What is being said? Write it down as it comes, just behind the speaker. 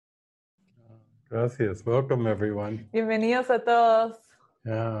Gracias. Welcome, everyone. Bienvenidos a todos.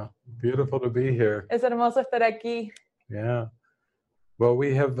 Yeah, beautiful to be here. Es hermoso estar aquí. Yeah. Well,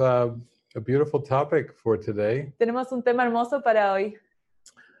 we have a beautiful topic for today. Tenemos un tema hermoso para hoy.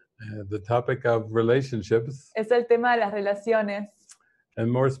 The topic of relationships, Es el tema de las relaciones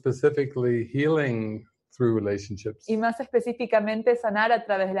and more specifically, healing through relationships. y más específicamente sanar a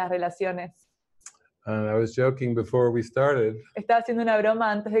través de las relaciones. And I was joking before we started Estaba haciendo una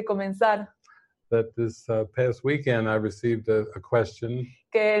broma antes de comenzar, that this past weekend I received a question.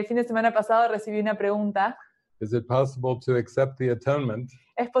 que el fin de semana pasado recibí una pregunta. Is it possible to accept the atonement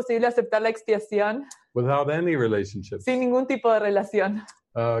 ¿Es posible aceptar la expiación without any relationships? sin ningún tipo de relación?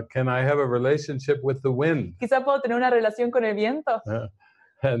 Can I have a relationship with the wind? Quizá puedo tener una relación con el viento.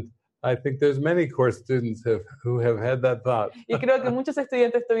 And I think there's many course students who have had that thought. Y creo que muchos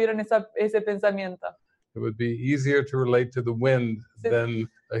estudiantes tuvieron ese pensamiento. It would be easier to relate to the wind than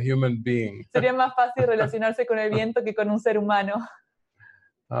a human being. Sería más fácil relacionarse con el viento que con un ser humano.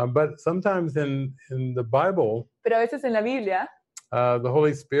 But sometimes in the Bible, Pero a veces en la Biblia, the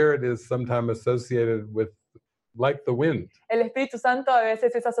Holy Spirit is sometimes associated with like the wind, el Espíritu Santo a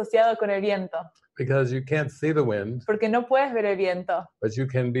veces es asociado con el viento, because you can't see the wind, porque no puedes ver el viento, but you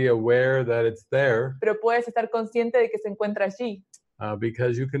can be aware that it's there pero puedes estar consciente de que se encuentra allí,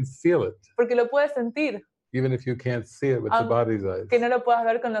 because you can feel it, porque lo puedes sentir, even if you can't see it with the body's eyes. que no lo puedas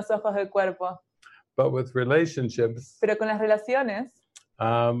ver con los ojos del cuerpo. But with relationships, Pero con las relaciones,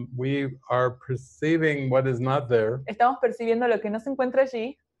 we are perceiving what is not there. estamos percibiendo lo que no se encuentra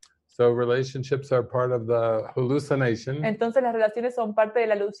allí, So relationships are part of the hallucination. entonces las relaciones son parte de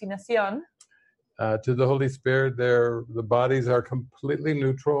la alucinación. To the Holy Spirit, the bodies are completely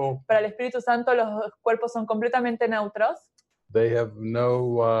neutral. Para el Espíritu Santo los cuerpos son completamente neutros, They have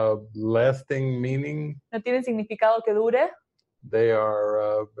no lasting meaning. no tienen significado que dure, They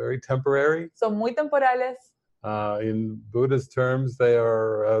are very temporary. son muy temporales, In Buddhist terms, they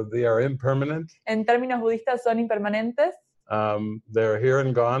are impermanent. en términos budistas son impermanentes, They're here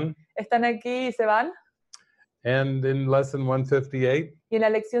and gone. están aquí y se van. And in lesson 158, Y en la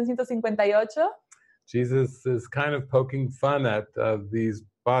lección 158, Jesus is kind of poking fun at these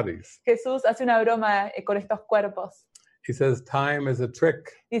bodies. Jesús hace una broma con estos cuerpos. He says, time is a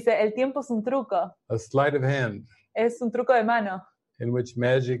trick, Dice, el tiempo es un truco, a sleight of hand, es un truco de mano, in which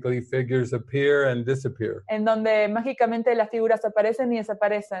magically figures appear and disappear. en donde mágicamente las figuras aparecen y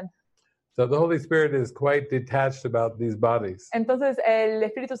desaparecen. So the Holy Spirit is quite detached about these bodies. Entonces el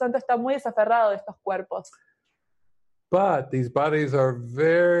Espíritu Santo está muy desaferrado de estos cuerpos. But these bodies are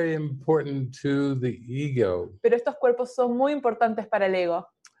very important to the ego. Pero estos cuerpos son muy importantes para el ego.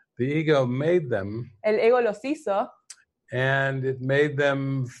 The ego made them, El ego los hizo and it made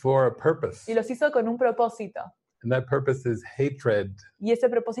them for a purpose. y los hizo con un propósito. And that purpose is hatred Y ese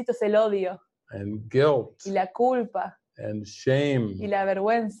propósito es el odio and guilt y la culpa and shame y la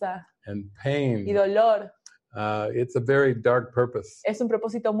vergüenza and y pain. dolor. It's a very dark purpose. Es un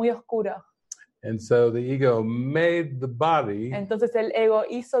propósito muy oscuro. And so the ego made the body Entonces el ego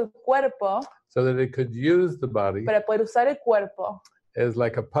hizo el cuerpo so that it could use the body para poder usar el cuerpo as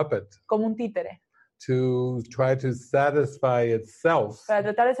like a puppet como un títere, to try to satisfy itself para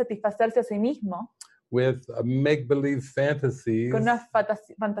tratar de satisfacerse a sí mismo with make-believe fantasies con una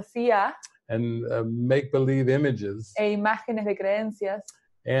fantasía and make-believe images. e imágenes de creencias.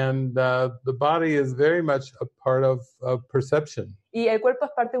 And the body is very much a part of perception. Y el cuerpo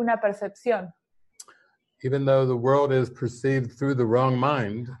es parte de una percepción. Even though the world is perceived through the wrong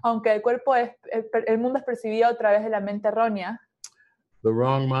mind, Aunque el mundo es percibido a través de la mente errónea, the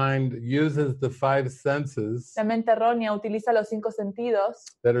wrong mind uses the five senses la mente errónea utiliza los 5 sentidos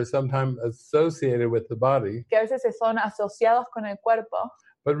that are sometimes associated with the body, que a veces son asociados con el cuerpo,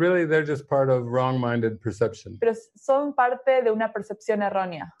 but really they're just part of wrong-minded perception. pero son parte de una percepción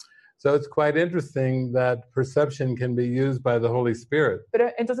errónea. So it's quite interesting that perception can be used by the Holy Spirit,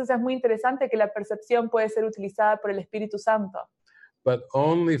 Pero entonces es muy interesante que la percepción puede ser utilizada por el Espíritu Santo, but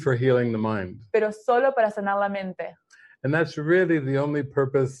only for healing the mind. pero solo para sanar la mente. And that's really the only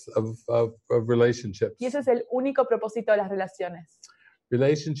purpose of relationships. Y ese es el único propósito de las relaciones.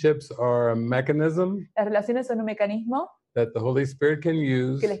 Relationships are a mechanism Las relaciones son un mecanismo that the Holy Spirit can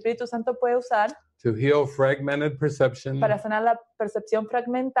use que el Espíritu Santo puede usar to heal fragmented perception para sanar la percepción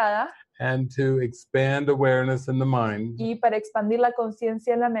fragmentada and to expand awareness in the mind y para expandir la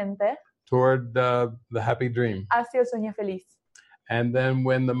conciencia en la mente toward the happy dream. hacia el sueño feliz. And then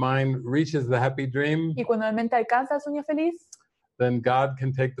when the mind reaches the happy dream, Y cuando la mente alcanza el sueño feliz, then God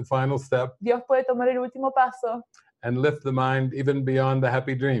can take the final step Dios puede tomar el último paso and lift the mind even beyond the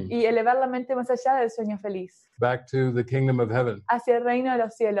happy dream, y elevar la mente más allá del sueño feliz, back to the kingdom of heaven, hacia el reino de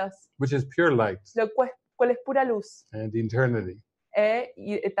los cielos, which is pure light cual es pura luz and eternity.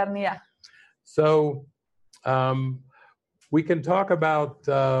 y eternidad. So we can talk about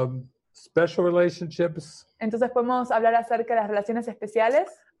special relationships, Entonces podemos hablar acerca de las relaciones especiales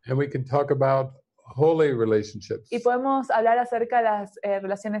and we can talk about holy relationships. y podemos hablar acerca de las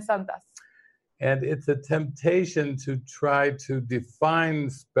relaciones santas. And it's a temptation to try to define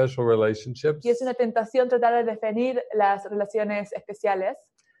special relationships Y es una tentación tratar de definir las relaciones especiales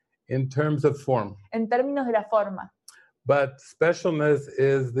in terms of form. en términos de la forma. But specialness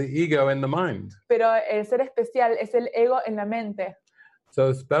is the ego in the mind. Pero el ser especial es el ego en la mente.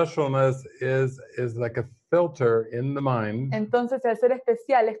 So specialness is like a filter in the mind Entonces el ser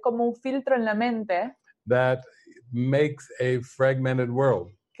especial es como un filtro en la mente that makes a fragmented world.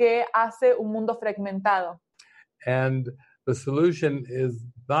 que hace un mundo fragmentado. And the solution is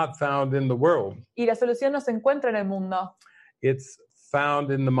not found in the world. Y la solución no se encuentra en el mundo, It's found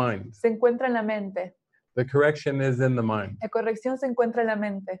in the mind. se encuentra en la mente. The correction is in the mind. La corrección se encuentra en la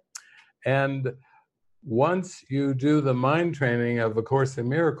mente. And once you do the mind training of A Course in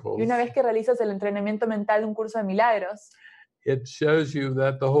Miracles, Y una vez que realizas el entrenamiento mental de un curso de milagros, it shows you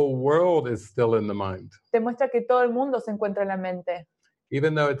that the whole world is still in the mind. te muestra que todo el mundo se encuentra en la mente.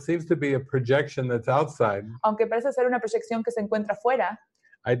 Even though it seems to be a projection that's outside, Aunque parece ser una proyección que se encuentra fuera,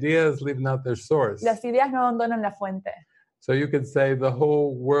 ideas leave not their source. las ideas no abandonan la fuente. So you could say the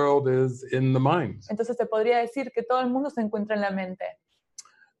whole world is in the mind. Entonces se podría decir que todo el mundo se encuentra en la mente.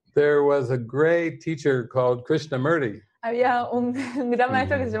 There was a great teacher called Krishnamurti, Había un gran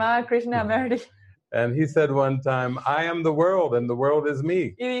maestro que se llamaba Krishnamurti and he said one time, I am the world and the world is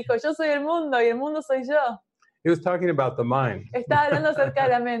me. y dijo, yo soy el mundo y el mundo soy yo. He was talking about the mind. Estaba hablando acerca de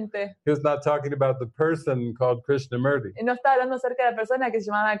la mente. He was not talking about the person called Krishnamurti. No estaba hablando acerca de la persona que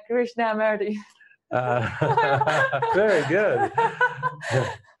se llamaba Krishnamurti. Very good.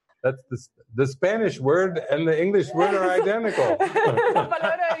 That's the Spanish word and the English word are identical. La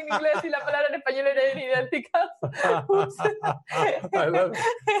palabra en inglés y la palabra en español eran idénticas. I love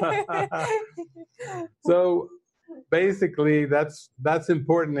it. So basically, that's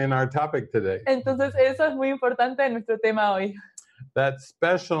important in our topic today. Entonces eso es muy importante en nuestro tema hoy. That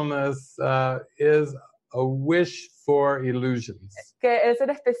specialness is a wish for illusions. Que el ser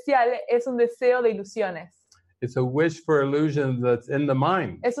especial es un deseo de ilusiones. It's a wish for illusions that's in the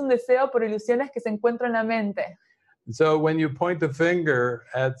mind. Es un deseo por ilusiones que se encuentra en la mente. So when you point the finger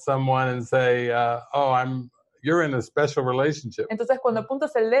at someone and say, you're in a special relationship, Entonces cuando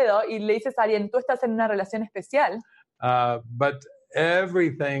apuntas el dedo y le dices a alguien, tú estás en una relación especial, but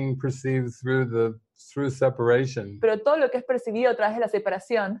everything perceived through separation pero todo lo que es percibido a través de la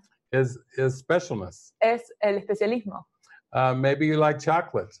separación is specialness. es el especialismo. Maybe you like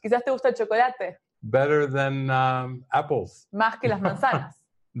chocolate Quizás te gusta el chocolate better than apples. más que las manzanas.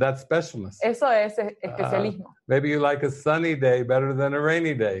 That's specialness. Eso es especialismo. Maybe you like a sunny day better than a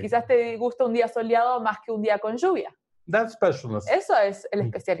rainy day. Quizás te gusta un día soleado más que un día con lluvia. That's specialness. Eso es el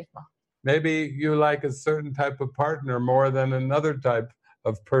especialismo. Maybe you like a certain type of partner more than another type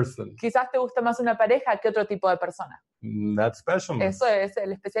of person. Quizás te gusta más una pareja que otro tipo de persona. That's specialness. Eso es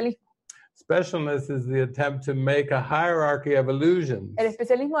el especialismo. Specialness is the attempt to make a hierarchy of illusions El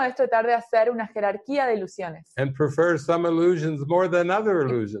especialismo es tratar de hacer una jerarquía de ilusiones. and prefer some illusions more than other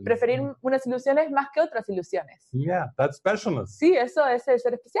illusions. Preferir unas ilusiones más que otras ilusiones. Yeah, that's specialness. Sí, eso es el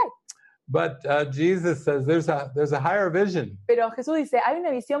ser especial. But Jesus says there's a higher vision. Pero Jesús dice, hay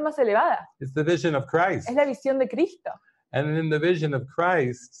una visión más elevada. It's the vision of Christ. Es la visión de Cristo. And in the vision of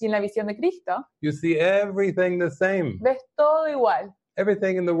Christ, Y en la visión de Cristo, you see everything the same. ves todo igual.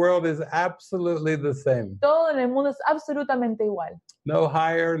 Everything in the world is absolutely the same. Todo en el mundo es absolutamente igual. No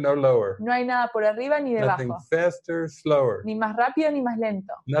higher, no lower. No hay nada por arriba ni Nothing debajo. faster, slower. Ni más rápido ni más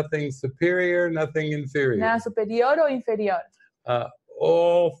lento. Nothing superior, nothing inferior. Nada superior o inferior.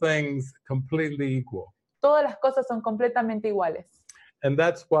 All things completely equal. Todas las cosas son completamente iguales. And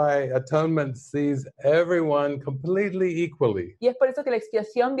that's why atonement sees everyone completely equally. Y es por eso que la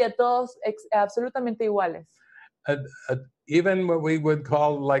expiación ve a todos absolutamente iguales. Even what we would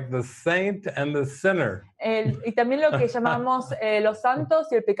call like the saint and the sinner. Y también lo que llamamos los santos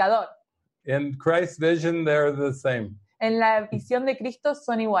y el pecador. In Christ's vision, they're the same. En la visión de Cristo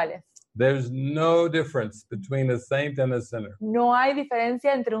son iguales. There's no difference between a saint and a sinner. No hay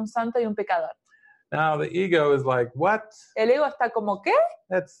diferencia entre un santo y un pecador. Now the ego is like, what? El ego está como, ¿qué?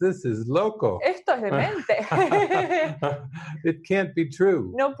 This is loco. Esto es demente. It can't be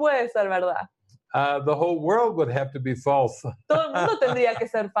true. No puede ser verdad. the whole world would have to be false Todo el mundo tendría que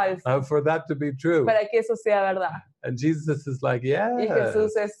ser falso for that to be true. para que eso sea verdad. And Jesus is like, Y yeah,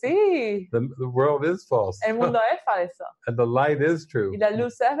 Jesús es, sí, the world is false. el mundo es falso And the light is true. y la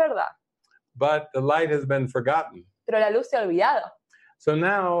luz es verdad, But the light has been forgotten. pero la luz se ha olvidado. So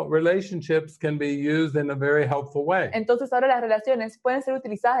now relationships can be used in a very helpful way. Entonces ahora las relaciones pueden ser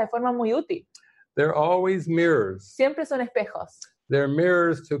utilizadas de forma muy útil. They're always mirrors. Siempre son espejos. They're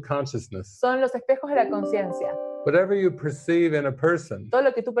mirrors to consciousness. Son los espejos de la conciencia. Whatever you perceive in a person Todo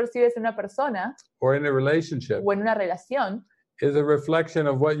lo que tú percibes en una persona or in a relationship o en una relación is a reflection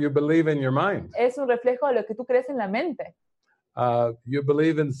of what you believe in your mind. es un reflejo de lo que tú crees en la mente. You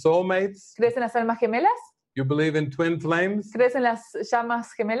believe in soulmates? ¿Crees en las almas gemelas? You believe in twin flames? ¿Crees en las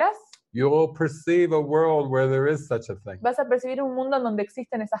llamas gemelas? You will perceive a world where there is such a thing. Vas a percibir un mundo en donde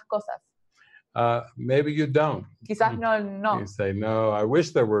existen esas cosas. Maybe you don't. Quizás no. You say, no, I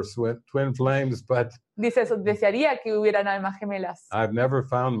wish there were twin flames, but Dices, desearía que hubieran almas gemelas, I've never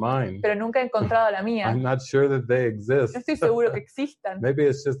found mine. pero nunca he encontrado la mía. I'm not sure that they exist. No estoy seguro que existan. Maybe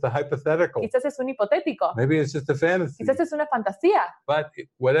it's just a hypothetical. Quizás es un hipotético. Maybe it's just a fantasy. Quizás es una fantasía. But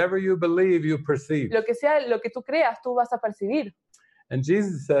whatever you believe, you perceive. Lo que sea, lo que tú creas, tú vas a percibir. And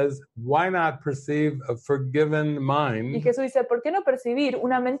Jesus says, why not perceive a forgiven Y mind Jesús dice, ¿por qué no percibir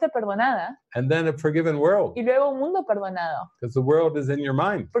una mente perdonada and then a forgiven world? y luego un mundo perdonado? Because the world is in your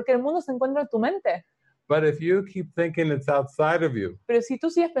mind. Porque el mundo se encuentra en tu mente. But if you keep thinking it's outside of you, Pero si tú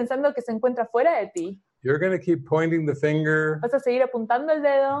sigues pensando que se encuentra fuera de ti, you're going to keep pointing the finger, vas a seguir apuntando el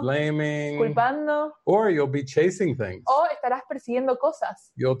dedo, blaming, culpando, or you'll be chasing things. o estarás persiguiendo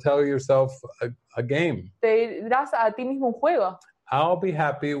cosas. You'll tell yourself a game. Te dirás a ti mismo un juego. I'll be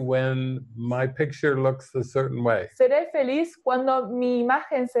happy when my picture looks a certain way. Seré feliz cuando mi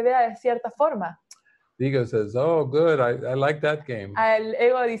imagen se vea de cierta forma. The ego says, oh, good, I like that game. El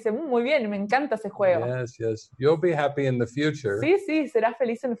ego dice, muy bien, me encanta ese juego. Yes. You'll be happy in the future Sí, serás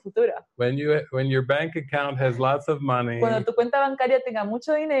feliz en el futuro. when your bank account has lots of money, Cuando tu cuenta bancaria tenga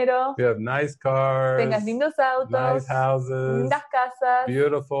mucho dinero, you have nice cars, tengas lindos autos, nice houses, lindas casas,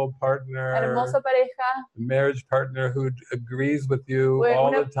 beautiful partner, hermosa pareja, marriage partner who agrees with you Bueno, all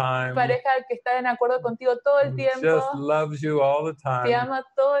una the time, pareja que está en acuerdo contigo todo el who tiempo, just loves you all the te time, ama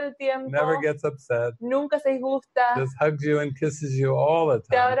todo el tiempo, never gets upset, nunca se disgusta, just hugs you and kisses you all the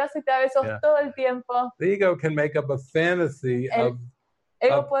te time. abraza y te da besos Yeah. todo el tiempo. The ego can make up a fantasy El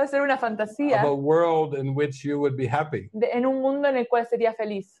ego of puede ser una a fantasía world in which you would be happy en un mundo en el cual sería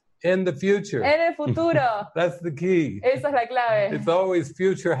feliz. in the future. En el futuro, That's the key. esa es la clave. It's always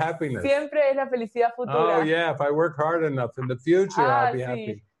future happiness. Siempre es la felicidad futura. Oh yeah, if I work hard enough in the future, I'll be sí.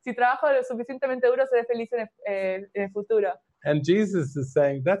 happy. Si trabajo lo suficientemente duro, seré feliz en el futuro. And Jesus is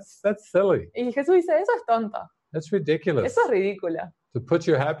saying that's silly. Y Jesús dice, eso es tonto. That's ridiculous. Eso es ridículo. To put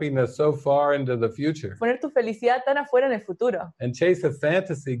your happiness so far into the future Poner tu felicidad tan afuera en el futuro. and chase a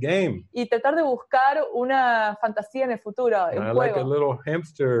fantasy game. Y tratar de buscar una fantasía en el futuro, en I like a juego. little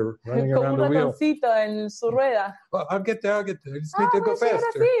hamster running Como around un the wheel. ratoncito en su rueda. Well, I'll get there. I just need to Voy go a llegar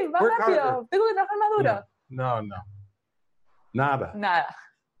faster. así, más Work rápido. harder. Tengo que trabajar más duro. No. Nada. Nada.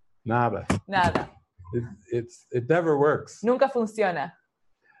 It never works. Nunca funciona.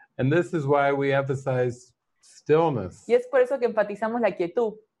 And this is why we emphasize stillness Y es por eso que enfatizamos la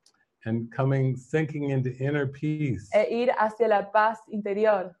quietud and sinking into inner peace e ir hacia la paz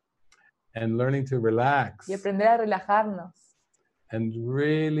interior and learning to relax y aprender a relajarnos and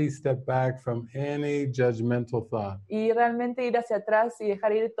really step back from any judgmental thought. y realmente ir hacia atrás y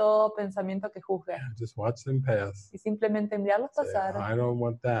dejar ir todo pensamiento que juzgue Just watch them pass. y simplemente mirarlos Say, pasar I don't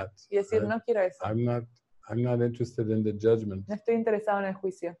want that. y decir, no quiero eso, I'm not interested in the judgment. no estoy interesado en el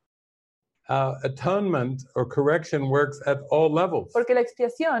juicio. Atonement or correction works at all levels. Porque la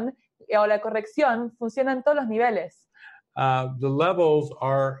expiación o la corrección funciona en todos los niveles. The levels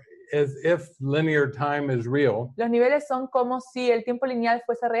are as if linear time is real, Los niveles son como si el tiempo lineal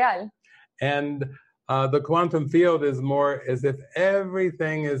fuese real and the quantum field is more as if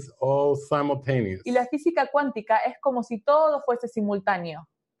everything is all simultaneous. y la física cuántica es como si todo fuese simultáneo.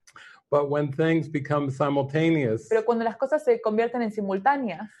 But when things become simultaneous, Pero cuando las cosas se convierten en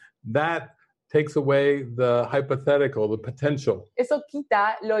simultáneas, that takes away the hypothetical, the potential. eso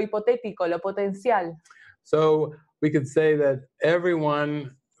quita lo hipotético, lo potencial. So we could say that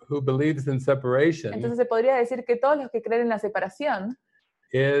everyone who believes in separation Entonces se podría decir que todos los que creen en la separación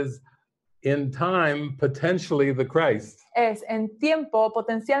is in time potentially the Christ, es en tiempo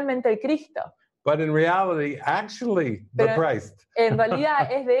potencialmente el Cristo, but in reality actually the Pero- Christ, en realidad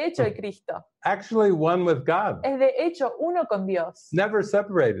es de hecho el Cristo, actually one with God, es de hecho uno con Dios, never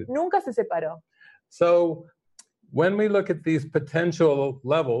separated. nunca se separó. So when we look at these potential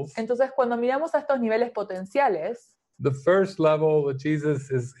levels, Entonces, cuando miramos a estos niveles potenciales, the first level that Jesus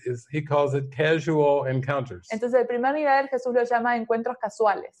is he calls it casual encounters, entonces el primer nivel Jesús lo llama encuentros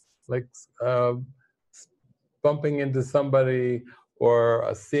casuales, like bumping into somebody or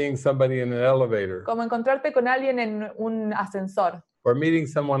seeing somebody in an elevator como encontrarte con alguien en un ascensor or meeting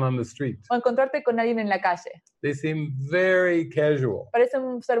someone on the street. o encontrarte con alguien en la calle. They seem very casual.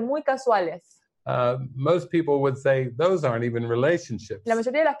 Parecen ser muy casuales. Most people would say those aren't even relationships. La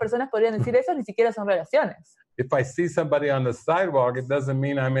mayoría de las personas podrían decir eso, ni siquiera son relaciones. If I see somebody on the sidewalk, it doesn't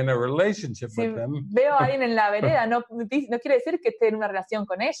mean I'm in a relationship Si with them. veo a alguien en la vereda, no quiere decir que esté en una relación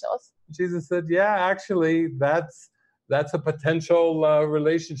con ellos. Jesus said, yeah, actually, that's a potential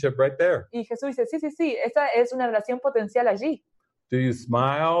relationship right there. Y Jesús dice, sí, esa es una relación potencial allí. Do you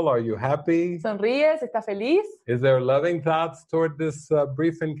smile? Are you happy? ¿Sonríes? ¿Estás feliz? Is there loving thoughts toward this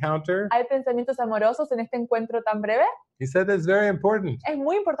brief encounter? ¿Hay pensamientos amorosos en este encuentro tan breve? He said it's very important Es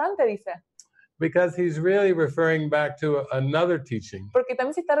muy importante, dice, because he's really referring back to another teaching. porque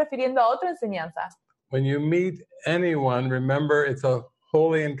también se está refiriendo a otra enseñanza. When you meet anyone, remember it's a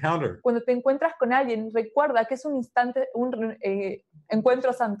holy encounter. Cuando te encuentras con alguien, recuerda que es un instante, un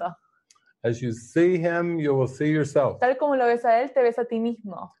encuentro santo. As you see him, you will see yourself. Tal como lo ves a él, te ves a ti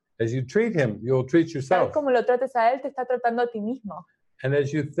mismo. As you treat him, you'll treat Tal yourself. como lo trates a él, te está tratando a ti mismo. And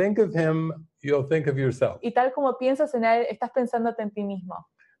as you think of him, you'll think of yourself. Y tal como piensas en él, estás pensándote en ti mismo.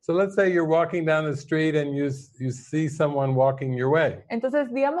 So let's say you're walking down the street and you see someone walking your way.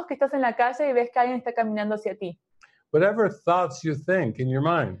 Entonces, digamos que estás en la calle y ves que alguien está caminando hacia ti. Whatever thoughts you think in your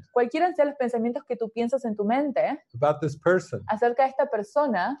mind Cualquiera sean los pensamientos que tú piensas en tu mente about this person, acerca de esta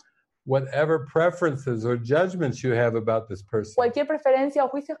persona, whatever preferences or judgments you have about this person, cualquier preferencia o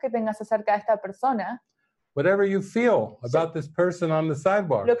juicios que tengas acerca de esta persona, whatever you feel about this person on the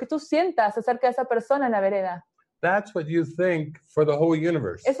sidewalk, lo que tú sientas acerca de esa persona en la vereda, that's what you think for the whole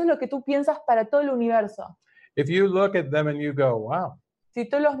universe. eso es lo que tú piensas para todo el universo. If you look at them and you go, wow, Si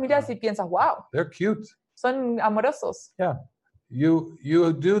tú los miras y piensas, wow, they're cute. son amorosos, Yeah. You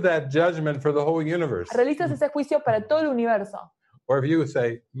do that judgment for the whole universe. realizas ese juicio para todo el universo. Or if you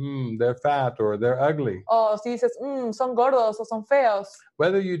say, they're fat or they're ugly, O si dices, son gordos o son feos,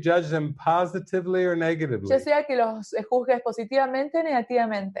 whether you judge them positively or negatively, ya sea que los juzgues positivamente o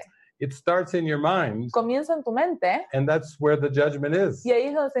negativamente, it starts in your mind, comienza en tu mente and that's where the judgment is. y ahí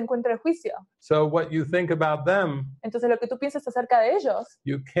es donde se encuentra el juicio. So what you think about them, Entonces lo que tú piensas acerca de ellos,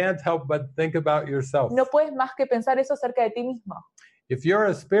 you can't help but think about yourself. no puedes más que pensar eso acerca de ti mismo. If you're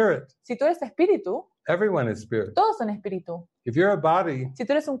a spirit, Si tú eres espíritu, everyone is spirit. todos son espíritu. If you're a body, Si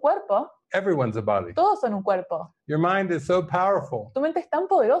tú eres un cuerpo, everyone's a body. todos son un cuerpo. Your mind is so powerful. Tu mente es tan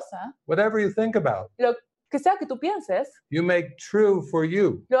poderosa, Whatever you think about, lo que sea que tú pienses, you make true for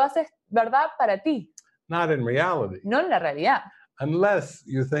you, lo haces verdad para ti, not in reality. no en la realidad. Unless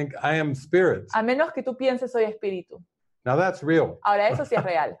you think, I am spirit. A menos que tú pienses soy espíritu. Now that's real. Ahora, eso sí es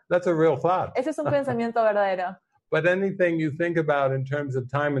real. That's a real thought. Ese es un pensamiento verdadero. But anything you think about in terms of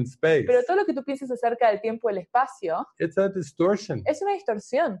time and space, Pero todo lo que tú pienses acerca del tiempo y el espacio it's a distortion. es una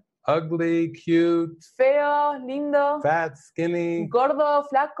distorsión. Ugly, cute, Feo, lindo, fat, skinny, gordo,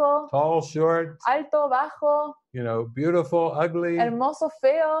 flaco, tall, short, alto, bajo, beautiful, ugly. hermoso,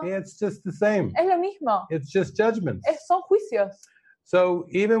 feo. It's just the same. Es lo mismo. It's just judgments. Son juicios. So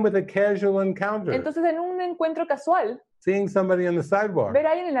even with a casual encounter, Entonces, en un encuentro casual, seeing somebody on the sidewalk, ver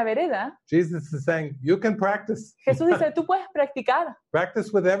a alguien en la vereda, Jesus is saying, you can practice. Jesús dice, tú puedes practicar.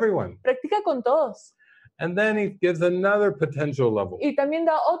 Practice with everyone. Practica con todos. And then he gives another potential level Y también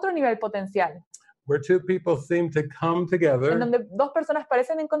da otro nivel potencial, where two people seem to come en together donde dos personas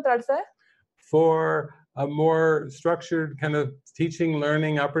parecen encontrarse for a more structured kind of teaching,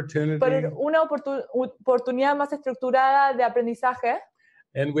 learning por opportunity una oportunidad más estructurada de aprendizaje,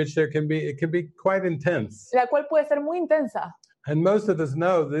 in which it can be quite intense. la cual puede ser muy intensa. And most of us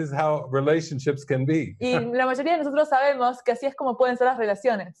know this is how relationships can be. Y la mayoría de nosotros sabemos que así es como pueden ser las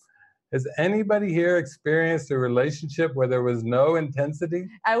relaciones. Has anybody here experienced a relationship where there was no intensity?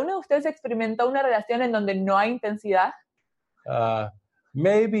 ¿Alguno de ustedes experimentó una relación en donde no hay intensidad?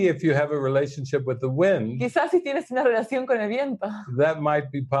 Maybe if you have a relationship with the wind, Quizás si tienes una relación con el viento. that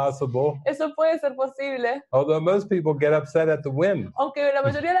might be possible. Eso puede ser posible, Although most people get upset at the wind aunque la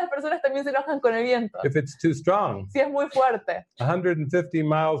mayoría de las personas también se enojan con el viento. if it's too strong. Si es muy fuerte, 150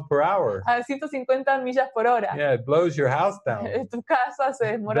 miles per hour. a 150 millas por hora. Yeah, it blows your house down. Tu casa se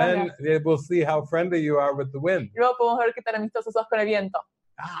desmorona. Then we'll see how friendly you are with the wind. Luego podemos ver qué tan amistosos sos con el viento.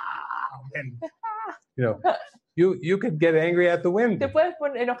 Wind. You could get angry at the wind. Te puedes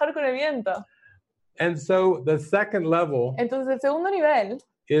enojar con el viento. And so the second level Entonces el segundo nivel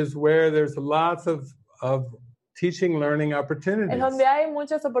is where there's lots of teaching, learning es opportunities donde hay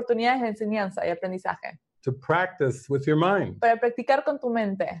muchas oportunidades de enseñanza y aprendizaje. to practice with your mind. Para practicar con tu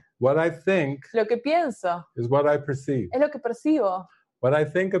mente. What I think Lo que pienso is what I perceive. es lo que percibo. What I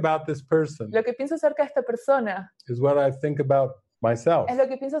think about this person Lo que pienso acerca de esta persona is what I think about myself. es lo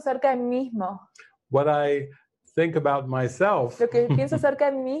que pienso acerca de mí mismo. What I think about myself, Lo que pienso acerca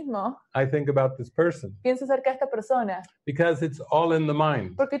de mí mismo, I think about this person. pienso acerca de esta persona. Because it's all in the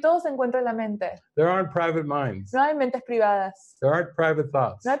mind. Porque todo se encuentra en la mente. There aren't private minds. No hay mentes privadas. There aren't private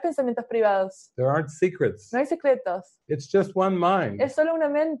thoughts. No hay pensamientos privados. There aren't secrets. No hay secretos. It's just one mind. Es solo una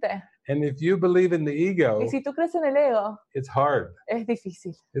mente. And if you believe in the ego, Y si tú crees en el ego, it's hard. es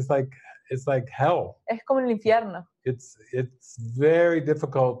difícil. It's like hell. Es como el infierno. It's very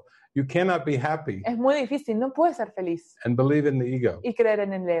difficult. You cannot be happy Es muy difícil. No puedes ser feliz and believe in the ego. y creer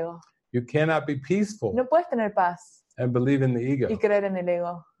en el ego. You cannot be peaceful No puedes tener paz and believe in the ego. y creer en el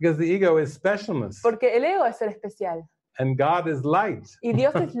ego. Because the ego is specialness. Porque el ego es ser especial. And God is light. Y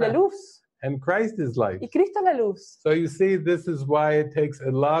Dios es la luz. And Christ is light. Y Cristo es la luz. So you see, this is why it takes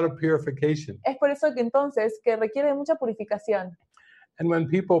a lot of purification. Es por eso que entonces que requiere mucha purificación. And when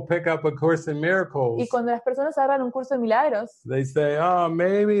people pick up A Course in Miracles, Y cuando las personas agarran un curso de milagros, they say, oh,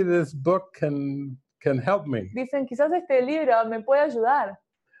 maybe this book can help me. dicen, quizás este libro me puede ayudar.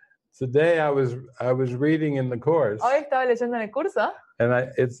 Today I was reading in the course, Hoy estaba leyendo en el curso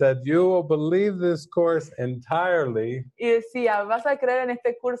and it said, you will believe this course entirely y decía, ¿vas a creer en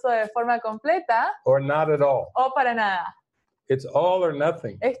este curso de forma completa or not at all. o para nada? It's all or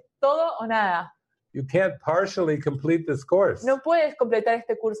nothing. Es todo o nada. You can't partially complete this course. No puedes completar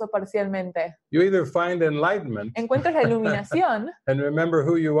este curso parcialmente. You either find enlightenment Encuentras la iluminación and remember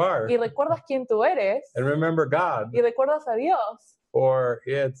who you are y recuerdas quién tú eres and remember God, y recuerdas a Dios, or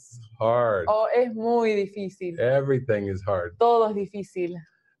it's hard. o es muy difícil. Everything is hard. Todo es difícil.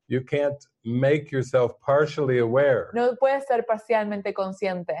 You can't make yourself partially aware No puedes ser parcialmente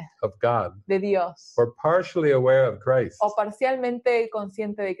consciente of God de Dios or partially aware of Christ. o parcialmente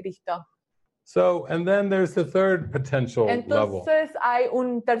consciente de Cristo. So, and then there's the third potential level. Entonces hay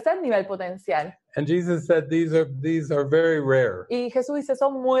un tercer nivel potencial. And Jesus said these are very rare Y Jesús dice,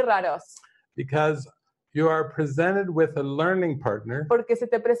 son muy raros, because you are presented with a learning partner porque se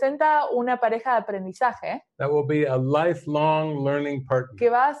te presenta una pareja de aprendizaje that will be a lifelong learning partner. que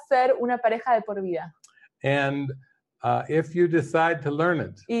va a ser una pareja de por vida. And if you decide to learn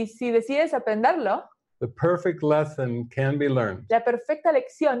it, Y si decides aprenderlo, the perfect lesson can be learned. la perfecta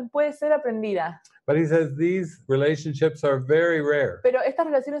lección puede ser aprendida. But he says these relationships are very rare. Pero estas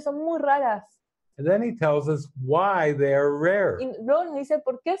relaciones son muy raras. And then he tells us why they are rare. Y luego nos dice,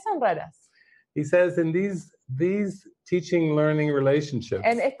 ¿por qué son raras? He says in these teaching learning relationships,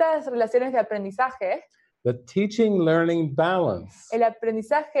 En estas relaciones de aprendizaje, the teaching learning balance el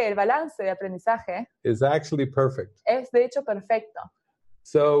aprendizaje, el balance de aprendizaje is actually perfect. es de hecho perfecto.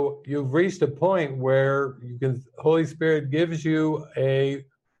 So you've reached a point where Holy Spirit gives you a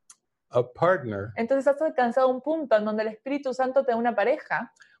partner Entonces has alcanzado un punto en donde el Espíritu Santo te da una pareja.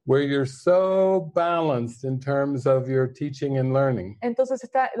 where you're so balanced in terms of your teaching and learning Entonces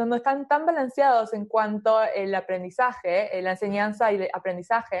donde están tan balanceados en cuanto el aprendizaje, la enseñanza y el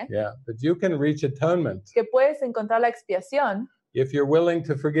aprendizaje, that you can reach atonement que puedes encontrar la expiación if you're willing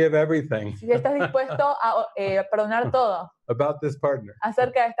to forgive everything si estás dispuesto a perdonar todo about this partner.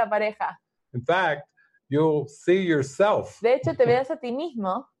 acerca de esta pareja. In fact, you'll see yourself De hecho, te verás a ti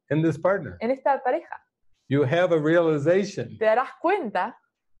mismo in this partner. en esta pareja. You have a realization, Te darás cuenta,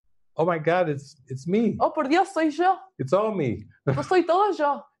 oh my God, it's me. oh por Dios, soy yo. It's all me. Yo soy todo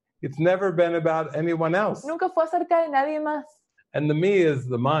yo. It's never been about anyone else. Nunca fue acerca de nadie más. And the me is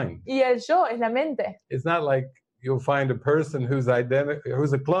the mind. Y el yo es la mente. It's not like you'll find a person who's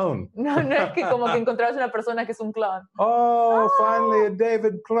a clone. No es que como que encontrarás una persona que es un clon. Oh, finally a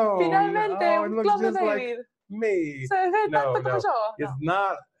David clone. Finalmente, Oh, it un looks clon de just like David. me. Se ve No, tanto como no. yo. It's No.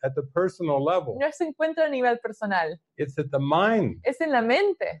 not at the personal level. No se encuentra a nivel personal. It's at the mind. Es en la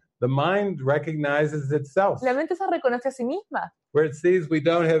mente. The mind recognizes itself, La mente se reconoce a sí misma, where it sees we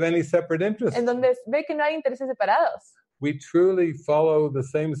don't have any separate interests. en donde ve que no hay intereses separados. We truly follow the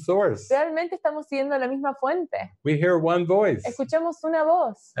same source. Realmente estamos siguiendo la misma fuente. We hear one voice, Escuchamos una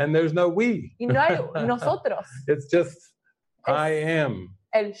voz and there's no we. y no hay nosotros. It's just I am.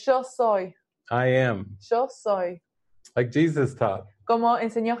 El yo soy. I am. Yo soy. Like Jesus taught. Como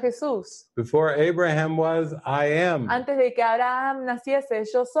enseñó Jesús. Before Abraham was, I am. Antes de que Abraham naciese,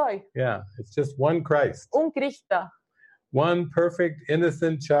 yo soy. Yeah, it's just one Christ. Un Cristo. One perfect,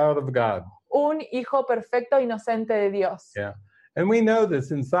 innocent child of God. Un hijo perfecto, inocente de Dios. Yeah. And we know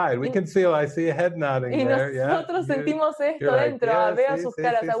this inside. We can feel, I see a head nodding Y there. Yeah. nosotros sentimos esto you're like, dentro. yeah, Veo sí, sus sí,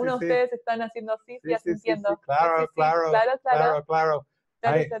 caras. sí, Algunos sí, de ustedes están haciendo así, sí, sí, sí, sintiendo. sí, claro, claro, claro. claro, claro.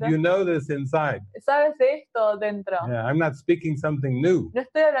 Claro, claro. You know this inside. Sabes de esto dentro. Yeah, I'm not speaking something new. No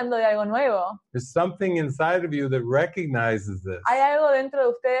estoy hablando de algo nuevo. There's something inside of you that recognizes this. Hay algo dentro de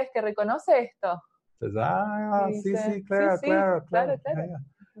ustedes que reconoce esto. Says, Y sí, dice, sí, claro, sí, claro, claro. Yeah,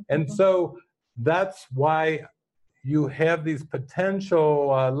 yeah. And so that's why you have these potential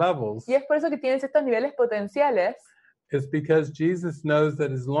levels. Y es por eso que tienes estos niveles potenciales. It's because Jesus knows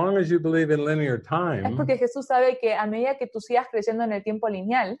that as long as you believe in linear Es time, porque Jesús sabe que a medida que tú sigas creyendo en el tiempo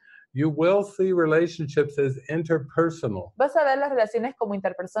lineal, you will see relationships as interpersonal. vas a ver las relaciones como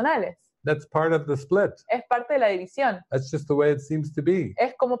interpersonales. That's part of the split. Es parte de la división. That's just the way it seems to be.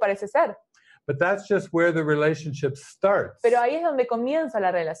 Es como parece ser. But that's just where the relationship starts. Pero ahí es donde comienza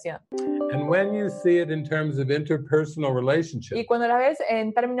la relación. And when you see it in terms of interpersonal Y relationships, cuando la ves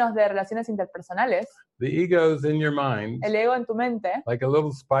en términos de relaciones interpersonales, the ego's in your mind el ego en tu mente, like a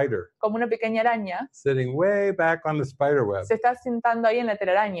little spider como una pequeña araña, sitting way back on the spider web. se está sentando ahí en la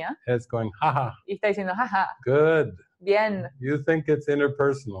telaraña And it's going, haha, y está diciendo, jaja, good. bien, You think it's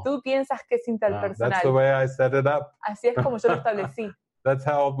interpersonal. tú piensas que es That's the interpersonal. way I set it up. Así es como yo lo establecí. That's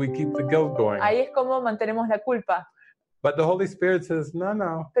how we keep the guilt going. Ahí es como mantenemos la culpa. But the Holy Spirit says,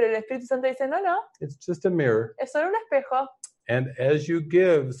 no, Pero el Espíritu Santo dice, no, it's just a mirror. es solo un espejo. And as you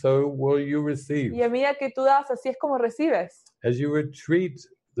give, so will you receive. Y a medida que tú das, así es como recibes. As you treat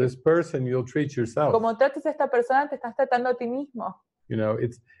this person, you'll treat yourself. Como trates a esta persona, te estás tratando a ti mismo. You know,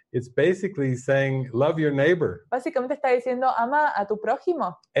 it's basically saying, love your neighbor Básicamente está diciendo, ama a tu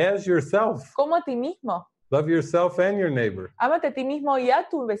prójimo, as yourself. como a ti mismo. Love yourself and your neighbor. Ámate a ti mismo y a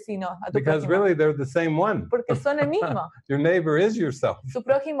tu vecino, a tu Because prójimo. really, they're the same one. Porque son el mismo. Your neighbor is yourself. Tu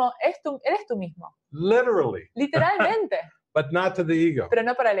prójimo eres tú mismo. Literally. Literalmente. But not to the ego. Pero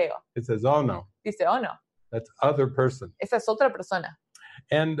no para el ego. It says, oh no, Dice, oh no, that's other person. esa es otra persona.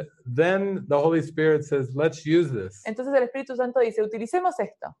 And then the Holy Spirit says, let's use this Entonces el Espíritu Santo dice, utilicemos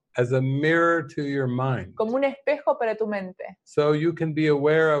esto as a mirror to your mind. como un espejo para tu mente, So you can be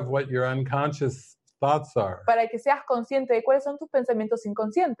aware of what your unconscious thoughts are. para que seas consciente de cuáles son tus pensamientos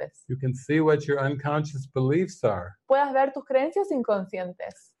inconscientes. You can see what your unconscious beliefs are. Puedas ver tus creencias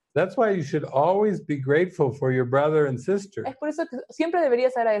inconscientes. That's why you should always be grateful for your brother and sister, Es por eso que siempre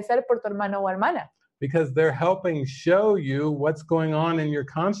deberías agradecer por tu hermano o hermana, because they're helping show you what's going on in your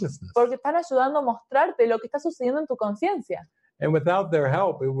consciousness. porque están ayudando a mostrarte lo que está sucediendo en tu conciencia. And without their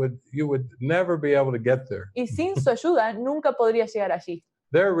help, you would never be able to get there. Y sin su ayuda nunca podrías llegar allí.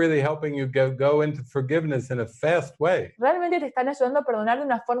 They're really helping you go into forgiveness in a fast way. Realmente te están ayudando a perdonar de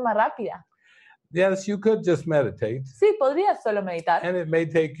una forma rápida. Yes, you could just meditate, Sí, podrías solo meditar and it may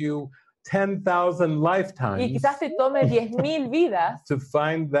take you 10,000 y lifetimes quizás te tome 10.000 vidas to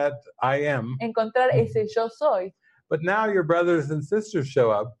find that I am. encontrar ese yo soy. But now your brothers and sisters show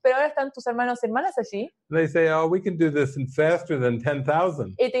up, Pero ahora están tus hermanos y hermanas allí and they say, oh, we can do this in faster than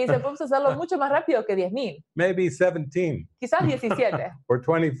 10,000. y te dicen, podemos hacerlo mucho más rápido que 10.000, Maybe 17 quizás 17 or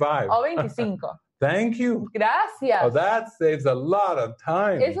 25. o 25. Thank you. Gracias. Oh, that saves a lot of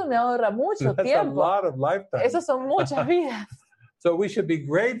time. Eso me ahorra mucho That's a tiempo. lot of lifetime. Eso son muchas vidas. So we should be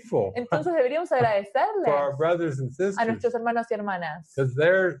grateful Entonces deberíamos for our agradecerles brothers and a sisters, nuestros hermanos y hermanas, because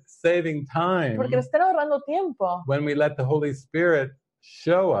they're saving time porque nos están ahorrando tiempo. when we let the Holy Spirit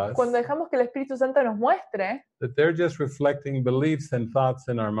show us Cuando dejamos que el Espíritu Santo nos muestre that they're just reflecting beliefs and thoughts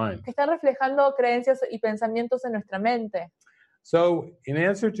in our mind. que están reflejando creencias y pensamientos en nuestra mente. So in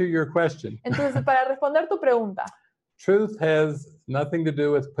answer to your question, Entonces, para responder tu pregunta, truth has nothing to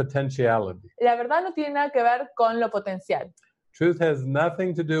do with potentiality. la verdad no tiene nada que ver con lo potencial. Truth has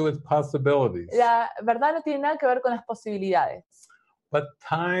nothing to do with possibilities. La verdad no tiene nada que ver con las posibilidades. But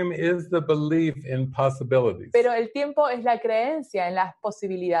time is the belief in possibilities. Pero el tiempo es la creencia en las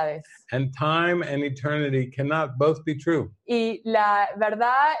posibilidades. And time and eternity cannot both be true. Y la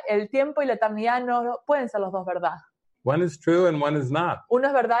verdad, el tiempo y la eternidad no pueden ser los dos verdad. One is true and one is not. Uno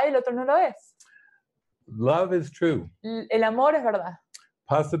es verdad y el otro no lo es. Love is true. El amor es verdad.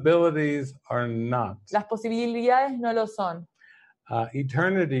 Possibilities are not. Las posibilidades no lo son.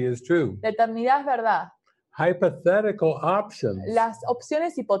 Eternity is true. La eternidad es verdad. Hypothetical options Las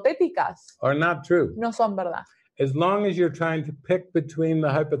opciones hipotéticas are not true. no son verdad. As long as you're trying to pick between the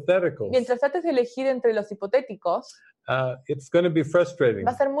hypotheticals, Mientras trates de elegir entre los hipotéticos, it's going to be frustrating.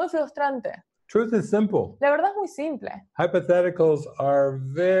 va a ser muy frustrante. Truth is simple. La verdad es muy simple. Hypotheticals are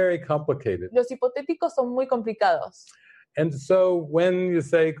very complicated. Los hipotéticos son muy complicados. And so when you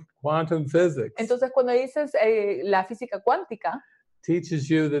say quantum physics, Entonces, cuando dices la física cuántica, teaches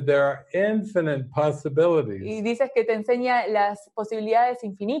you that there are infinite Y possibilities. dices que te enseña las posibilidades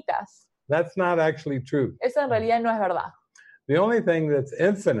infinitas. That's not actually true. Eso en realidad no es verdad. The only thing that's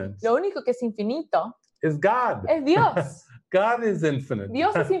infinite Lo único que es infinito is God. es Dios. God is infinite.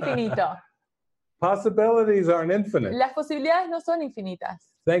 Dios es infinito. Possibilities aren't infinite. Las posibilidades no son infinitas.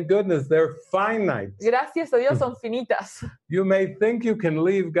 Thank goodness they're finite. Gracias a Dios son finitas. You may think you can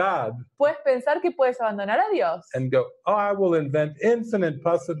leave God Puedes pensar que puedes abandonar a Dios and go, oh, I will invent infinite y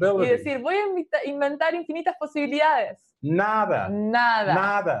possibilities. decir, voy a inventar infinitas posibilidades. Nada, Nada,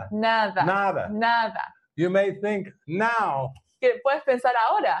 nada, nada, nada. nada. You may think now Que puedes pensar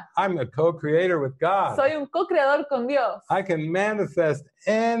ahora, I'm a co-creator with God. soy un co-creador con Dios. I can manifest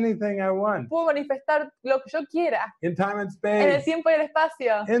anything I want Puedo manifestar lo que yo quiera in time and en el space. tiempo y el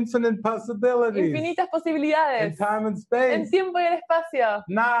espacio. Infinite possibilities Infinitas in posibilidades time and en space. tiempo y el espacio.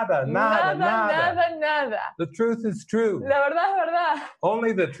 Nada, Nada, nada, nada. nada, nada. The truth is true. La verdad es verdad.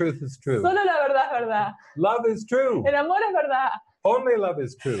 Only the truth is true. Solo la verdad es verdad. Love is true. El amor es verdad. Only love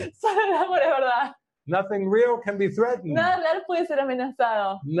is true. Solo el amor es verdad. Nothing real can be threatened. Nada real puede ser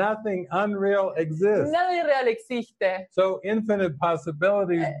amenazado. Nothing unreal exists. Nada irreal existe. So infinite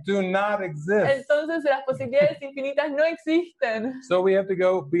possibilities do not exist. Entonces las posibilidades infinitas no existen. So we have to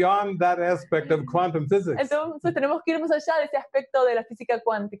go beyond that aspect of quantum physics. Entonces tenemos que ir más allá de ese aspecto de la física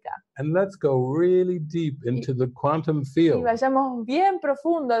cuántica. And let's go really deep into the quantum Y field. vayamos bien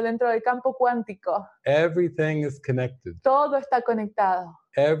profundo dentro del campo cuántico. Everything is connected. Todo está conectado.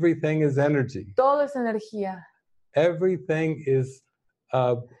 Everything is energy. Todo es energía. Everything is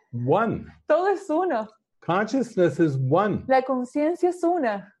one. Todo es uno. Consciousness is one. La conciencia es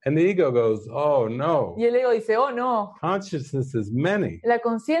una. And the ego goes, oh no. Y el ego dice, oh no, Consciousness is many. la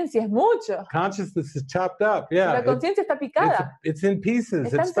conciencia es mucho. Consciousness is chopped up. Yeah. La conciencia está picada. It's in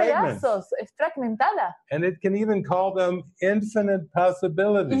pieces. Está It's en fragments. pedazos, es fragmentada. And it can even call them infinite Y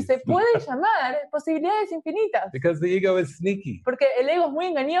possibilities. se puede llamar posibilidades infinitas. Because the ego is sneaky. Porque el ego es muy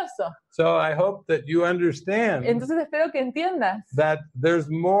engañoso. So I hope that you understand Entonces espero que entiendas that there's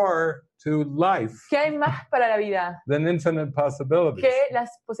more to life que hay más para la vida than infinite possibilities. que las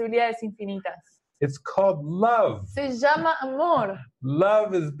posibilidades infinitas. It's called love. Se llama amor.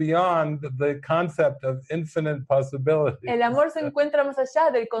 Love is beyond the concept of infinite possibilities. El amor se encuentra más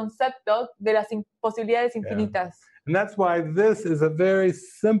allá del concepto de las posibilidades infinitas. And that's why this is a very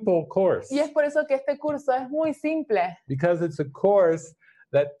simple course. Y es por eso que este curso es muy simple. Because it's a course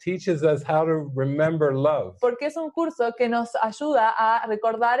that teaches us how to remember love. Porque es un curso que nos ayuda a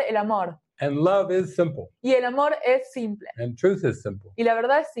recordar el amor. And love is simple. Y el amor es simple. And truth is simple. Y la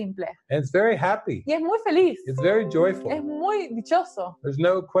verdad es simple. And it's very happy. Y es muy feliz. It's very joyful. Es muy dichoso. There's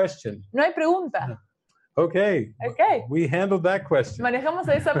no question. No hay pregunta. Okay. Okay. We handled that question. Manejamos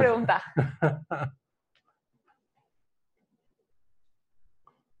esa pregunta.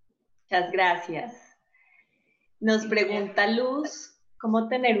 Muchas gracias. Nos pregunta Luz, ¿cómo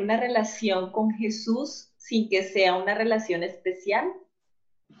tener una relación con Jesús sin que sea una relación especial?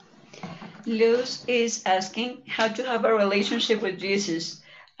 Luz is asking how to have a relationship with Jesus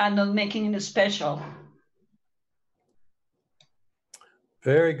and not making it special.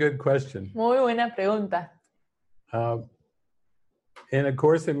 Very good question. Muy buena pregunta. In A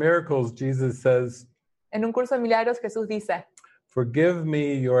Course in Miracles, Jesus says, En un curso de milagros Jesús dice, forgive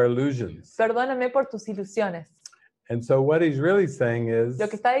me your illusions. perdóname por tus ilusiones. And so what he's really saying is, Lo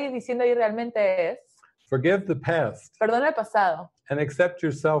que está diciendo ahí realmente es, forgive the past perdona el pasado and accept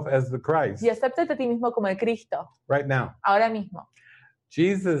yourself as the Christ y acéptate a ti mismo como el Cristo, right now. ahora mismo.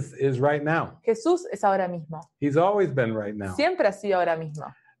 Jesus is right now. Jesús es ahora mismo. He's always been right now. Siempre ha sido ahora mismo.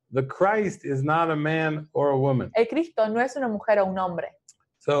 The Christ is not a man or a woman. El Cristo no es una mujer o un hombre.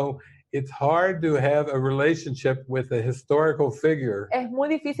 So it's hard to have a relationship with a historical figure Es muy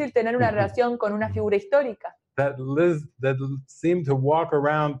difícil tener una relación con una figura histórica that seemed to walk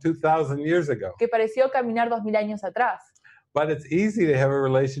around 2,000 years ago. que pareció caminar 2000 años atrás. But it's easy to have a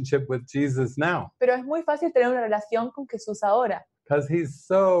relationship with Jesus now Pero es muy fácil tener una relación con Jesús ahora, because he's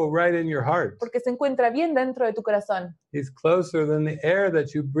so right in your heart. porque se encuentra bien dentro de tu corazón. He's closer than the air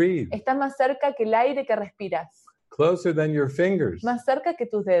that you breathe, Está más cerca que el aire que respiras, closer than your fingers. más cerca que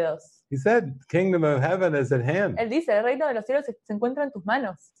tus dedos. He said, kingdom of heaven is at hand. Él dice, el reino de los cielos se encuentra en tus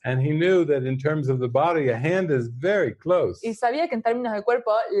manos. And he knew that in terms of the body, a hand is very close. Y sabía que en términos del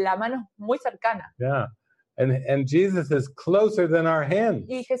cuerpo, la mano es muy cercana. Yeah. And Jesus is closer than our hands.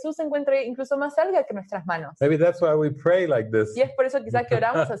 Y Jesús se encuentra incluso más cerca que nuestras manos. Maybe that's why we pray like this. Y es por eso quizás que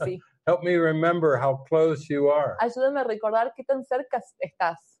oramos así. Help me remember how close you are. Ayúdame a recordar qué tan cerca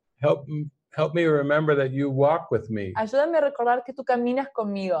estás. Help Help me remember that you walk with me Ayúdame a recordar que tú caminas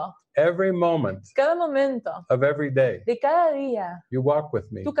conmigo. every moment Cada momento of every day. de cada día, You walk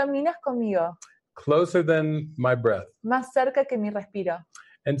with me tú caminas conmigo, closer than my breath. más cerca que mi respiro.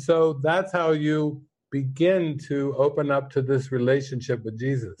 And so that's how you begin to open up to this relationship with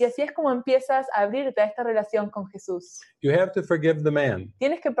Jesus. Y así es como empiezas a abrirte a esta relación con Jesús. You have to forgive the man.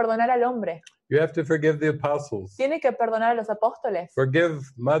 Tienes que perdonar al hombre. You have to forgive the apostles. Tienes que perdonar a los apóstoles. Forgive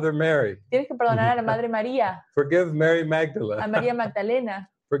Mother Mary. Tienes que perdonar a la Madre María, Forgive Mary a Magdalene. María Magdalena.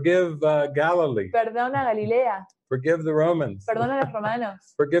 Forgive Galilee. Perdona a Galilea. Forgive the Romans. Perdona a los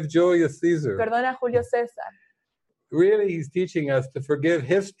romanos. Forgive Julius Caesar. Perdona a Julio César. Really, he's teaching us to forgive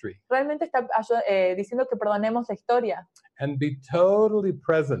history Realmente está diciendo que perdonemos la historia and be totally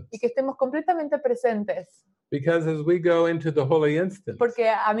present. y que estemos completamente presentes. Because as we go into the holy instant, Porque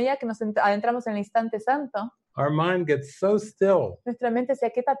a medida que nos adentramos en el instante santo, our mind gets so still nuestra mente se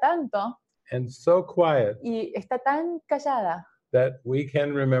aquieta tanto and so quiet y está tan callada that we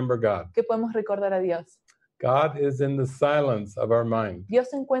can remember God. que podemos recordar a Dios. God is in the silence of our mind. Dios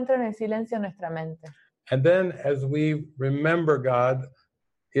se encuentra en el silencio de nuestra mente. And then as we remember God,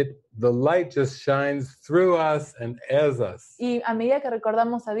 the light just shines through us and as us. Y a medida que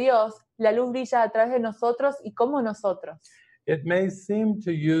recordamos a Dios, la luz brilla a través de nosotros y como nosotros. It may seem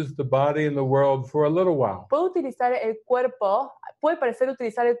to use the body and the world for a little while, Puede parecer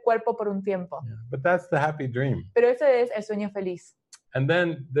utilizar el cuerpo por un tiempo, but that's the happy dream. pero ese es el sueño feliz. And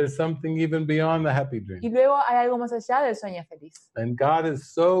then there's something even beyond the happy Y dream. luego hay algo más allá del sueño feliz. And God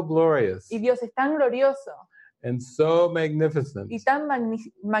is so glorious Y Dios es tan glorioso and so magnificent y tan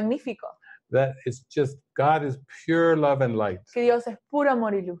magnífico that it's just, God is pure love and light, que Dios es puro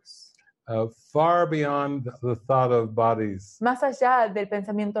amor y luz, far beyond the thought of bodies, más allá del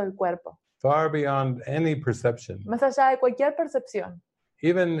pensamiento del cuerpo, far beyond any perception, más allá de cualquier percepción.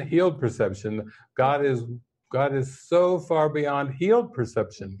 even healed perception. God is so far beyond healed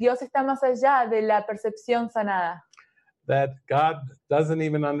perception Dios está más allá de la percepción sanada. that God doesn't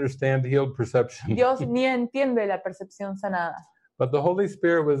even understand healed perception. Dios ni entiende la percepción sanada. But the Holy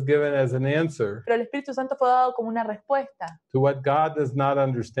Spirit was given as an answer Pero el Espíritu Santo fue dado como una respuesta to what God does not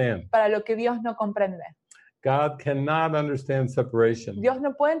understand. para lo que Dios no comprende. God cannot understand separation. Dios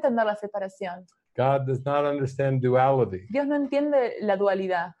no puede entender la separación. God does not understand duality. Dios no entiende la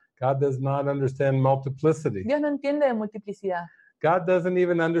dualidad. God does not understand multiplicity. Dios no entiende de multiplicidad. God doesn't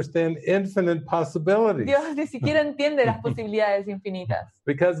even understand infinite possibilities Dios ni siquiera entiende las posibilidades infinitas.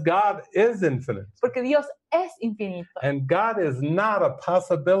 because God is infinite Porque Dios es infinito. and God is not a Y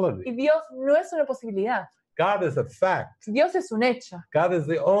possibility. Dios no es una posibilidad. God is a fact. Dios es un hecho. God is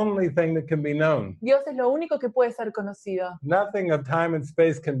the only thing that can be known. Dios es lo único que puede ser conocido. Nothing of time and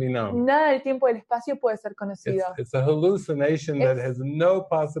space can be known. Nada del tiempo y del espacio puede ser conocido. It's a hallucination that Es- has no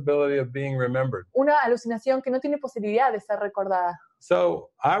possibility of being remembered. Una alucinación que no tiene posibilidad de ser recordada.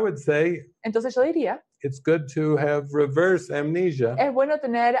 So I would say Entonces yo diría, it's good to have reverse amnesia es bueno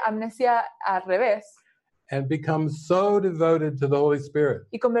tener amnesia al revés and become so devoted to the Holy Spirit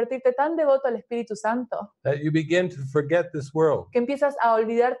y convertirte tan devoto al Espíritu Santo that you begin to forget this world. que empiezas a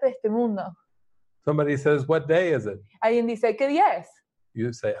olvidarte de este mundo. Somebody says, "What day is it?" Alguien dice, ¿qué día es?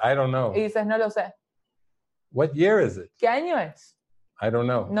 You say, "I don't know." Y dices, no lo sé. What year is it? ¿Qué año es? I don't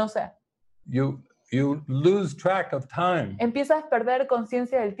know. No sé. You lose track of time. Empiezas a perder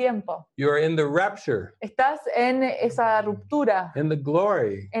conciencia del tiempo. You're in the rapture, Estás en esa ruptura, in the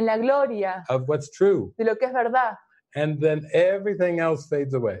glory en la gloria of what's true, de lo que es verdad. and then everything else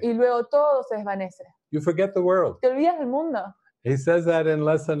fades away. Y luego todo se desvanece. You forget the world. Te olvidas del mundo. He says that in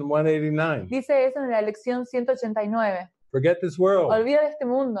lesson 189. Dice eso en la lección 189. Forget this world. Olvida de este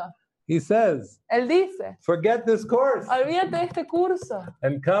mundo. He says, Él dice, forget this course olvídate de este curso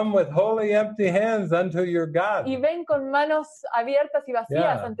and come with holy empty hands unto your God. y ven con manos abiertas y vacías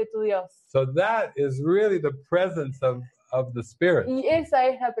Yeah. ante tu Dios. So that is really the presence of the Spirit, Y esa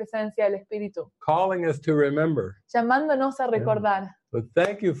es la presencia del Espíritu, calling us to remember. llamándonos a recordar. But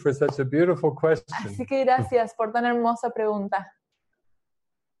thank you for such a beautiful question. Así que gracias por tan hermosa pregunta.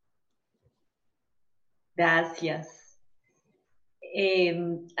 Gracias.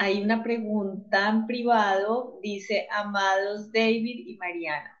 Hay una pregunta en privado, dice, amados David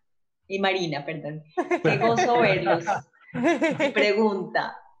y Marina, perdón. Qué gozo verlos.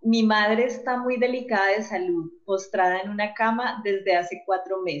 Pregunta, mi madre está muy delicada de salud, postrada en una cama desde hace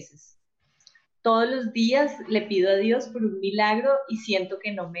 4 meses. Todos los días le pido a Dios por un milagro y siento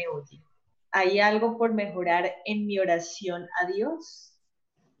que no me oye. ¿Hay algo por mejorar en mi oración a Dios?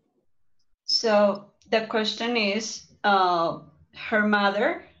 So the question is, her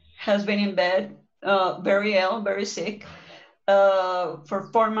mother has been in bed, very ill, very sick, for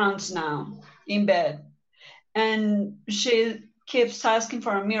 4 months now in bed. And she keeps asking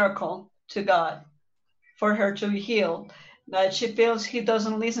for a miracle to God for her to be healed. That she feels he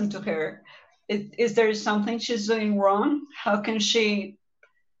doesn't listen to her. Is there something she's doing wrong? How can she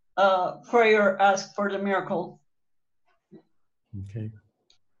pray or ask for the miracle? Okay.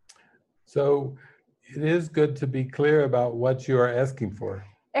 So it is good to be clear about what you are asking for.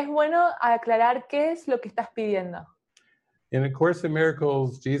 Es bueno aclarar qué es lo que estás pidiendo. In A Course in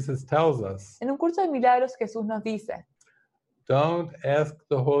Miracles, Jesus tells us, En un curso de milagros Jesús nos dice, don't ask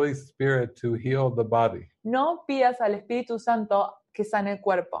the Holy Spirit to heal the body. no pidas al Espíritu Santo que sane el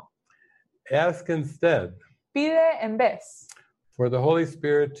cuerpo. Ask instead Pide en vez for the Holy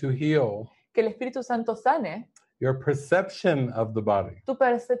Spirit to heal que el Espíritu Santo sane your perception of the body. tu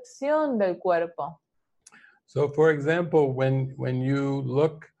percepción del cuerpo. So, for example, when you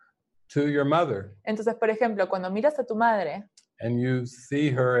look to your mother Entonces, por ejemplo, cuando miras a tu madre and you see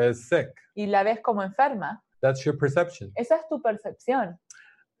her as sick, y la ves como enferma, that's your perception. esa es tu percepción.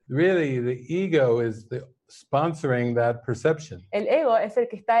 Really, the ego is sponsoring that perception. El ego es el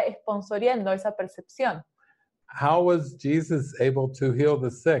que está sponsoreando esa percepción. How was Jesus able to heal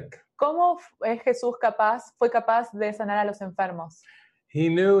the sick? ¿Cómo es Jesús fue capaz de sanar a los enfermos? He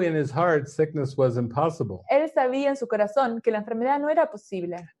knew in his heart sickness was impossible, Él sabía en su corazón que la enfermedad no era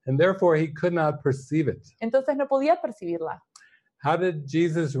posible, and therefore he could not perceive it. entonces no podía percibirla. How did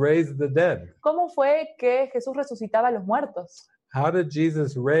Jesus raise the dead? ¿Cómo fue que Jesús resucitaba a los muertos? How did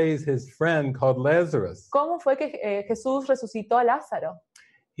Jesus raise his friend called Lazarus? ¿Cómo fue que Jesús resucitó a Lázaro?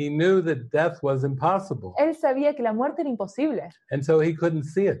 He knew that death was impossible, Él sabía que la muerte era imposible, and so he couldn't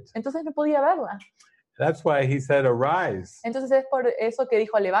see it. entonces no podía verla. That's why he said, arise. Entonces es por eso que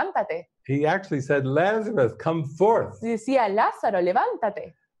dijo, levántate. He actually said, Lazarus, come forth. Y decía, Lázaro,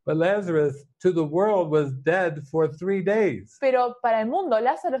 levántate. But Lazarus, to the world, was dead for 3 days. Pero para el mundo,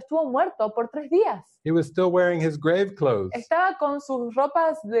 Lázaro estuvo muerto por 3 días. He was still wearing his grave clothes. Estaba con sus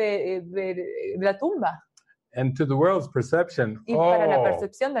ropas de la tumba. And to the world's perception, Y para la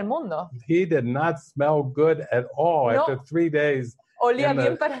percepción del mundo, he did not smell good at all No. after 3 days olía in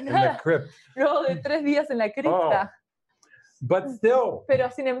bien para the nada. crypt. Luego de 3 días en la cripta. But still,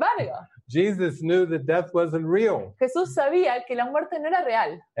 Pero sin embargo, Jesus knew that death wasn't real. Jesús sabía que la muerte no era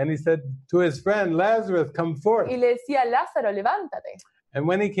real. And he said to his friend, Lazarus, come forth. Y le decía, Lázaro, levántate. And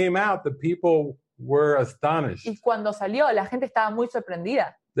when he came out, the people were astonished. Y cuando salió, la gente estaba muy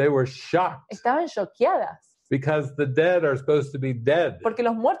sorprendida. They were shocked Estaban choqueadas. because the dead are supposed to be dead. Porque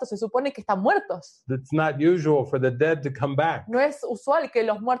los muertos se supone que están muertos. It's not usual for the dead to come back. No es usual que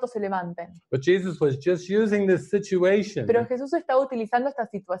los muertos se levanten. But Jesus was just using this situation Pero Jesús está utilizando esta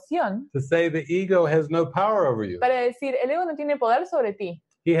situación to say the ego has no power over you. para decir, el ego no tiene poder sobre ti.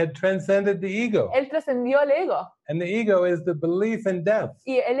 He had transcended the ego. Él trascendió al ego. And the ego is the belief in death.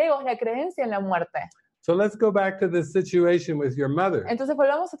 Y el ego es la creencia en la muerte. So let's go back to this situation with your mother. Entonces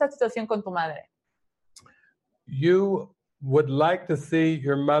volvamos a esta situación con tu madre. You would like to see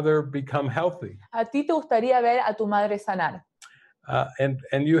your mother become healthy. A ti te gustaría ver a tu madre sanar.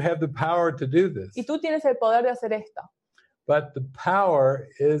 And you have the power to do this. Y tú tienes el poder de hacer esto. But the power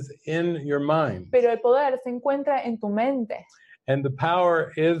is in your mind. Pero el poder se encuentra en tu mente. And the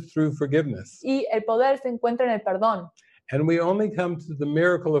power is through forgiveness. Y el poder se encuentra en el perdón. And we only come to the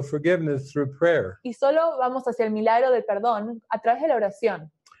miracle of forgiveness through prayer. Y solo vamos hacia el milagro del perdón a través de la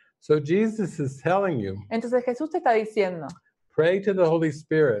oración. So Jesus is telling you, Entonces Jesús te está diciendo, pray to the Holy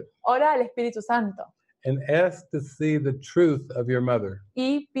Spirit ora al Espíritu Santo and ask to see the truth of your mother.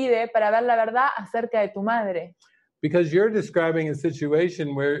 y pide para ver la verdad acerca de tu madre. Because you're describing a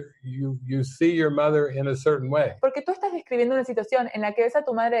situation where you see your mother in a certain way. Porque tú estás describiendo una situación en la que ves a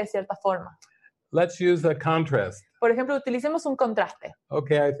tu madre de cierta forma. Let's use a contrast. Por ejemplo, utilicemos un contraste.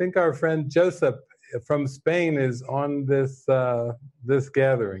 Okay, I think our friend Joseph from Spain is on this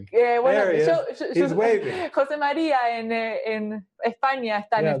gathering. Bueno, There he is. He's waving. José María en España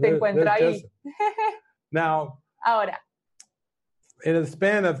está en Yeah, este encuentro there's ahí. Joseph. Now, Ahora, in a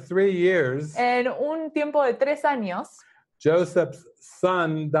span of 3 years, en un tiempo de 3 años, Joseph's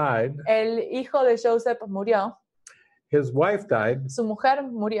son died, el hijo de Joseph murió, his wife died, su mujer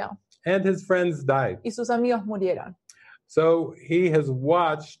murió and his friends died. y sus amigos murieron. So he has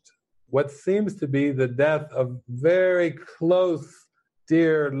watched what seems to be the death of very close,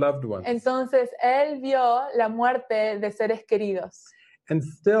 dear loved ones. Entonces, él vio la muerte de seres queridos. And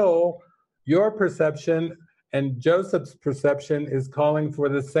still, your perception and Joseph's perception is calling for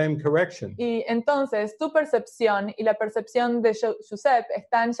the same correction. Y entonces, tu percepción y la percepción de Joseph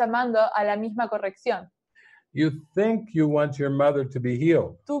están llamando a la misma corrección. You think you want your mother to be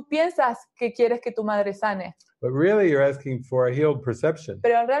healed, Tú piensas que quieres que tu madre sane, but really you're asking for a healed perception.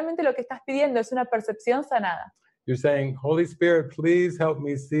 pero realmente lo que estás pidiendo es una percepción sanada. You're saying, Holy Spirit, please help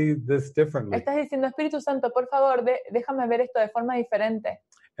me see this differently. Estás diciendo, Espíritu Santo, por favor, déjame ver esto de forma diferente.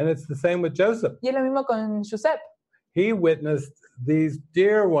 And it's the same with Joseph. Y es lo mismo con Josep. He witnessed these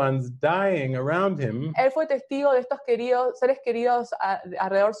dear ones dying around him, Él fue testigo de estos seres queridos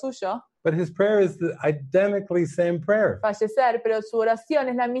alrededor suyo but his prayer is the identically same prayer. fallecer, pero su oración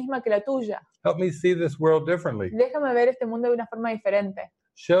es la misma que la tuya. Help me see this world differently. Déjame ver este mundo de una forma diferente.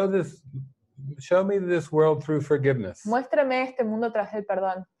 Show me this world through forgiveness. Muéstrame este mundo a través del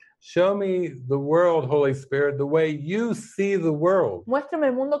perdón. Show me the world, Holy Spirit, the way you see the world, Muéstrame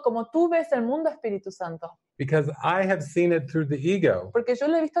el mundo como tú ves el mundo, Espíritu Santo. because I have seen it through the ego, Porque yo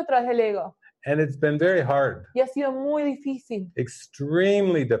lo he visto a través del ego. and it's been very hard, Y ha sido muy difícil,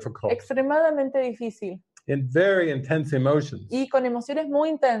 extremely difficult, extremadamente difícil. in very intense emotions. Y con emociones muy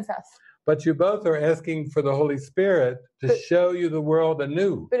intensas. But you both are asking for the Holy Spirit to show you the world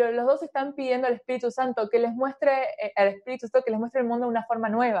anew. Pero los dos están pidiendo al Espíritu Santo que les muestre, al Espíritu Santo que les muestre el mundo de una forma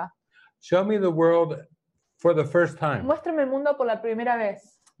nueva. Show me the world for the first time, Muéstrame el mundo por la primera vez.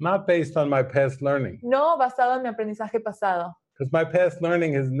 not based on my past learning, No basado en mi aprendizaje pasado. because my past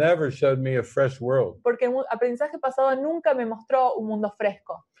learning has never showed me a fresh world. Porque el aprendizaje pasado nunca me mostró un mundo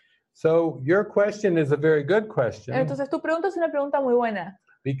fresco. So your question is a very good question, Entonces tu pregunta es una pregunta muy buena.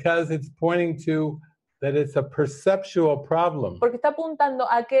 because it's pointing to that it's a perceptual problem. Porque está apuntando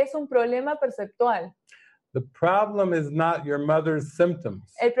a que es un problema perceptual. The problem is not your mother's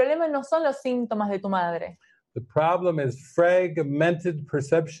symptoms. El problema no son los síntomas de tu madre. The problem is fragmented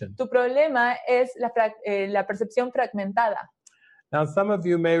perception. Tu problema es la percepción fragmentada. Now, some of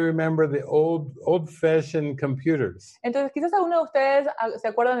you may remember the old-fashioned computers, Entonces, quizás algunos de ustedes se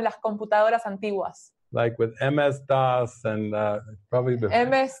acuerdan de las computadoras antiguas. like with MS-DOS and probably the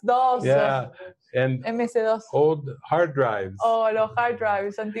MS-2, yeah, and MS-2 old hard drives. o los hard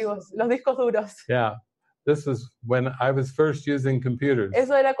drives antiguos, los discos duros. Yeah, this was when I was first using computers.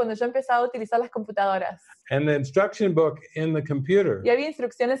 Eso era cuando yo empezaba a utilizar las computadoras. And the instruction book in the computer, Y había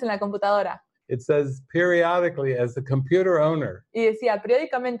instrucciones en la computadora. it says periodically, as the computer owner, Y decía,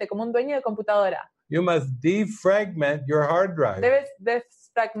 periódicamente, como un dueño de computadora, you must defragment your hard drive debes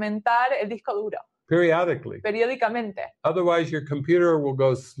desfragmentar el disco duro, periodically. periódicamente. Otherwise, your computer will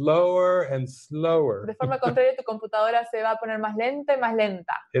go slower and slower, De forma contraria, tu computadora se va a poner más lenta y más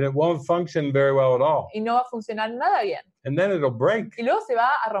lenta. and it won't function very well at all. Y no va a funcionar nada bien. And then it'll break. Y luego se va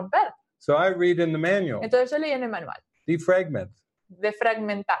a romper. So I read in the manual, Entonces yo leí en el manual, defragment.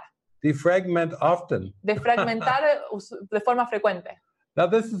 defragmentar. Defragment often. Defragmentar de forma frecuente. Now,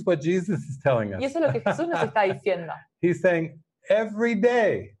 this is what Jesus is telling Y us. eso es lo que Jesús nos está diciendo. He's saying, every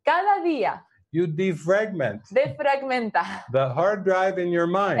day Cada día, you defragment defragmenta the hard drive in your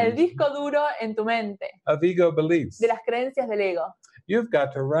el mind disco duro en tu mente, of ego beliefs. de las creencias del ego. You've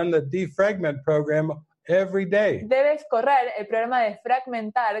got to run the defragment program every day. Debes correr el programa de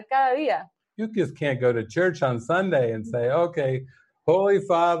fragmentar cada día. You just can't go to church on Sunday and say, okay, Holy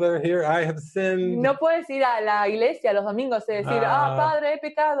Father, here I have sinned. No puedes ir a la iglesia los domingos y decir, Padre, he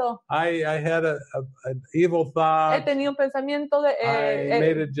pecado. I had an evil He thought. tenido un pensamiento I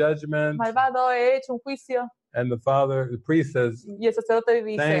made a judgment. malvado, he hecho un juicio. And the priest says, Y el sacerdote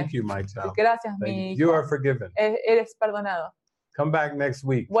dice, thank you, my child. gracias, Thank mi you. You hijo. are forgiven. Eres perdonado. Come back next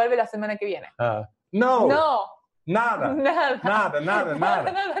week. Vuelve la semana que viene. No, No, nada, nada. nada.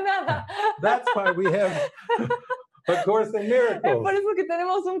 Nada. That's why we have a Course in Es Miracles. por eso que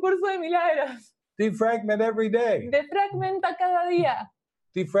tenemos un curso de milagros. Defragment every day. Defragmenta cada día.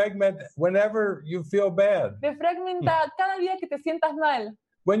 Defragment whenever you feel bad. Defragmenta cada día que te sientas mal.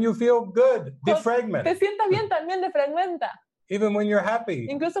 When you feel good, Te defragment. sientas bien también, defragmenta. Even when you're happy,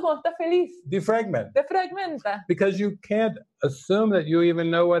 Incluso cuando estás feliz, defragment. defragmenta. Because you can't assume that you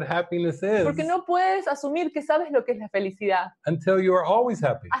even know what happiness is Porque no puedes asumir que sabes lo que es la felicidad until you are always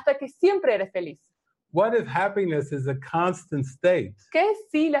happy. hasta que siempre eres feliz. What if happiness is a constant state? ¿Qué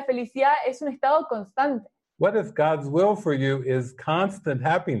si la felicidad es un estado constante? What if God's will for you is constant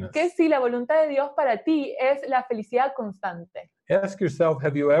happiness? ¿Qué si la voluntad de Dios para ti es la felicidad constante? Ask yourself,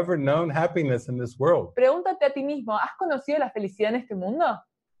 have you ever known happiness in this world? Pregúntate a ti mismo, ¿has conocido la felicidad en este mundo?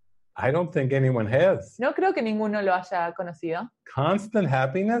 I don't think anyone has. No creo que ninguno lo haya conocido. Constant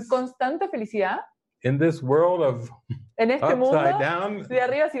happiness ¿Constante felicidad in this world of en este mundo? upside down? ¿De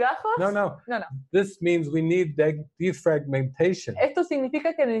arriba y bajos? No, no. No, no. This means we need defragmentation. Esto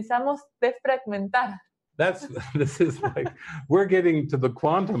significa que necesitamos desfragmentar. This is like, we're getting to the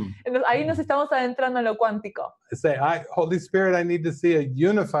quantum. Entonces, ahí nos estamos adentrando en lo cuántico. Say, Holy Spirit, I need to see a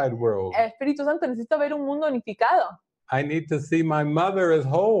unified world. Espíritu Santo, necesito ver un mundo unificado. I need to see my mother as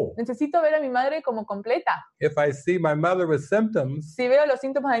whole. Necesito ver a mi madre como completa. If I see my mother with symptoms, Si veo los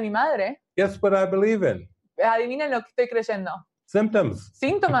síntomas de mi madre, guess what I believe in? adivinen lo que estoy creyendo. Symptoms.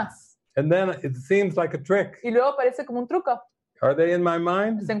 Síntomas. And then it seems like a trick. Y luego parece como un truco. Are they in my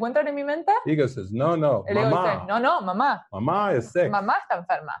mind? ¿Se encuentran en mi mente? Ego says, no, El ego dice, mama. no, mamá. Mama is sick. Mamá está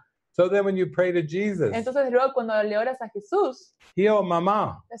enferma. So then when you pray to Jesus, Entonces luego cuando le oras a Jesús, heal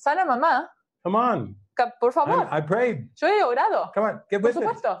mama. sana mamá, Come on. por favor. I prayed. Yo he orado. Come on, get Por with it.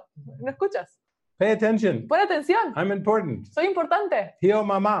 supuesto. ¿No escuchas? Pay attention. Pon atención. I'm important. Soy importante. Heal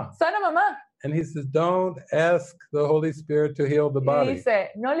mama. Sana mamá. And he says, don't ask the Holy Spirit to heal the Y body. dice,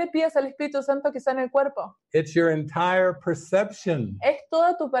 no le pidas al Espíritu Santo que sane el cuerpo. It's your entire perception Es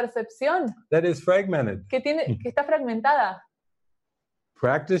toda tu percepción that is fragmented. que está fragmentada.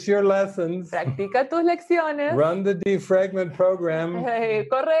 Practice your lessons. Practica tus lecciones. Run the defragment program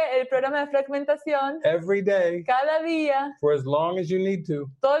Corre el programa de fragmentación every day cada día, for as long as you need to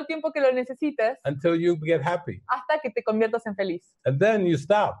todo el tiempo que lo necesites, until you get happy. hasta que te conviertas en feliz. And then you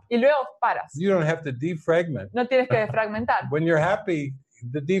stop. Y luego paras. You don't have to defragment. No tienes que desfragmentar. When you're happy,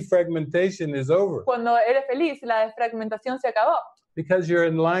 the defragmentation is over Cuando eres feliz, la desfragmentación se acabó. because you're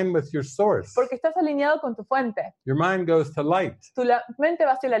in line with your source. Porque estás alineado con tu fuente. Your mind goes to light. Tu mente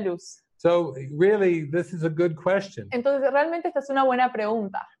va hacia la luz. So really, this is a good question. Entonces, realmente esta es una buena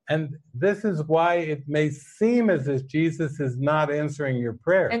pregunta. And this is why it may seem as if Jesus is not answering your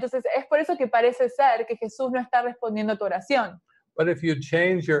prayer. Entonces, es por eso que parece ser que Jesús no está respondiendo a tu oración. But if you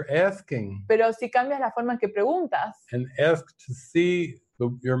change your asking Pero si cambias la forma en que preguntas and ask to see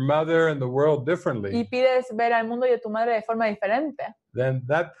your mother and the world y differently, pides ver al mundo y a tu madre de forma diferente, then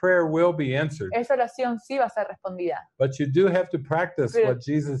that prayer will be answered. esa oración sí va a ser respondida. But you do have to practice Pero what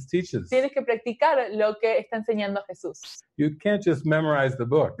Jesus teaches. Tienes que practicar lo que está enseñando Jesús. You can't just memorize the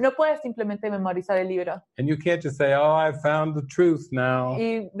book. No puedes simplemente memorizar el libro And you can't just say, oh, I found the truth now.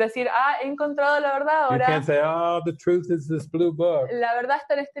 y decir, he encontrado la verdad You ahora. can't say, oh, the truth is this blue book. La verdad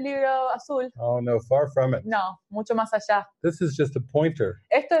está en este libro azul. Oh, no, far from it. No, mucho más allá. This is just a pointer.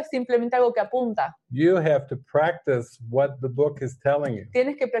 Esto es simplemente algo que apunta. You have to practice what the book is telling you.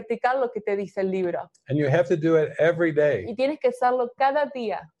 Tienes que practicar lo que te dice el libro. And you have to do it every Y day. tienes que hacerlo cada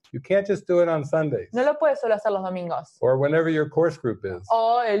día. You can't just do it on Sundays No lo puedes solo hacer los domingos. or whenever your course group is.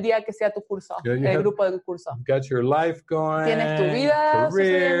 O el día que sea tu curso, You el have- grupo del curso. You've got your life going, Tienes tu vida sucediendo, tu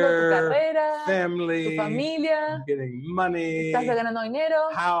career, carrera, tu family, familia. getting money, Estás ganando dinero,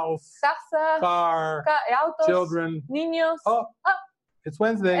 house, casa, car, autos, children. niños. Oh, it's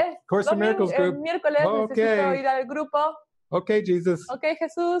Wednesday. Es Course of Miracles el group. miércoles necesito Okay. ir al grupo. Okay, Jesus. Ok,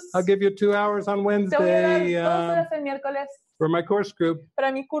 Jesús. I'll give you 2 hours on Te voy a dar Wednesday 2 horas el miércoles for my course group.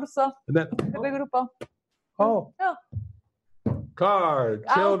 para mi curso And then, del grupo. oh, No. car,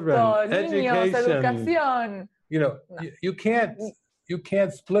 children, Auto, niños, education. educación. You know, No. you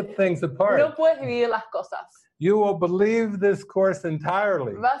can't split things apart. No puedes dividir las cosas. You will believe this course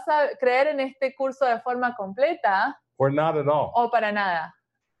entirely ¿Vas a creer en este curso de forma completa or not at all. o para nada?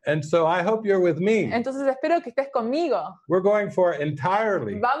 And so I hope you're with me. Entonces espero que estés conmigo. We're going for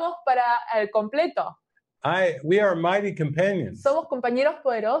entirely. Vamos para el completo. We are mighty companions. Somos compañeros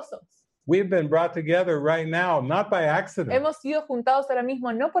poderosos. We've been brought together right now, not by accident, Hemos sido juntados ahora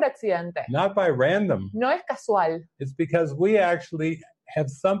mismo no por accidente. not by random. No es casual. It's because we actually have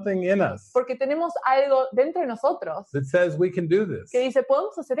something in us Porque tenemos algo dentro de nosotros that says we can do this. que dice,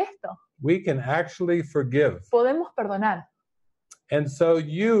 podemos hacer esto. We can actually forgive. Podemos perdonar. And so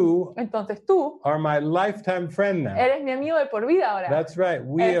you Entonces tú are my lifetime friend now. eres mi amigo de por vida ahora. That's right.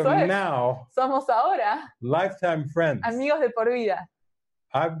 We Eso are es. now Somos ahora lifetime friends. amigos de por vida.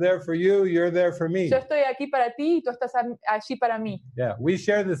 I'm there for you, you're there for me. Yo estoy aquí para ti y tú estás allí para mí. Yeah, we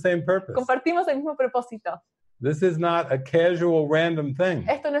share the same purpose. Compartimos el mismo propósito. This is not a casual random thing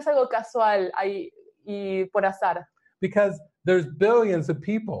Esto no es algo casual ahí y por azar. because there's billions of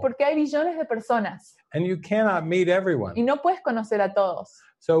people Porque hay billones de personas and you cannot meet y everyone. no puedes conocer a todos.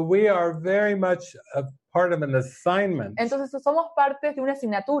 So we are very much a part of an assignment Entonces somos parte de una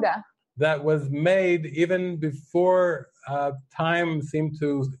asignatura that was made even before time seemed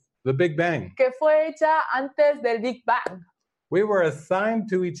to the Big Bang. que fue hecha antes del Big Bang. We were assigned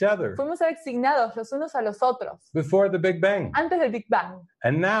to each other Fuimos asignados los unos a los otros before the Big Bang. antes del Big Bang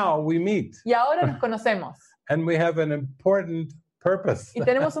And now we meet y ahora nos conocemos and we have an important purpose. y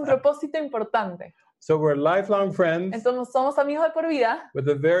tenemos un propósito importante. So we're lifelong friends Entonces somos amigos de por vida with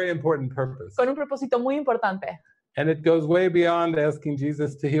a very important purpose. con un propósito muy importante. And it goes way beyond asking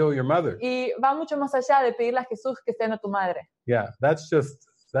Jesus to heal your mother. Y va mucho más allá de pedirle a Jesús que sana a tu madre. Yeah, that's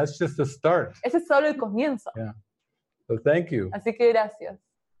just a start. Ese es solo el comienzo. Yeah. So thank you. Así que gracias.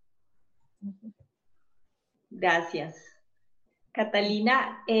 Gracias.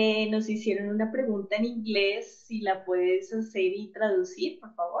 Catalina, nos hicieron una pregunta en inglés, si la puedes hacer y traducir,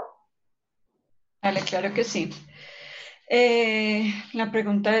 por favor. Vale, claro que sí. La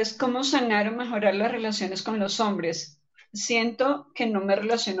pregunta es, ¿cómo sanar o mejorar las relaciones con los hombres? Siento que no me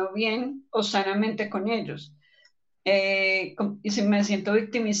relaciono bien o sanamente con ellos. Y si me siento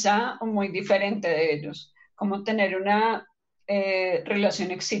victimizada o muy diferente de ellos. ¿Cómo tener una relación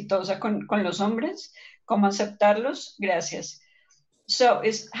exitosa con los hombres? ¿Cómo aceptarlos? Gracias. So,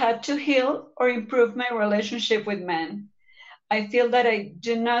 is how to heal or improve my relationship with men. I feel that I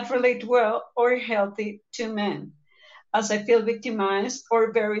do not relate well or healthy to men, as I feel victimized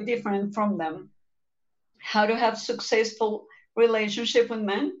or very different from them. How to have successful relationship with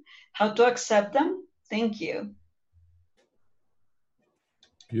men? How to accept them? Thank you.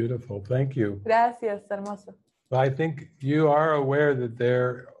 Beautiful. Thank you. Gracias, hermoso. I think you are aware that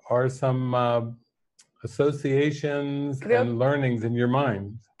there are some associations and learnings in your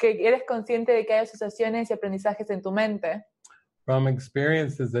mind Que eres consciente de que hay asociaciones y aprendizajes en tu mente, from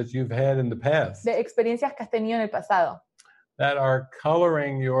experiences that you've had in the past de experiencias que has tenido en el pasado, that are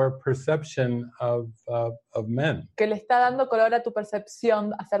coloring your perception of men. que le está dando color a tu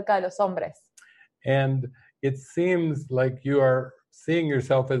percepción acerca de los hombres. And it seems like you are seeing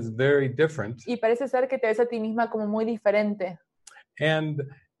yourself as very different. Y parece ser que te ves a ti misma como muy diferente. And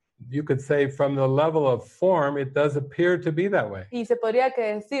you could say from the level of form, it does appear to be that way. Y se podría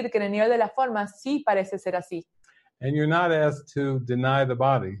decir que en el nivel de la forma sí parece ser así. And you're not asked to deny the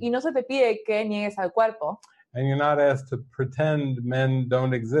body. Y no se te pide que niegues al cuerpo. And you're not asked to pretend men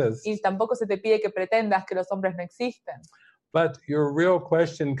don't exist. Y tampoco se te pide que pretendas que los hombres no existen. But your real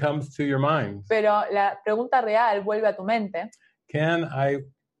question comes to your mind. Pero la pregunta real vuelve a tu mente. Can I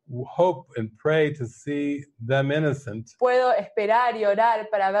hope and pray to see them innocent? Puedo esperar y orar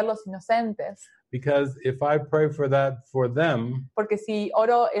para verlos inocentes. Because if I pray for that for them, Porque si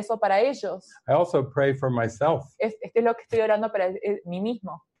oro eso para ellos, I also pray for myself. este es lo que estoy orando para mí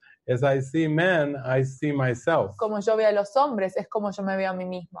mismo. As I see men, I see myself. Como yo veo a los hombres, es como yo me veo a mí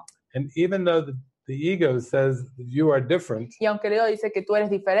mismo. And even though the ego says that you are different, Y aunque el ego dice que tú eres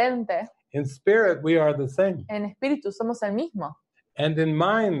diferente, in spirit we are the same. en espíritu somos el mismo. And in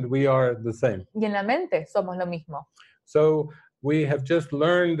mind we are the same. Y en la mente somos lo mismo. So we have just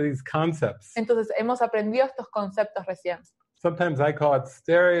learned these concepts. Entonces hemos aprendido estos conceptos recién. Sometimes I call it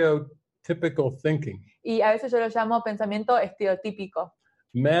stereotypical thinking. Y a veces yo lo llamo pensamiento estereotípico.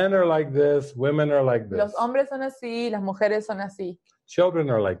 Men are like this, women are like Los this. hombres son así, las mujeres son así, Children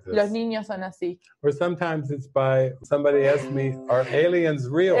are like los this. niños son así. Or sometimes it's by somebody asked me, are aliens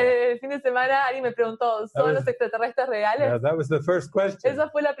real? El fin de semana alguien me preguntó, ¿son los extraterrestres reales? That was the first question. Esa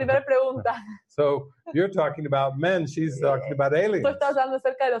fue la primera pregunta. So you're talking about men, she's talking about Tú aliens. estás hablando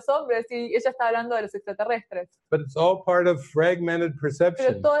acerca de los hombres y ella está hablando de los extraterrestres. But it's all part of fragmented Pero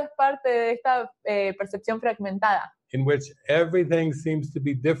perception todo es parte de esta percepción fragmentada, in which everything seems to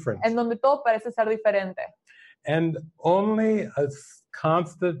be different. en donde todo parece ser diferente. And only a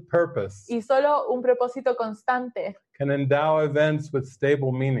constant purpose Y solo un propósito constante can endow events with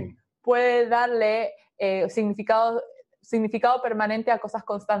stable meaning. puede darle significado permanente a cosas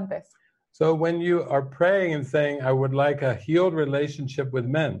constantes. So when you are praying and saying, I would like a healed relationship with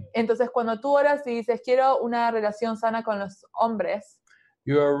men, Entonces, cuando tú oras y dices, quiero una relación sana con los hombres,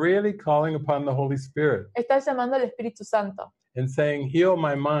 you are really calling upon the Holy Spirit estás llamando al Espíritu Santo and saying, heal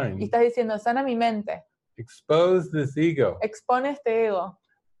my y mind, estás diciendo, sana mi mente, expose this ego, expone este ego,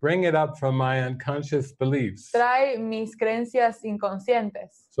 bring it up from my unconscious beliefs, trae mis creencias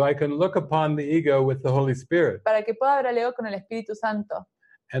inconscientes so I can look upon the ego with the Holy Spirit. para que pueda ver al ego con el Espíritu Santo.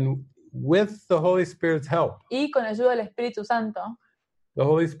 And with the Holy Spirit's help, Y con ayuda del Espíritu Santo, the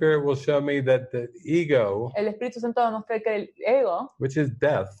Holy Spirit will show me that the ego, el Espíritu Santo va a mostrar que el ego, which is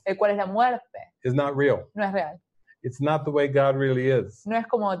death, el cual es la muerte, is not real. no es real. It's not the way God really is. No es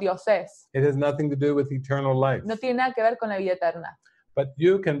como Dios es. It has nothing to do with eternal life. No tiene nada que ver con la vida eterna. But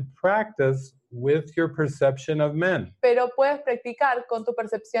you can practice with your perception of men. Pero puedes practicar con tu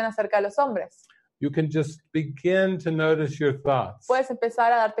percepción acerca de los hombres. You can just begin to notice your thoughts, Puedes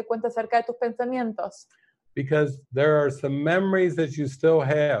empezar a darte cuenta acerca de tus pensamientos. because there are some memories that you still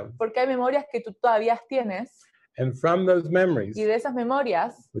have. Porque hay memorias que tú todavía tienes. And from those memories, Y de esas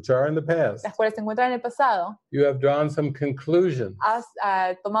memorias, which are in the past, las cuales se encuentran en el pasado, you have drawn some conclusions. has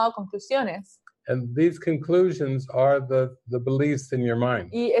tomado conclusiones. And these conclusions are the beliefs in your mind.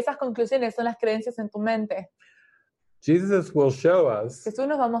 Y esas conclusiones son las creencias en tu mente. Jesus will show us Jesús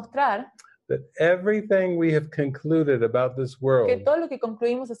nos va a mostrar that everything we have concluded about this que world todo lo que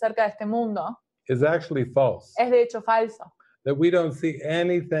concluimos acerca de este mundo is actually false. es de hecho falso, That we don't see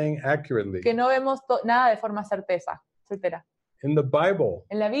anything accurately. que no vemos nada de forma certera. In the Bible,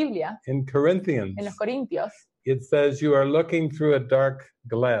 En la Biblia, in Corinthians, en los Corintios, it says you are looking through a dark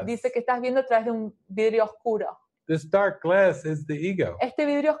glass. dice que estás viendo a través de un vidrio oscuro. This dark glass is the ego. Este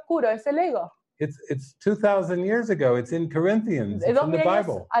vidrio oscuro es el ego. It's 2,000 years ago. It's in Corinthians. It's in the 2000 años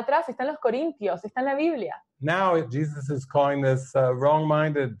Bible. atrás está en los Corintios, está en la Biblia. Now Jesus is calling this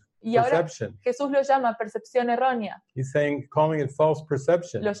wrong-minded Y ahora perception. Jesús lo llama percepción errónea. He's calling it false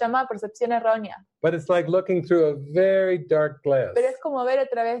perception. Lo llama percepción errónea. But it's like looking through a very dark glass. Pero es como ver a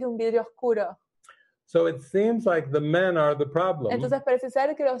través de un vidrio oscuro. So it seems like the men are the problem. Entonces parece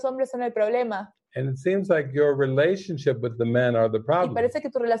ser que los hombres son el problema. And it seems like your relationship with the men are the Y problem. parece que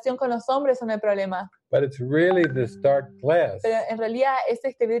tu relación con los hombres son el problema. But it's really this dark glass Pero en realidad es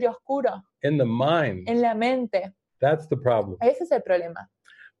este vidrio oscuro in the mind. en la mente. That's the problem. Ese es el problema.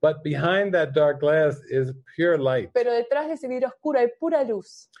 But behind that dark glass is pure light. Pero detrás de ese vidrio oscuro hay pura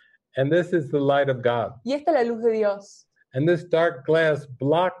luz. And this is the light of God. Y esta es la luz de Dios. And this dark glass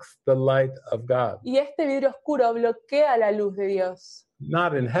blocks the light of God. Y este vidrio oscuro bloquea la luz de Dios.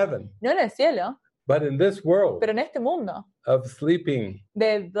 Not in heaven, No en el cielo, but in this world pero en este mundo of sleeping,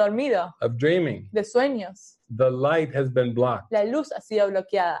 de dormido, of dreaming. de sueños. The light has been blocked. La luz ha sido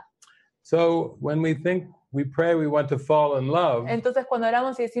bloqueada. So when we pray we want to fall in love, Entonces cuando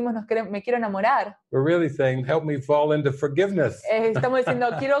oramos y decimos me quiero enamorar, we're really saying, help me fall into forgiveness, estamos diciendo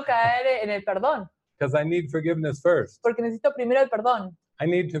quiero caer en el perdón, because I need forgiveness first. porque necesito primero el perdón. I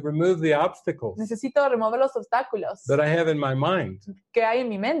need to remove the obstacles Necesito remover los obstáculos that I have in my mind que hay en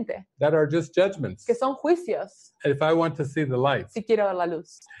mi mente, that are just judgments que son juicios, if I want to see the light. si quiero ver la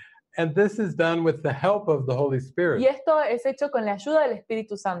luz. And this is done with the help of the Holy Spirit. Y esto es hecho con la ayuda del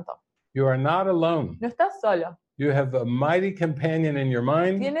Espíritu Santo. You are not alone. No estás solo. You have a mighty companion in your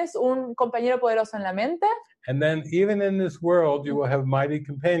mind, Tienes un compañero poderoso en la mente and then even in this world you will have mighty y en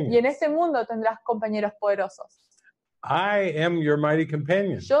companions. este mundo tendrás compañeros poderosos. I am your mighty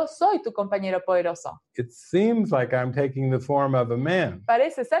companion. Yo soy tu compañero poderoso. It seems like I'm taking the form of a man,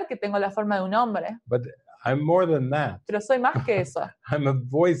 Parece ser que tengo la forma de un hombre, but I'm more than that. pero soy más que eso. I'm a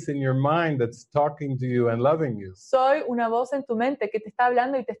voice in your mind that's talking to you and loving you. Soy una voz en tu mente que te está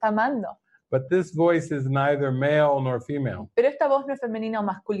hablando y te está amando. But this voice is neither male nor female, Pero esta voz no es femenina o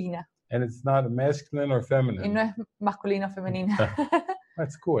masculina. and it's not masculine or Y feminine. no es masculina o femenina.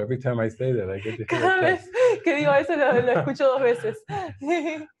 That's cool. Every time I say that, I get to hear Cada that. vez que digo eso lo escucho 2 veces.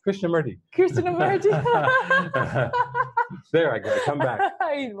 Krishnamurti. Krishnamurti. There I go. Come back.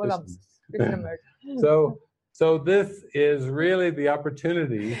 Ahí volvamos. Krishnamurti. So this is really the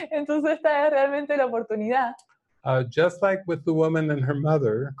opportunity, Entonces esta es realmente la oportunidad. just like with the woman and her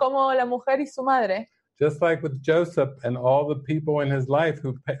mother, Como la mujer y su madre, just like with Joseph and all the people in his life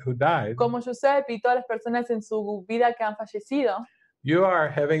who died, como Joseph y todas las personas en su vida que han fallecido, you are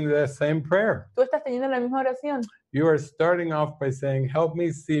having the same prayer. tú estás teniendo la misma oración. You are starting off by saying, help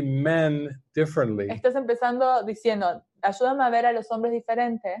me see men differently. Estás empezando diciendo, ayúdame a ver a los hombres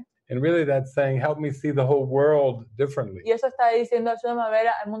diferentes. And really that's saying, help me see the whole world differently. Y eso está diciendo, ayúdame a ver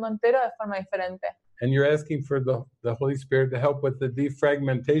al mundo entero de forma diferente. And you're asking for the Holy Spirit to help with the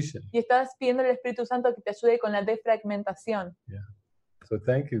defragmentation. Y estás pidiendo al Espíritu Santo que te ayude con la defragmentación. So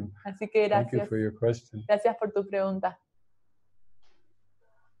thank you. Así que Thank you gracias. for your question. Gracias por tu pregunta.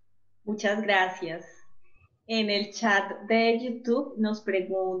 Muchas gracias. En el chat de YouTube nos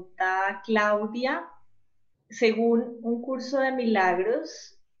pregunta Claudia, según un curso de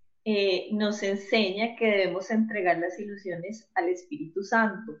milagros, nos enseña que debemos entregar las ilusiones al Espíritu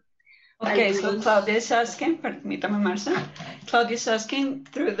Santo. Okay, so Claudia is asking, permítame Marcia, Claudia is asking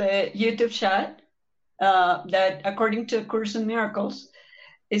through the YouTube chat that according to Curso de Miracles,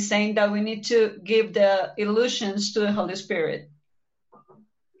 is saying that we need to give the illusions to the Holy Spirit.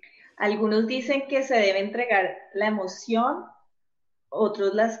 Algunos dicen que se debe entregar la emoción,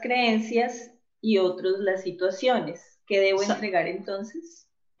 otros las creencias y otros las situaciones. ¿Qué debo entregar entonces?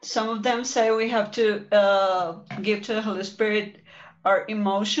 Some of them say we have to give to the Holy Spirit our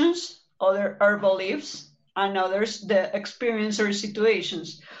emotions, other our beliefs, and others the experience or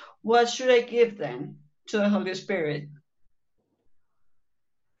situations. What should I give then to the Holy Spirit?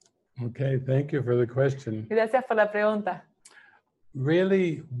 Okay, thank you for the question. Gracias por la pregunta.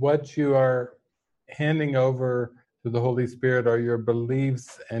 Really, what you are handing over to the Holy Spirit are your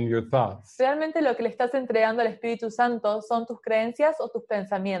beliefs and your thoughts. Realmente lo que le estás entregando al Espíritu Santo son tus creencias o tus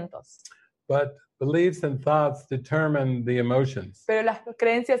pensamientos. But beliefs and thoughts determine the emotions. Pero las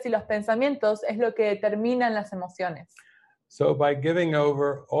creencias y los pensamientos es lo que determinan las emociones. So by giving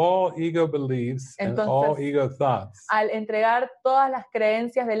over all ego beliefs and all Entonces, ego thoughts, Al entregar todas las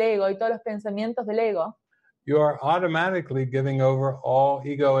creencias del ego y todos los pensamientos del ego, you are automatically giving over all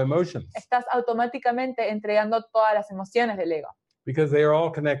ego emotions estás automáticamente entregando todas las emociones del ego, because they are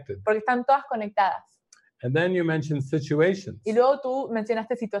all connected. porque están todas conectadas. And then you mentioned situations. Y luego tú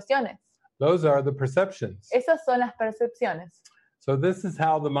mencionaste situaciones. Those are the perceptions. Esas son las percepciones. So this is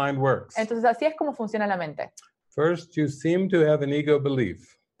how the mind works. Entonces así es como funciona la mente. First, you seem to have an ego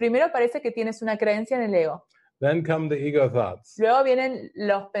belief. Primero parece que tienes una creencia en el ego. Then come the ego thoughts. Luego vienen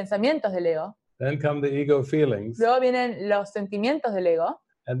los pensamientos del ego. Then come the ego feelings. Luego vienen los sentimientos del ego.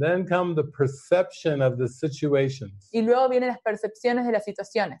 And then come the perception of the situations. Y luego vienen las percepciones de las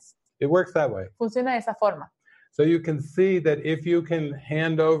situaciones. It works that way. Funciona de esa forma. So you can see that if you can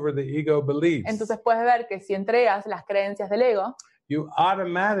hand over the ego beliefs, Entonces puedes ver que si entregas las creencias del ego, you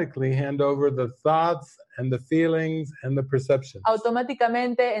automatically hand over the thoughts and the feelings and the perceptions.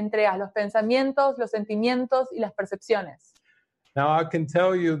 automáticamente entregas los pensamientos, los sentimientos y las percepciones. Now I can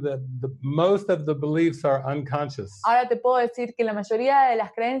tell you that most of the beliefs are unconscious. Ahora te puedo decir que la mayoría de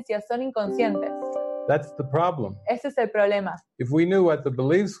las creencias son inconscientes. That's the problem. Ese es el problema. If we knew what the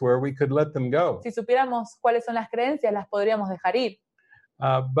beliefs were, we could let them go. Si supiéramos cuáles son las creencias, las podríamos dejar ir.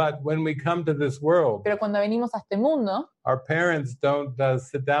 But when we come to this world, Pero cuando venimos a este mundo, our parents don't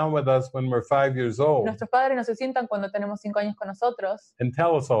sit down with us when we're 5 years old nuestros padres no se sientan cuando tenemos 5 años con nosotros and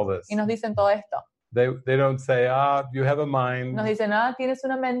tell us all this. y nos dicen todo esto. They don't say, you have a mind, Nos dicen, tienes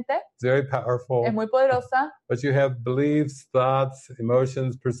una mente, it's very powerful, es muy poderosa, but you have beliefs, thoughts,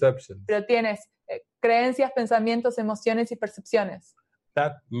 emotions, perceptions. pero tienes creencias, pensamientos, emociones y percepciones.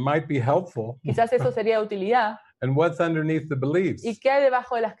 That might be helpful. Quizás eso sería de utilidad. And what's underneath the beliefs? ¿Y qué hay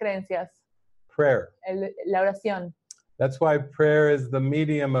debajo de las creencias? Prayer. La oración. That's why prayer is the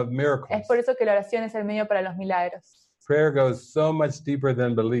medium of miracles. Es por eso que la oración es el medio para los milagros. Prayer goes so much deeper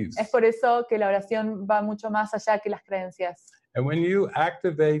than beliefs. Es por eso que la oración va mucho más allá que las creencias. And when you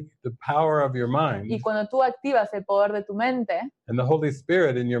activate the power of your mind Y cuando tú activas el poder de tu mente and the Holy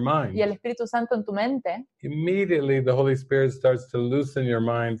Spirit in your mind, y el Espíritu Santo en tu mente, immediately the Holy Spirit starts to loosen your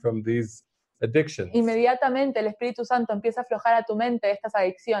mind from these addictions. inmediatamente el Espíritu Santo empieza a aflojar a tu mente estas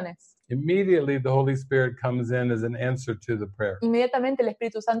adicciones. Immediately the Holy Spirit comes in as an answer to the prayer. Inmediatamente el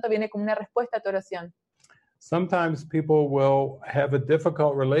Espíritu Santo viene como una respuesta a tu oración. Sometimes people will have a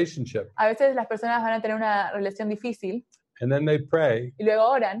difficult relationship A veces las personas van a tener una relación difícil and then they pray y luego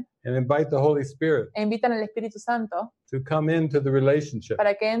oran and invite the Holy Spirit e invitan al Espíritu Santo to come into the relationship.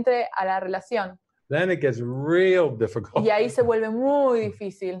 para que entre a la relación. Then it gets real difficult Y ahí se vuelve muy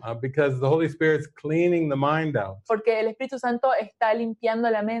difícil because the Holy Spirit's cleaning the mind out. porque el Espíritu Santo está limpiando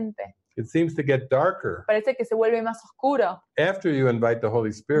la mente. It seems to get darker Parece que se vuelve más oscuro after you invite the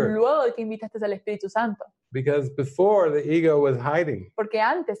Holy Spirit luego de que invitaste al Espíritu Santo. because before the ego was hiding Porque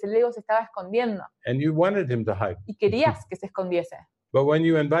antes el ego se estaba escondiendo and you wanted him to hide. y querías que se escondiese. But when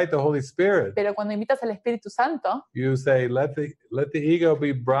you invite the Holy Spirit, Pero cuando invitas al Espíritu Santo, you say, let the ego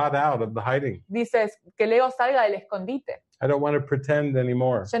be brought out of the hiding. dices que el ego salga del escondite. I don't want to pretend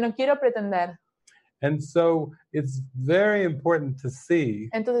anymore. Yo no quiero pretender. And so it's very important to see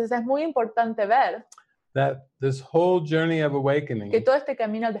Entonces es muy importante ver that this whole journey of awakening que todo este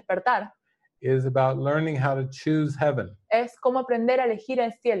camino al despertar is about learning how to choose heaven. es cómo aprender a elegir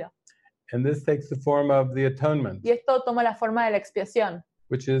el cielo. And this takes the form of the atonement, Y esto toma la forma de la expiación,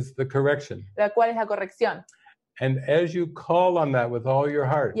 which is the correction. la cual es la corrección. And as you call on that with all your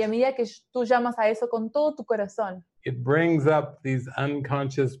heart, Y a medida que tú llamas a eso con todo tu corazón, it brings up these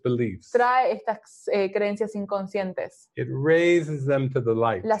unconscious beliefs. trae estas creencias inconscientes, It raises them to the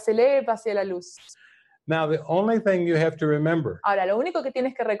light. las eleva hacia la luz. Now, the only thing you have to remember Ahora, lo único que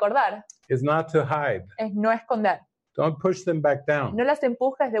tienes que recordar is not to hide. es no esconder. Don't push them back down. No las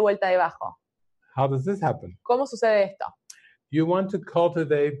empujes de vuelta debajo. How does this happen? ¿Cómo sucede esto? You want to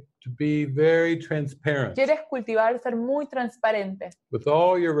cultivate to be very transparent Quieres cultivar ser muy transparente with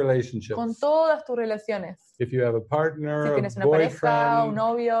all your relationships. con todas tus relaciones. If you have a partner, Si a tienes una pareja, un boyfriend,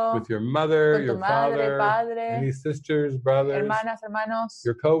 novio, with your mother, con tu your madre, father, padre, any sisters, brothers, hermanas, hermanos,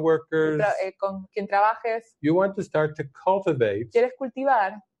 your coworkers, con quien trabajes, you want to start to cultivate quieres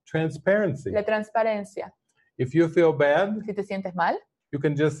cultivar transparency. la transparencia. If you feel bad, Si te sientes mal, you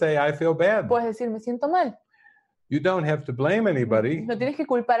can just say, I feel bad. puedes decir, me siento mal. You don't have to blame anybody. No tienes que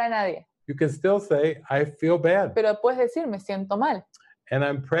culpar a nadie, You can still say, I feel bad. pero puedes decir, me siento mal. And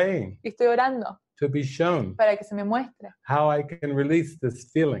I'm praying Y estoy orando to be shown para que se me muestre. how I can release this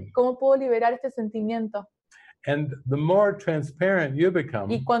feeling. ¿Cómo puedo liberar este sentimiento? And the more transparent you Y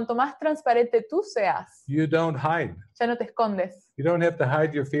become, cuanto más transparente tú seas, you don't hide. ya no te escondes. You don't have to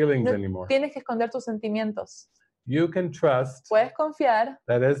hide your feelings No anymore. tienes que esconder tus sentimientos. You can trust Puedes confiar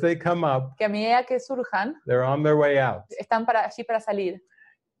that as they come up, que a medida que surjan, they're on their way out. están allí para salir.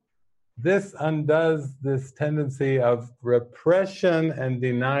 This undoes this tendency of repression and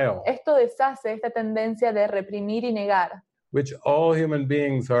denial, Esto deshace esta tendencia de reprimir y negar, which all human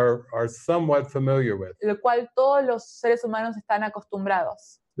beings are somewhat familiar with. lo cual todos los seres humanos están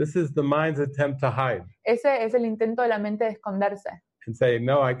acostumbrados. This is the mind's attempt to hide Ese es el intento de la mente de esconderse and say,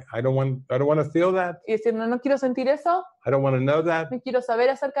 no, I don't want to feel that. y decir, no quiero sentir eso, I don't want to know that. no quiero saber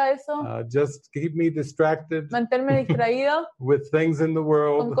acerca de eso, Just keep me distracted mantenerme distraído with things in the con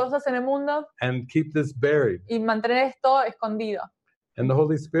world cosas en el mundo and keep this buried. y mantener esto escondido. And the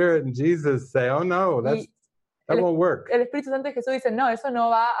Holy Spirit and Jesus say, oh no, that won't work. El Espíritu Santo y Jesús dicen, no, eso no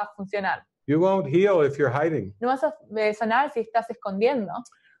va a funcionar. You won't heal if you're hiding. No vas a sanar si estás escondiendo.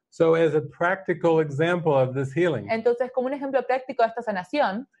 So as a practical example of this healing, Entonces, como un ejemplo práctico de esta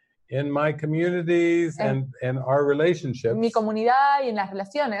sanación, in my communities and our relationships, en mi comunidad y en las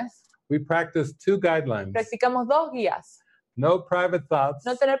relaciones, we practice two guidelines: practicamos dos guías. no private thoughts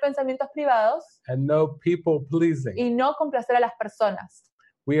No tener pensamientos privados and no people pleasing. y no complacer a las personas.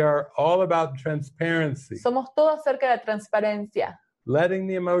 We are all about transparency, Somos todos acerca de la transparencia. letting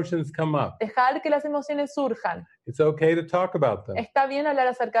the emotions come up. Dejar que las emociones surjan. It's okay to talk about them Está bien hablar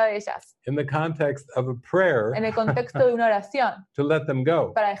acerca de ellas. in the context of a prayer En el contexto de una oración. to let them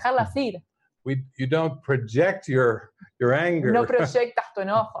go. Para dejarlas ir. You don't project your anger No proyectas tu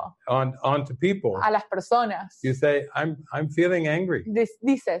enojo onto people. a las personas. You say, I'm feeling angry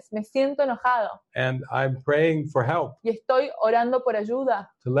Dices, me siento enojado and I'm praying for help y estoy orando por ayuda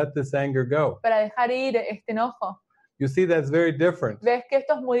to let this anger go. para dejar ir este enojo. You see, that's very different Ves que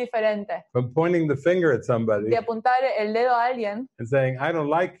esto es muy diferente from pointing the finger at somebody de apuntar el dedo a alguien and saying, I don't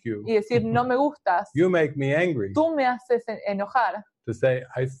like you. y decir, no me gustas, You make me angry. tú me haces enojar, To say,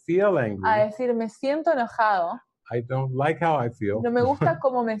 I feel angry. a decir, me siento enojado, I don't like how I feel. no me gusta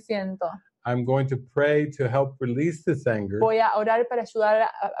cómo me siento. I'm going to pray to help release this anger. Voy a orar para ayudar,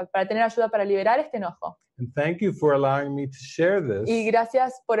 para tener ayuda para liberar este enojo. And thank you for allowing me to share this Y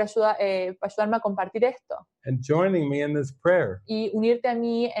gracias por ayudarme a compartir esto and joining me in this prayer. y unirte a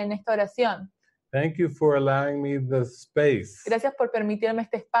mí en esta oración. Thank you for allowing me the space Gracias por permitirme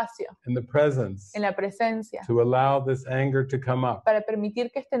este espacio, and the presence en la presencia, to allow this anger to come up. para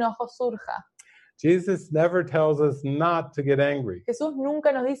permitir que este enojo surja. Jesus never tells us not to get angry. Jesús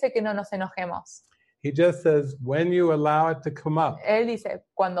nunca nos dice que no nos enojemos. He just says, when you allow it to come up, Él dice,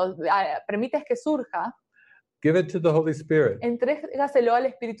 cuando permites que surja, give it to the Holy Spirit entrégaselo al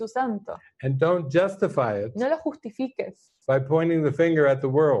Espíritu Santo. and don't justify it No lo justifiques by pointing the finger at the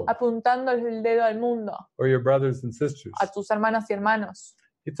world apuntando el dedo al mundo, or your brothers and sisters. a tus hermanas y hermanos.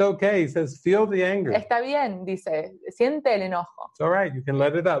 It's okay. He says, feel the anger. Está bien, dice, siente el enojo. It's all right. You can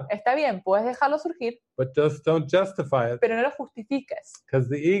let it up, Está bien, puedes dejarlo surgir, but just don't justify it pero no lo justifiques, because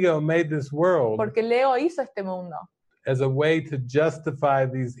the ego made this world porque el ego hizo este mundo as a way to justify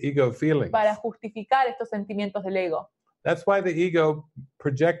these ego feelings. para justificar estos sentimientos del ego. That's why the ego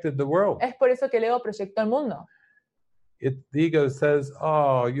projected the world. Es por eso que el ego proyectó el mundo. The ego says,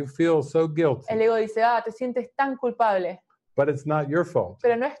 oh, you feel so guilty, El ego dice, te sientes tan culpable, but it's not your fault.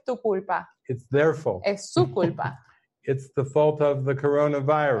 pero no es tu culpa, It's their fault. es su culpa. It's the fault of the Es la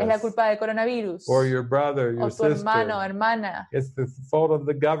coronavirus culpa del coronavirus, or your brother, your o tu hermano o sister. hermana, It's the fault of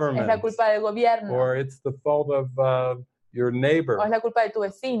the es la government culpa del gobierno, or it's the fault of your neighbor o es la culpa de tu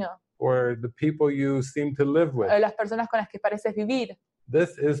vecino, or the people you seem to live o with. de las personas con las que pareces vivir.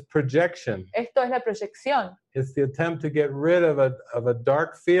 This is projection. Esto es la proyección, It's the attempt to get rid of a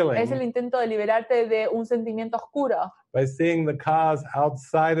dark es el feeling intento de liberarte de un sentimiento oscuro by seeing the cause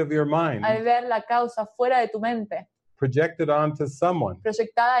outside of your mind, al ver la causa fuera de tu mente, projected onto someone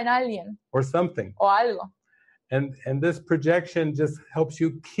proyectada en alguien or something. o algo. And this projection just helps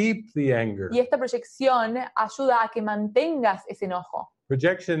you keep the anger. Y esta proyección ayuda a que mantengas ese enojo.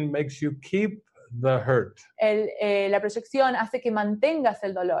 Projection makes you keep the hurt. La proyección hace que mantengas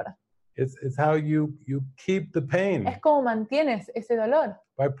el dolor. It's how you keep the pain Es como mantienes ese dolor,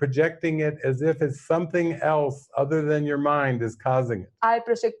 by projecting it as if it's something else other than your mind is causing it. al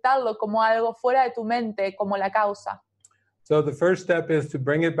proyectarlo como algo fuera de tu mente, como la causa. So the first step is to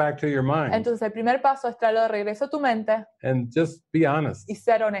bring it back to your mind Entonces el primer paso es traerlo de regreso a tu mente and just be honest. y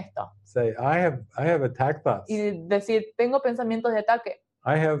ser honesto. Say, I have attack thoughts. Y decir, tengo pensamientos de ataque,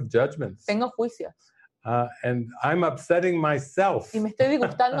 I have judgments. tengo juicios. And I'm upsetting myself. Y me estoy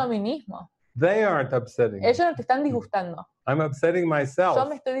disgustando a mí mismo. They aren't upsetting me. Ellos no te están disgustando. I'm upsetting Yo myself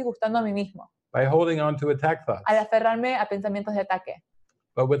me estoy disgustando a mí mismo. by holding on to attack thoughts. al aferrarme a pensamientos de ataque.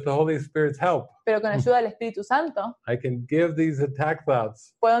 But with the Holy Spirit's help, Pero con ayuda del Espíritu Santo, I can give these attack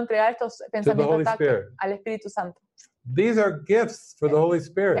thoughts. puedo entregar estos pensamientos Holy de ataque Spirit. al Espíritu Santo. These are gifts for the Holy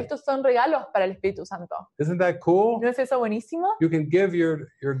Spirit. Estos son regalos para el Espíritu Santo. Isn't that cool? ¿No es eso buenísimo? You can give your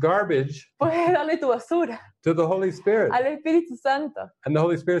garbage Puedes darle tu basura to the Holy Spirit. al Espíritu Santo. And the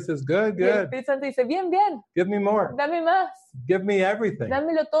Holy Spirit says, good, Y el good. Espíritu Santo dice, bien, bien, Give me more. dame más, Give me everything.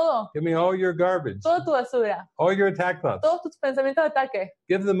 dámelo todo, Give me all your garbage. toda tu basura, All your attack thoughts. todos tus pensamientos de ataque,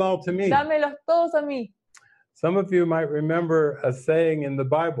 Give them all to me. dámelos todos a mí. Some of you might remember a saying in the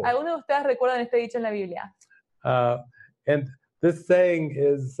Bible. Algunos de ustedes recuerdan este dicho en la Biblia. And this saying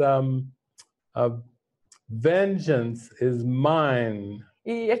is, vengeance is mine,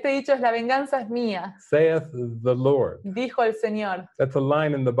 Y este dicho es, la venganza es mía, saith the Lord. dijo el Señor. That's a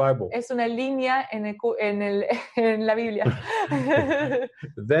line in the Bible. Es una línea en la Biblia.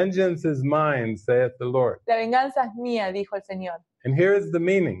 Vengeance is mine, saith the Lord. La venganza es mía, dijo el Señor. And here is the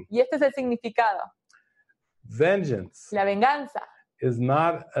meaning. Y este es el significado. Vengeance La venganza is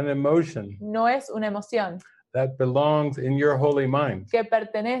not an emotion no es una emoción that belongs in your holy mind. que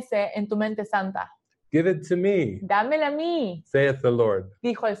pertenece en tu mente santa. Give it to me, Dámela a mí, saith the Lord.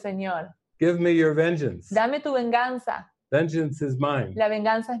 dijo el Señor. Give me your vengeance. Dame tu venganza. Vengeance is mine. La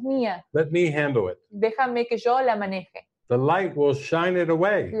venganza es mía. Let me handle it. Déjame que yo la maneje. The light will shine it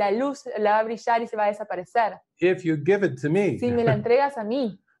away La luz la va a brillar y se va a desaparecer. if you give it to me. Si me la entregas a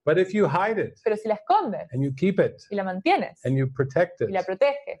mí, But if you hide it pero si la escondes and you keep it y la mantienes and you protect y la it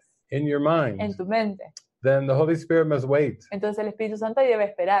proteges in your en mind, tu mente, then the Holy Spirit must wait entonces el Espíritu Santo debe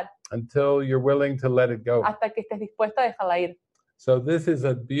esperar until you're willing to let it go. hasta que estés dispuesto a dejarla ir. So this is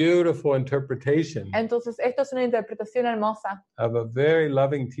a beautiful interpretation Entonces esto es una interpretación hermosa of a very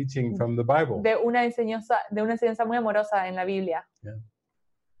loving teaching from the Bible. de una enseñanza muy amorosa en la Biblia.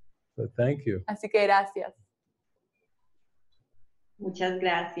 So thank you. Así que gracias. Muchas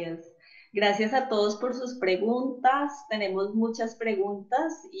gracias. Gracias a todos por sus preguntas. Tenemos muchas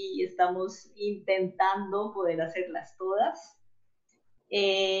preguntas y estamos intentando poder hacerlas todas.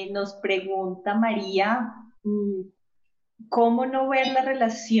 Nos pregunta María, ¿cómo no ver la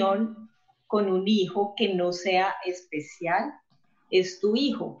relación con un hijo que no sea especial? Es tu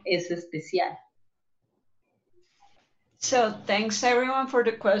hijo, es especial. So thanks everyone for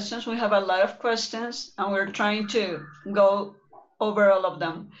the questions. We have a lot of questions and we're trying to go over all of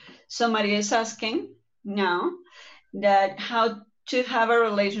them. So Maria is asking now that how to have a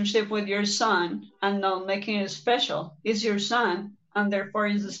relationship with your son and not making it special. Is your son and therefore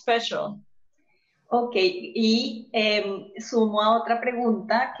is special. Ok, y sumo a otra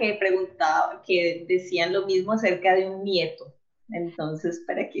pregunta que decían lo mismo acerca de un nieto. Entonces,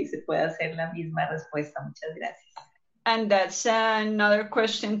 para que se pueda hacer la misma respuesta. Muchas gracias. And that's another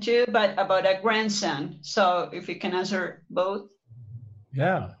question too, but about a grandson. So if you can answer both.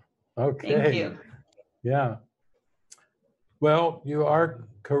 Yeah. Okay. Thank you. Yeah. Well, you are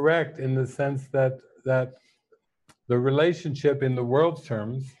correct in the sense that the relationship in the world's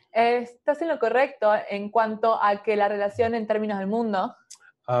terms Estás en lo correcto en cuanto a que la relación en términos del mundo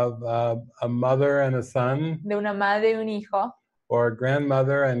of a mother and a son, de una madre y un hijo, or a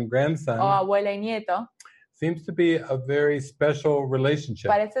grandmother and grandson, o abuela y nieto, seems to be a very special relationship.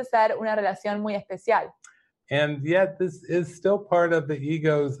 parece ser una relación muy especial. And yet this is still part of the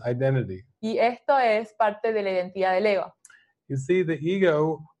ego's identity. Y esto es parte de la identidad del ego. You see, the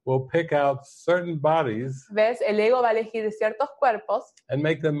ego will pick out certain bodies ¿Ves? El ego va a elegir ciertos cuerpos and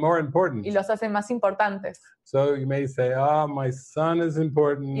make them more important. y los hace más importantes. So you may say, my son is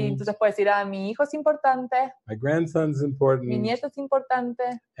important, Y entonces puedes decir, mi hijo es importante, my grandson's mi important, nieto es importante,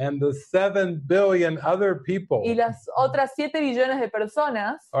 and the 7 billion other people y las otras 7 billones de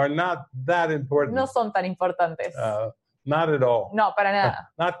personas are not that important. no son tan importantes. Not at all. No, para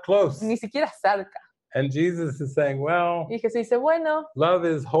nada. Not close. Ni siquiera cerca. And Jesus is saying, well, Y Jesús dice, bueno, love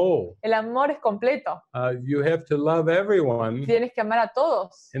is whole. el amor es completo. You have to love everyone Tienes que amar a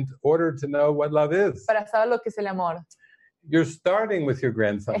todos in order to know what love is. para saber lo que es el amor. You're starting with your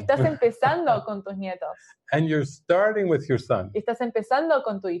grandson. Estás empezando con tus nietos. And you're starting with your son. Y estás empezando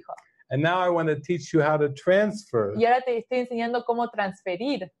con tu hijo. And now I want to teach you how to transfer Y ahora te estoy enseñando cómo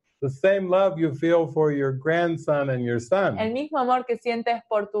transferir the same love you feel for your grandson and your son el mismo amor que sientes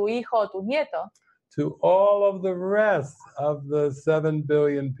por tu hijo o tu nieto to all of the rest of the 7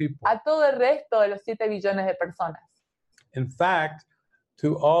 billion people. a todo el resto de los 7 billones de personas. In fact,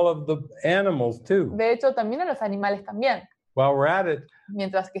 to all of the animals too. De hecho, también a los animales también. While we're at it,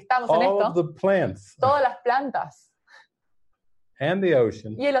 Mientras que estamos en all of esto, the plants todas las plantas and the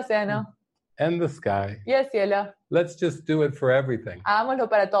ocean y el océano and the sky y el cielo let's just do it for everything. Hagámoslo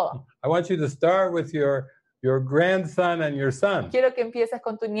para todo. I want you to start with your grandson and your son. Quiero que empieces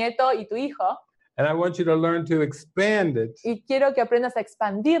con tu nieto y tu hijo, And I want you to learn to expand it y quiero que aprendas a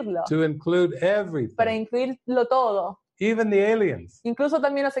expandirlo to include para everything, incluirlo todo, even the aliens incluso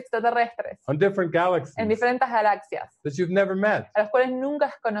también los extraterrestres, on different galaxies en diferentes galaxias, that you've never met. a los cuales nunca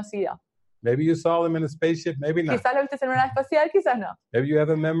has conocido. Maybe you saw them in a spaceship, maybe not. Quizás lo viste en una nave espacial, quizás no. Maybe you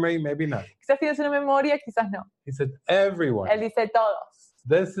have a memory, maybe not. Quizás tienes una memoria, quizás no. He said, everyone. Él dice todos.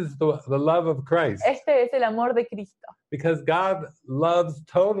 This is the love of Christ. Este es el amor de Cristo. Because God loves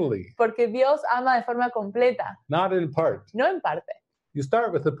totally, Porque Dios ama de forma completa, not in part. no en parte. You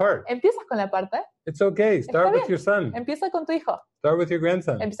start with the part. Empiezas con la parte, It's okay. Start Está with bien. your son. empieza con tu hijo, Start with your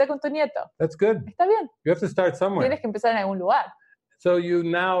grandson. empieza con tu nieto. That's good. Está bien, You have to start somewhere. tienes que empezar en algún lugar. So you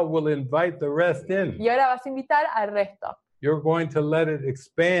now will invite the rest in. Y ahora vas a invitar al resto. You're going to let it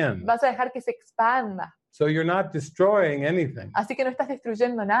expand. Vas a dejar que se expanda. So you're not destroying anything. Así que no estás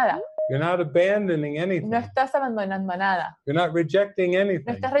destruyendo nada, You're not abandoning anything. no estás abandonando nada, You're not rejecting no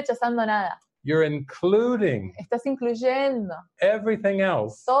anything. estás rechazando nada. You're including Estás incluyendo everything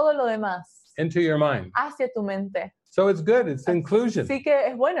else todo lo demás into your mind. hacia tu mente. So it's good. It's inclusion. Así que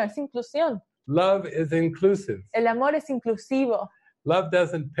es bueno, es inclusión. Love is inclusive. El amor es inclusivo. Love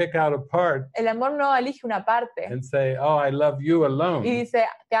doesn't pick out a part El amor no elige una parte and say, oh, I love you y alone. dice,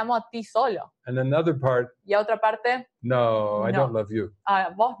 te amo a ti solo. And another part, Y a otra parte, no, I No. don't love you. a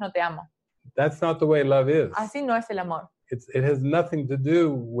vos no te amo. That's not the way love is. Así no es el amor. It has nothing to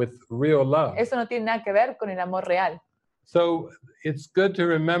do with real love. Eso no tiene nada que ver con el amor real. So it's good to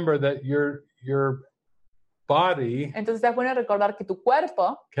remember that your body Entonces es bueno recordar que tu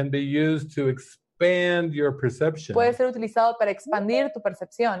cuerpo can be used to expand your perception, puede ser utilizado para expandir tu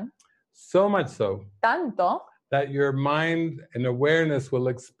percepción, so much so tanto that your mind and awareness will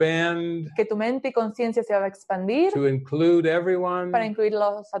expand que tu mente y conciencia se va a expandir to include everyone para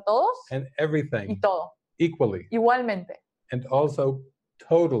incluirlos a todos and y everything todo, equally igualmente and also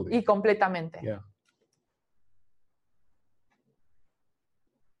totally. y completamente. Yeah.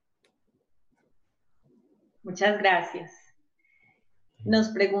 Muchas gracias. Nos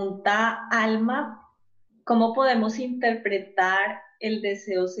pregunta Alma, ¿cómo podemos interpretar el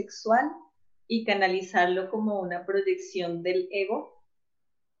deseo sexual y canalizarlo como una proyección del ego?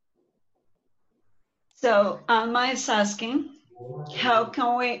 So Alma is asking, how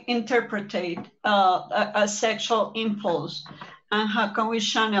can we interpret a sexual impulse, and how can we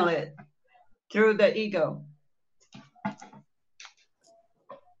channel it through the ego?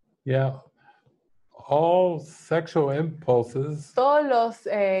 Yeah. All sexual impulses Todos los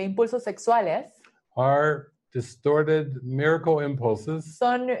impulsos sexuales are distorted miracle impulses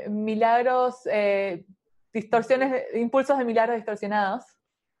son milagros, distorsiones, impulsos de milagros distorsionados.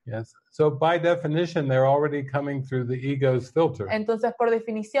 Yes. So by definition, they're already coming through the ego's filter Entonces, por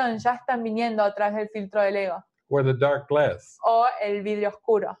definición, ya están viniendo a través del filtro del ego or the dark glass. o el vidrio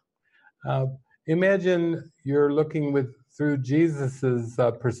oscuro. Imagine you're looking through Jesus's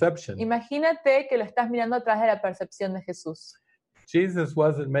perception. Imagínate que lo estás mirando a través de la percepción de Jesús. Jesus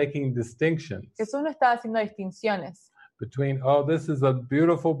wasn't making distinctions Jesús no estaba haciendo distinciones. between, oh, this is a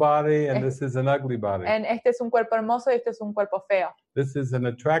beautiful body and this is an ugly body. En este es un cuerpo hermoso y este es un cuerpo feo. This is an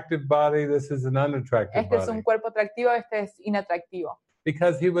attractive body, this is an unattractive Este es un body. cuerpo atractivo, este es inatractivo.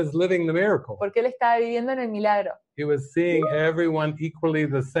 Because he was living the miracle. Porque él estaba viviendo en el milagro. He was seeing everyone equally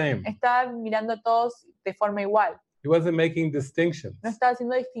the same. Estaba mirando a todos de forma igual. He wasn't making distinctions. No estaba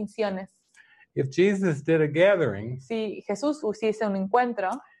haciendo distinciones. If Jesus did a gathering, Si Jesús hiciese un encuentro,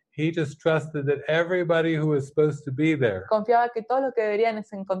 he just trusted that everybody who was supposed to be there confiaba que todos los que deberían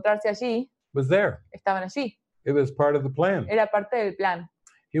encontrarse allí was there. estaban allí. It was part of the plan. Era parte del plan.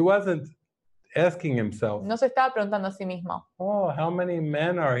 He wasn't asking himself, No se estaba preguntando a sí mismo. oh, how many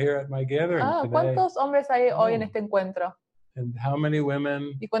men are here at my gathering today? ¿Cuántos hombres hay hoy en Oh. este encuentro? And how many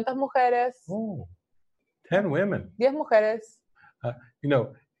women? ¿Y cuántas mujeres? Oh, 10 women. 10 mujeres. You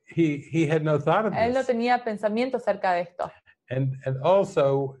know, he had no thought of Él no this. tenía pensamiento acerca de esto. And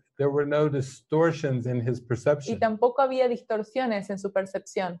also, there were no distortions in his Y perception. tampoco había distorsiones en su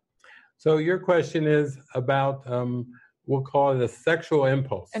percepción. So your question is about, we'll call it a sexual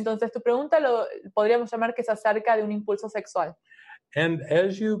impulse. Entonces, tu pregunta lo podríamos llamar que es acerca de un impulso sexual. And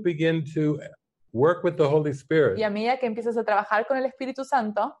as you begin to work with the Holy Spirit Y a medida que empiezas a trabajar con el Espíritu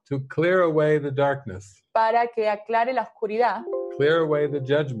Santo to clear away the darkness, para que aclare la oscuridad, clear away the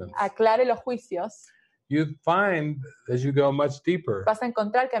judgments, aclare los juicios, you find as you go much deeper vas a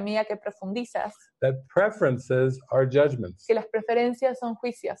encontrar que a medida que profundizas, that preferences are judgments. que las preferencias son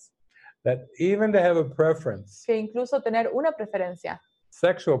juicios, That even to have a preference que incluso tener una preferencia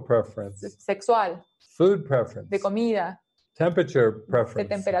sexual preference, sexual, food preference, de comida, temperature de preference,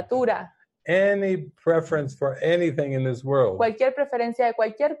 temperatura, any preference for anything in this world cualquier preferencia de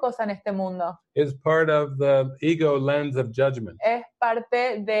cualquier cosa en este mundo is part of the ego lens of judgment. es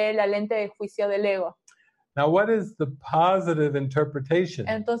parte de la lente de juicio del ego. Now, what is the positive interpretation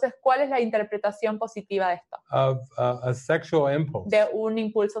Entonces, ¿cuál es la interpretación positiva de esto? of a sexual impulse? De un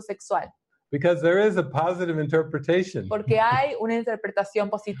impulso sexual. Because there is a positive interpretation Porque hay una interpretación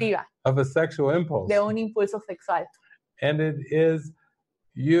positiva of a sexual impulse, de un impulso sexual. and it is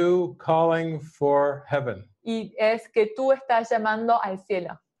you calling for heaven, Y es que tú estás llamando al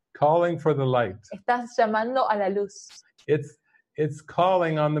cielo. calling for the light. Estás llamando a la luz. It's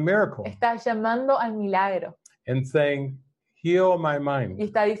calling on the miracle Estás llamando al milagro. and saying, heal my Y mind.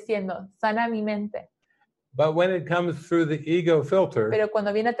 está diciendo, sana mi mente. But when it comes through the ego filter, Pero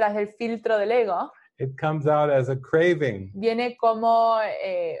cuando viene atrás del filtro del ego, it comes out as a craving, viene como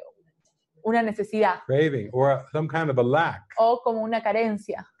una necesidad or some kind of a lack, o como una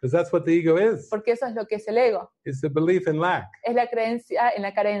carencia. because that's what the ego is. Porque eso es lo que es el ego. It's the belief in lack. Es la creencia en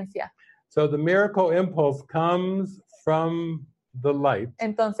la carencia. So the miracle impulse comes from the light,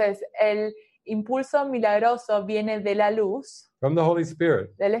 Entonces, el impulso milagroso viene de la luz, from the Holy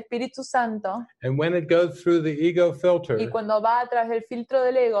Spirit. del Espíritu Santo, And when it goes through the ego filter, y cuando va a través del filtro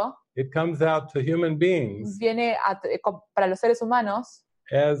del ego, it comes out to human beings viene para los seres humanos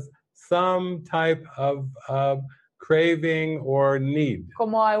as some type of craving or need,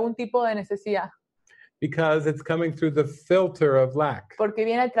 como algún tipo de necesidad, because it's coming through the filter of lack. porque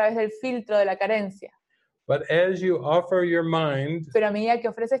viene a través del filtro de la carencia. But as you offer your mind Pero a medida que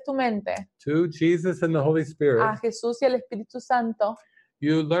ofreces tu mente to Jesus and the Holy a Spirit, Jesús y al Espíritu Santo,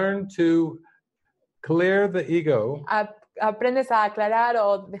 you learn to clear the ego aprendes a aclarar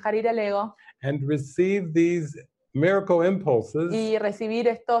o dejar ir el ego and receive these miracle impulses y recibir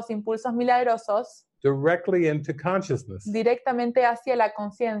estos impulsos milagrosos directly into consciousness. directamente hacia la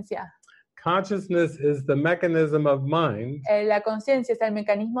conciencia. Consciousness is the mechanism of mind La conciencia es el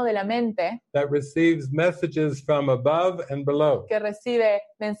mecanismo de la mente that receives messages from above and below. que recibe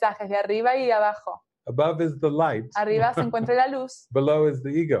mensajes de arriba y de abajo. Above is the light, Arriba se encuentra la luz, below is the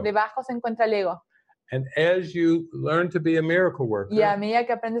ego. debajo se encuentra el ego. And as you learn to be a miracle Y a worker, medida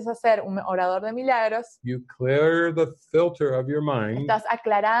que aprendes a ser un orador de milagros, you clear the filter of your mind estás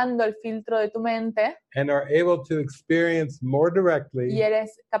aclarando el filtro de tu mente and are able to experience more y directly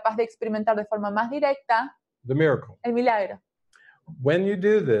eres capaz de experimentar de forma más directa the miracle. el milagro. When you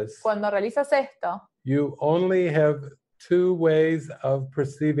do this, Cuando realizas esto, you only have two ways of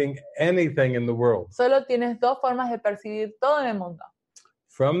perceiving anything in the world. solo tienes dos formas de percibir todo en el mundo.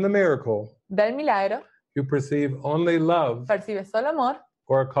 From the miracle, Del milagro, you perceive only love percibes solo amor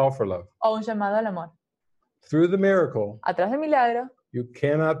or a call for love. o un llamado al amor. Through the miracle, Atrás del milagro, you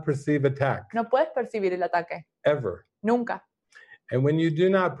cannot perceive attack, no puedes percibir el ataque, ever. nunca. And when you do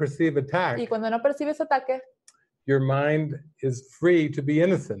not perceive attack, Y cuando no percibes ataque, your mind is free to be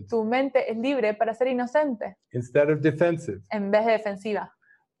innocent tu mente es libre para ser inocente instead of defensive. en vez de defensiva.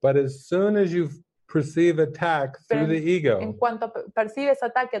 But as soon as you perceive attack through the En ego, cuanto percibes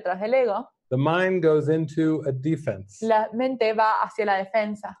ataque atrás del ego, the mind goes into a defense. la mente va hacia la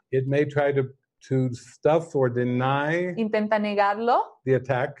defensa. It may try to stuff or deny Intenta negarlo, the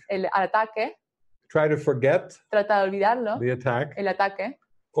attack, el ataque, try to forget trata de olvidarlo, the attack, el ataque,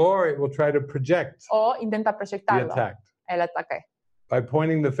 or it will try to project o intenta the proyectarlo, attack el ataque, by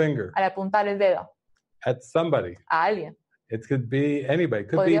pointing the finger al apuntar el dedo at somebody. a alguien. It could be anybody. It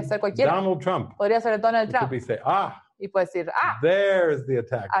could be Podría ser cualquiera. Donald Trump. Podría ser Donald It could Trump be say, y puede decir, there's the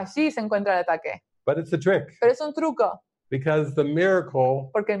attack. allí se encuentra el ataque. But it's a trick Pero es un truco, because the miracle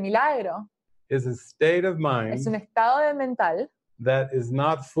porque el milagro is a state of es mind un estado de mental that is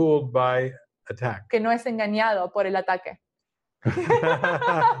not fooled by attack. que no es engañado por el ataque.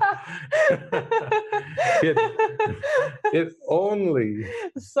 it only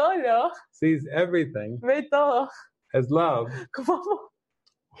Solo sees everything ve todo as love como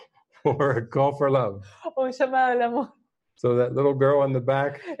or a call for love. un llamado al amor. So that little girl in the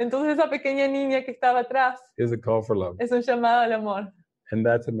back Entonces esa pequeña niña que estaba atrás is a call for love. es un llamado al amor. And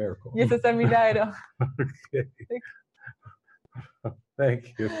that's a miracle. Y ese es el milagro. Okay.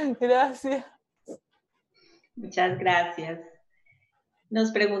 Thank you. Gracias. Muchas gracias.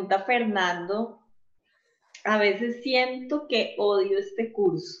 Nos pregunta Fernando, a veces siento que odio este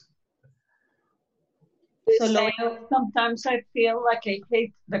curso. Sometimes I feel like I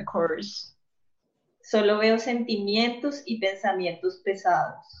hate the course. Solo veo sentimientos y pensamientos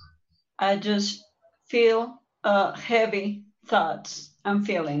pesados. I just feel heavy thoughts and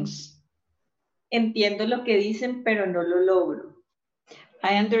feelings. Entiendo lo que dicen, pero no lo logro.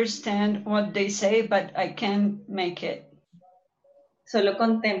 I understand what they say, but I can't make it. Solo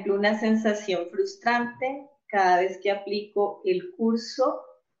contemplo una sensación frustrante cada vez que aplico el curso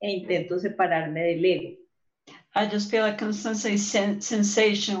e intento separarme del ego. I just feel a constant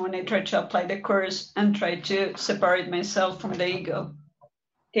sensation when I try to apply the course and try to separate myself from the ego.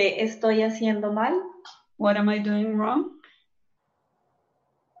 ¿Qué estoy haciendo mal? What am I doing wrong?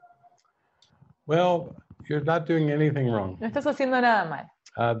 Well, you're not doing anything wrong. No estás haciendo nada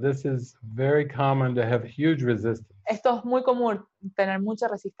mal. This is very common to have huge resistance. Esto es muy común, tener mucha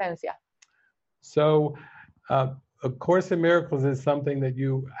resistencia. So, A Course in Miracles is something that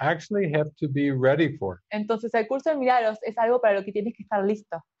you actually have to be ready for. Entonces, el curso de milagros es algo para lo que tienes que estar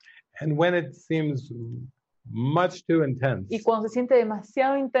listo. And when it seems much too intense Y cuando se siente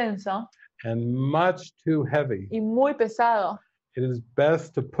demasiado intenso and much too heavy, y muy pesado, it is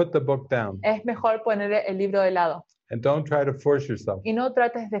best to put the book down es mejor poner el libro de lado. and don't try to force yourself. Y no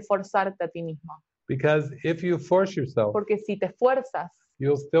trates de forzarte a ti mismo. Because if you force yourself, Porque si te fuerzas,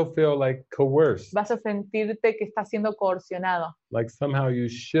 you'll still feel like coerced, vas a sentirte que estás siendo coercionado, like somehow you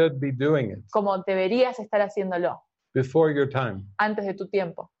should be doing it como deberías estar haciéndolo before your time. antes de tu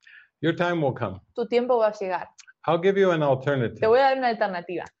tiempo. Your time will come. Tu tiempo va a llegar. I'll give you an Te alternative. voy a dar una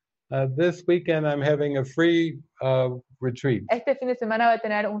alternativa. This weekend I'm having a free retreat. Este fin de semana va a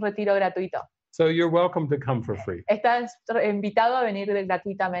tener un retiro gratuito. So you're welcome to come for free. Estás invitado a venir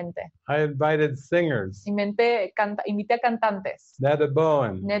gratuitamente. I invited singers, Invité a cantantes. Netta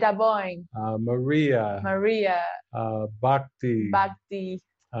Bowen, Neta Boyne, Maria, Maria, Bhakti, Bhakti,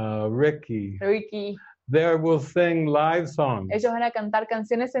 Ricky. Ricky. They will sing live songs. Ellos van a cantar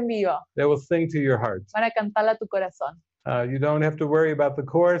canciones en vivo. They will sing to your heart. Van a cantarla a tu corazón. You don't have to worry about the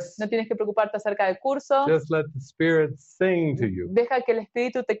course. No tienes que preocuparte acerca del curso. Just let the Spirit sing to you. Deja que el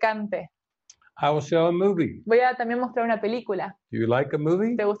Espíritu te cante. I will show a movie. Voy a también mostrar una película. Do you like a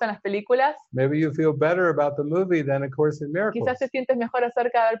movie? ¿Te gustan las películas? Maybe you feel better about the movie than A Course in Miracles. Quizás te sientes mejor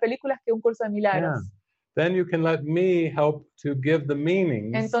acerca de ver películas que un curso de milagros. Yeah. Then you can let me help to give the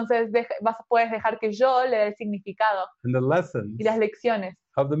meanings Entonces puedes dejar que yo le dé el significado and the lessons y las lecciones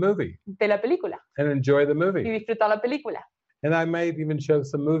of the movie de la película and enjoy the y movie. disfrutar la película. And I might even show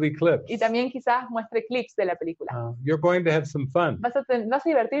some movie clips. Y también quizás muestre clips de la película. You're going to have some fun. Vas a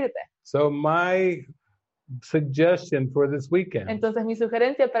divertirte. So my suggestion for this weekend Entonces mi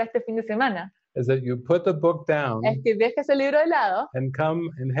sugerencia para este fin de semana is that you put the book down es que dejes el libro de lado and come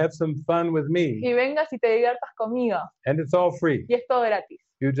and have some fun with me. y vengas y te diviertas conmigo. And it's all free. Y es todo gratis.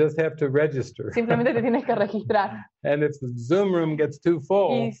 You just have to register. Simplemente te tienes que registrar. And if the Zoom room gets too full,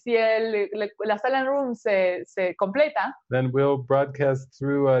 Y si la sala en room se completa, then we'll broadcast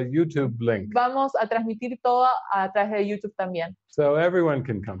through a YouTube link. vamos a transmitir todo a través de YouTube también. So everyone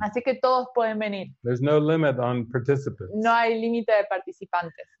can come. Así que todos pueden venir. There's no limit on participants. No hay límite de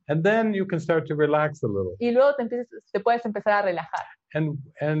participantes. And then you can start to relax a little Y luego te puedes empezar a relajar.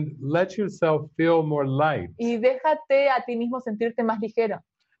 and let yourself feel more light. Y déjate a ti mismo sentirte más ligero.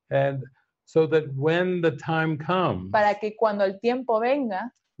 And so that when the time comes, Para que cuando el tiempo venga,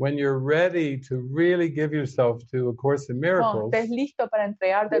 when you're ready to really give yourself to A Course in cuando Miracles, estés listo para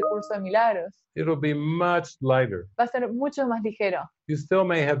entregarte el curso de milagros, it'll be much lighter. va a ser mucho más ligero. You still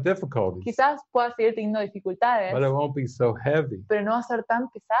may have difficulties, Quizás puedas seguir teniendo dificultades, but it won't be so heavy. pero no va a ser tan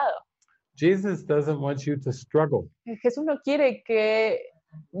pesado. Jesus doesn't want you to struggle. Jesús no quiere que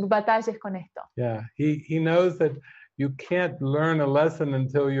batalles con esto. Yeah, he knows that you can't learn a lesson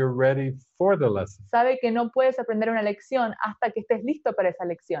until you're ready for the lesson. Sabe que no puedes aprender una lección hasta que estés listo para esa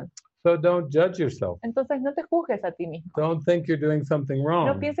lección. So don't judge yourself. Entonces no te juzgues a ti mismo. Don't think you're doing something No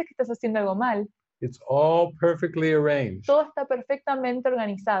wrong. pienses que estás haciendo algo mal. It's all perfectly arranged, Todo está perfectamente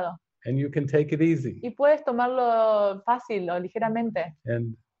organizado and you can take it easy y puedes tomarlo fácil o ligeramente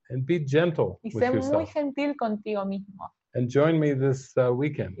and be gentle y with sé muy yourself. gentil contigo mismo. And join me this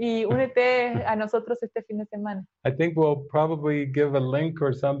weekend. Y únete a nosotros este fin de semana. I think we'll probably give a link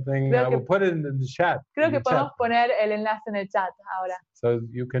or something. Creo que- We'll put it in the chat. Creo in que the podemos chat, poner el enlace en el chat ahora, so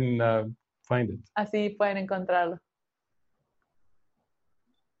you can find it. así pueden encontrarlo.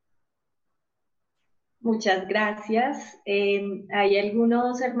 Muchas gracias. Hay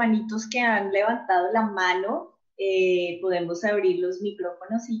algunos hermanitos que han levantado la mano. Podemos abrir los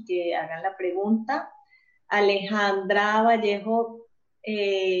micrófonos y que hagan la pregunta. Alejandra Vallejo,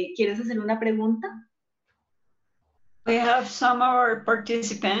 ¿quieres hacer una pregunta? We have some of our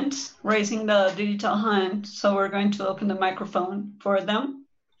participants raising the digital hand, so we're going to open the microphone for them.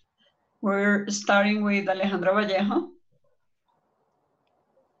 We're starting with Alejandra Vallejo.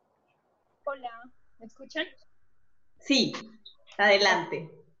 Hola, ¿me escuchan? Sí, adelante.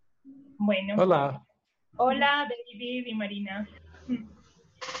 Bueno, Hola. hola David y Marina.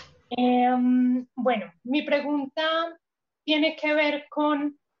 Bueno, mi pregunta tiene que ver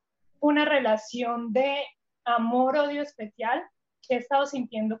con una relación de amor-odio especial que he estado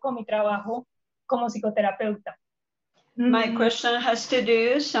sintiendo con mi trabajo como psicoterapeuta. My question has to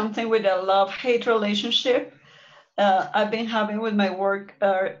do something with a love-hate relationship I've been having with my work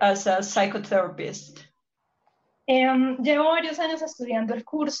as a psychotherapist. Llevo varios años estudiando el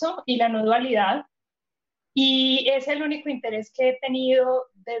curso y la no dualidad, y es el único interés que he tenido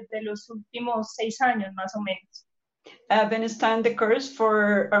desde los últimos 6 años, más o menos. I've been studying the course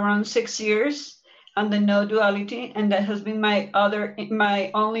for around 6 years on the no duality, and that has been my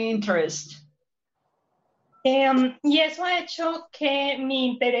only interest. Y eso ha hecho que mi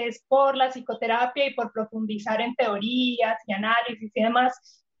interés por la psicoterapia y por profundizar en teorías y análisis y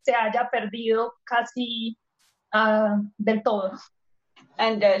demás se haya perdido casi del todo.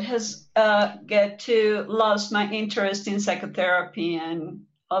 And that has get to lost my interest in psychotherapy and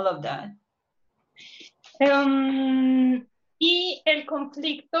all of that. Y el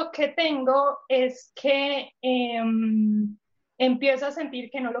conflicto que tengo es que empiezo a sentir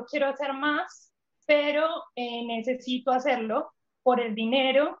que no lo quiero hacer más, pero necesito hacerlo por el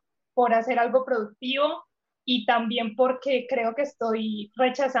dinero, por hacer algo productivo y también porque creo que estoy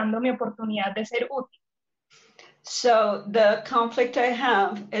rechazando mi oportunidad de ser útil. So the conflict I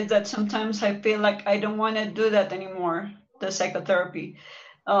have is that sometimes I feel like I don't want to do that anymore, the psychotherapy.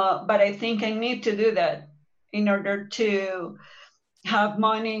 But I think I need to do that in order to have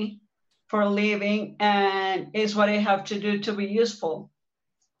money for a living, and is what I have to do to be useful.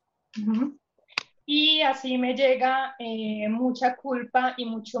 Uh-huh. Y así me llega mucha culpa y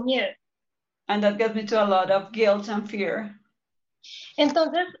mucho miedo. And that gets me to a lot of guilt and fear.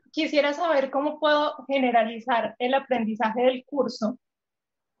 Entonces, quisiera saber cómo puedo generalizar el aprendizaje del curso.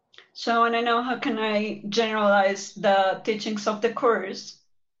 So I want to know how can I generalize the teachings of the course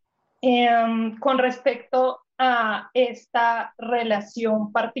con respecto a esta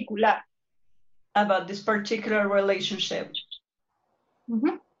relación particular. about this particular relationship.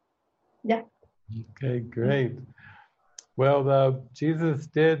 Uh-huh. Yeah. Okay, great. Well, Jesus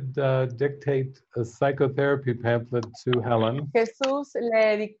did dictate a psychotherapy pamphlet to Helen. Jesús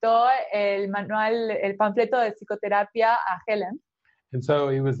le dictó el manual, el panfleto de psicoterapia a Helen. And so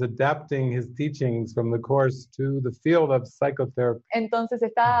he was adapting his teachings from the course to the field of psychotherapy. Entonces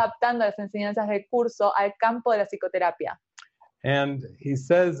está adaptando las enseñanzas del curso al campo de la psicoterapia. And he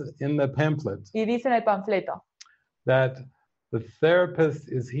says in the pamphlet Y dice en el panfleto that the therapist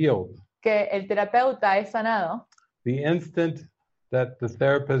is healed que el terapeuta es sanado the instant that the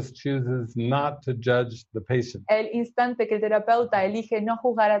therapist chooses not to judge the patient. el instante que el terapeuta elige no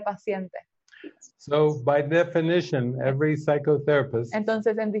juzgar al paciente. So by definition, every psychotherapist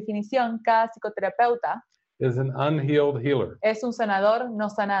Entonces, en definición, cada psicoterapeuta is an unhealed healer es un sanador no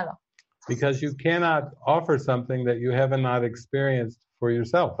sanado, because you cannot offer something that you have not experienced for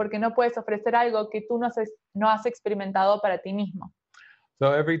yourself. porque no puedes ofrecer algo que tú no has experimentado para ti mismo.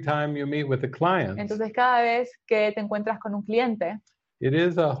 So every time you meet with a client, Entonces, cada vez que te encuentras con un cliente, it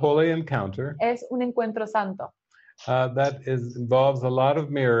is a holy encounter es un encuentro santo that involves a lot of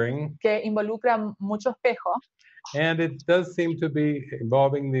mirroring, que involucra mucho espejo and it does seem to be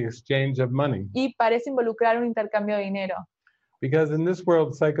involving the exchange of money. y parece involucrar un intercambio de dinero, Because in this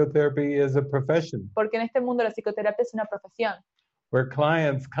world, psychotherapy is a profession porque en este mundo la psicoterapia es una profesión where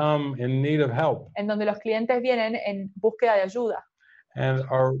clients come in need of help en donde los clientes vienen en búsqueda de ayuda and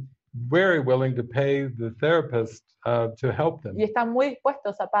are very willing to pay the therapist to help them. y están muy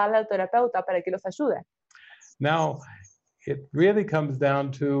dispuestos a pagarle al terapeuta para que los ayude. Now, it really comes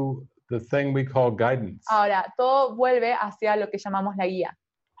down to the thing we call guidance, Ahora, todo vuelve hacia lo que llamamos la guía,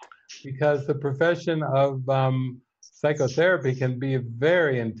 because the profession of psychotherapy can be a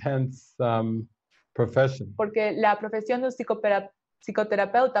very intense profession. porque la profesión de un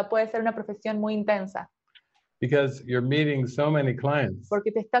psicoterapeuta puede ser una profesión muy intensa, Because you're meeting so many clients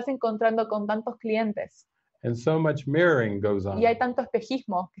porque te estás encontrando con tantos clientes and so much mirroring goes on. y hay tanto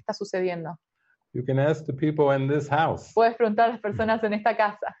espejismo que está sucediendo. You can ask the people in this house. Puedes preguntar a las personas en esta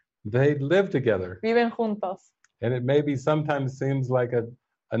casa, They live together. viven juntos, And it maybe sometimes seems like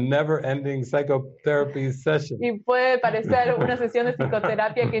a never-ending psychotherapy session. y puede parecer una sesión de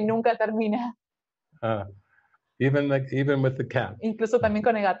psicoterapia que nunca termina, Even with the cat. incluso también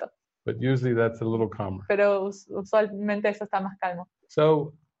con el gato, But usually that's a little calmer. pero usualmente eso está más calmo.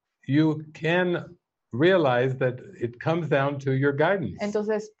 So you can realize that it comes down to your guidance.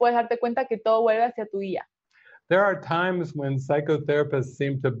 Entonces puedes darte cuenta que todo vuelve hacia tu guía. There are times when psychotherapists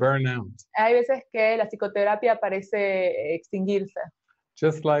seem to burn out, Hay veces que la psicoterapia parece extinguirse.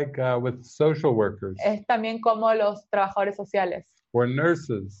 just like with social workers. Es también como los trabajadores sociales. or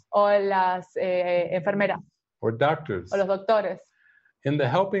nurses o las enfermeras or doctors. o los doctores. In the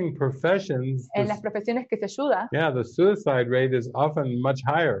helping professions, En las profesiones que se ayuda, the suicide rate is often much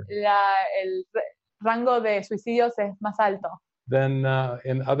higher el rango de suicidios es más alto than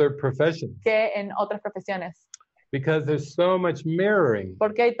in other professions que en otras profesiones, because there's so much mirroring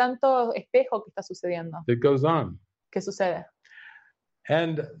porque hay tanto espejo que está sucediendo, that goes on. que sucede.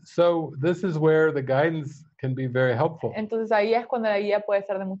 And so this is where the guidance can be very helpful, Entonces ahí es cuando la guía puede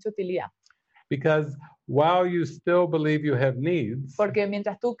ser de mucha utilidad, because while you still believe you have needs, porque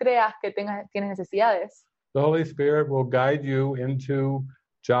mientras tú creas que tienes necesidades, the Holy Spirit will guide you into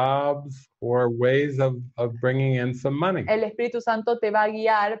jobs or ways of bringing in some money. el Espíritu Santo te va a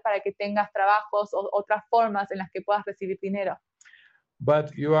guiar para que tengas trabajos o otras formas en las que puedas recibir dinero.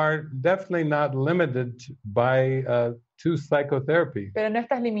 But you are definitely not limited by to psychotherapy. Pero no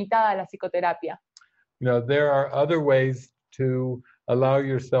estás limitada a la psicoterapia. You know, there are other ways to allow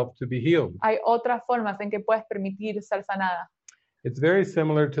yourself to be healed. Hay otras formas en que puedes permitir ser sanada. It's very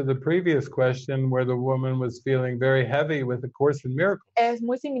similar to the previous question where the woman was feeling very heavy with the Course in Miracles. Es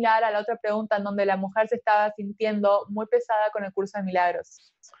muy similar a la otra pregunta en donde la mujer se estaba sintiendo muy pesada con el Curso de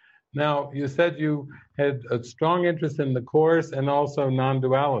Milagros. Now, you said you had a strong interest in the Course and also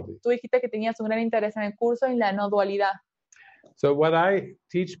non-duality. Tú dijiste que tenías un gran interés en el curso y en la no dualidad. So what I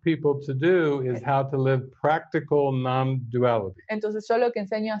teach people to do is how to live practical non-duality. Entonces yo lo que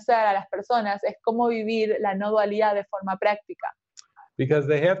enseño a hacer a las personas es cómo vivir la no dualidad de forma práctica, Because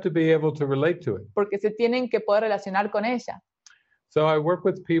they have to be able to relate to it. porque se tienen que poder relacionar con ella. So I work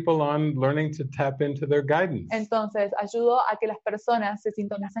with people on learning to tap into their guidance, Entonces ayudo a que las personas se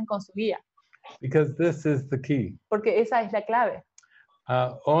sintonicen con su guía, because this is the key. porque esa es la clave.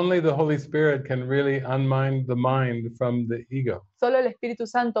 Only the Holy Spirit can really unmind the mind from the ego, Solo el Espíritu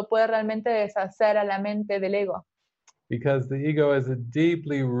Santo puede realmente deshacer a la mente del ego, because the ego is a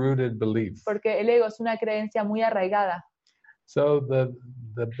deeply rooted belief. porque el ego es una creencia muy arraigada. So the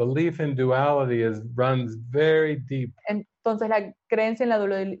belief in duality runs very deep, Entonces la creencia en la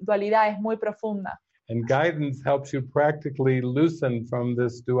dualidad es muy profunda and guidance helps you practically loosen from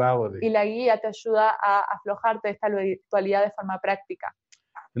this duality. y la guía te ayuda a aflojarte de esta dualidad de forma práctica.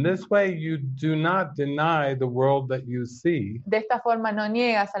 In this way, you do not deny the world that you see, De esta forma no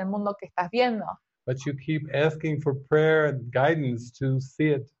niegas al mundo que estás viendo, but you keep asking for prayer and guidance to see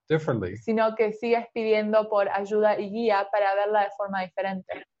it differently. sino que sigues pidiendo por ayuda y guía para verla de forma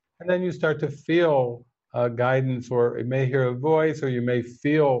diferente. And then you start to feel guidance, or you may hear a voice, or you may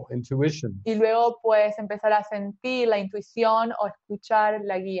feel intuition. Y luego puedes empezar a sentir la intuición o escuchar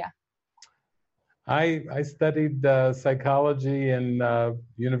la guía. I studied psychology in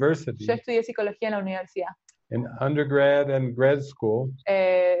university, Yo estudié psicología en la universidad, in undergrad and grad school,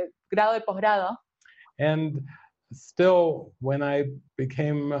 grado y posgrado, and still, when I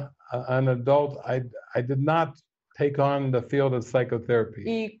became an adult, I did not take on the field of psychotherapy.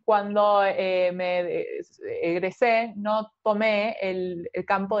 y cuando me egresé no tomé el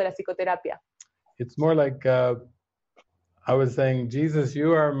campo de la psicoterapia. It's more like I was saying, Jesus,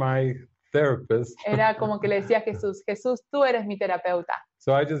 you are my therapist, Era como que le decía a Jesús, Jesús, tú eres mi terapeuta.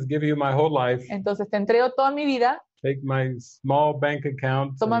 so I just give you my whole life, Entonces te entrego toda mi vida, take my small bank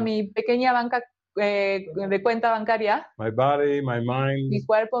account, toma and mi pequeña banca de cuenta bancaria, my body, my mind, mi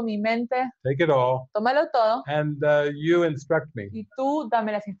cuerpo, mi mente, take it all, tómalo todo and you instruct me. y tú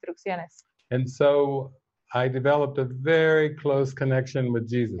dame las instrucciones. And so I developed a very close connection with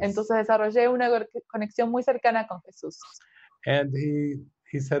Jesus. Entonces desarrollé una conexión muy cercana con Jesús. And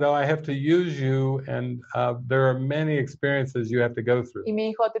he said, oh, I have to use you, and there are many experiences you have to go through. Y me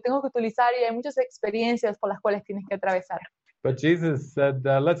dijo, te tengo que utilizar y hay muchas experiencias por las cuales tienes que atravesar. But Jesus said,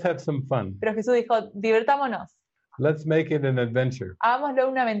 let's have some fun. Pero Jesús dijo, divertámonos, Let's make it an adventure. hagámoslo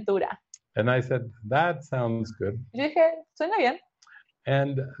una aventura. And I said, that sounds good. Y yo dije, suena bien.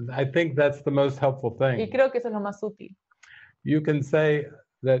 And I think that's the most helpful Y thing. creo que eso es lo más útil. You can say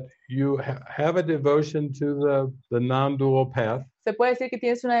that you have a devotion to the non-dual path Se puede decir que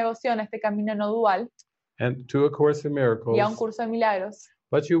tienes una devoción a este camino no dual and to A Course in Miracles, y a un curso de milagros,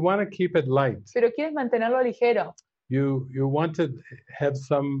 but you want to keep it light. pero quieres mantenerlo ligero. You want to have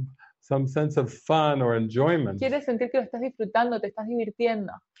some sense of fun or enjoyment, Quieres sentir que lo estás disfrutando, te estás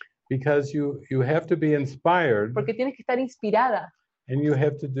divirtiendo, because you have to be inspired, porque tienes que estar inspirada and you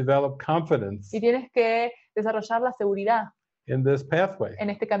have to develop confidence y tienes que desarrollar la seguridad in this pathway. en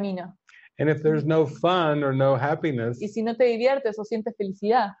este camino. And if there's no fun or no happiness, Y si no te diviertes o sientes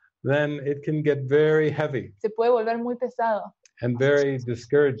felicidad, then it can get very heavy se puede volver muy pesado and very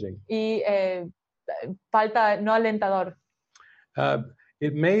discouraging. y falta no alentador.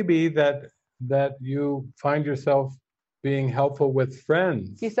 It may be that you find yourself being helpful with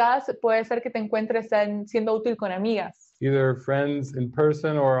friends, Quizás puede ser que te encuentres siendo útil con amigas, either friends in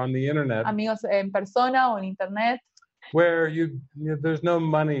person or on the internet, amigos en persona o en internet, where there's no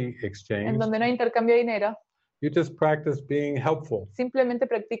money en exchange. donde no hay intercambio de dinero, You just practice being helpful. simplemente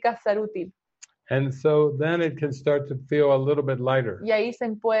practicas ser útil. And so then it can start to feel a little bit lighter. Y ahí se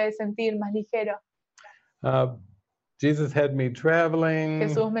puede sentir más ligero. Jesus had me traveling.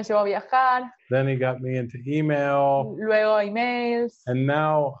 Jesús me llevó a viajar, Then he got me into email. luego emails, And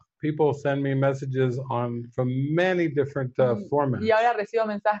now people send me messages from many different formats. y ahora recibo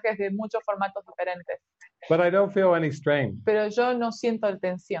mensajes de muchos formatos diferentes. But I don't feel any strain. Pero yo no siento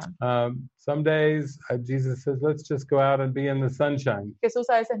tensión. Some days Jesus says, let's just go out and be in the sunshine. Jesús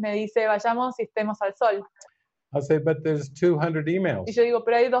a veces me dice, vayamos y estemos al sol. I'll say, but there's 200 emails. Y yo digo,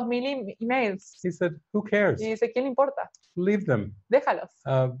 pero hay 2000 emails. He said, who cares? Y dice, ¿quién le importa? Leave them. Déjalos.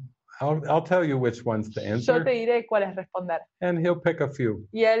 I'll tell you which ones to Yo answer. te diré cuáles responder. And he'll pick a few.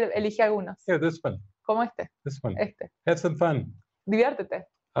 Y él elige algunos. Here, this one, Como este, this one. este. Have some fun. Diviértete.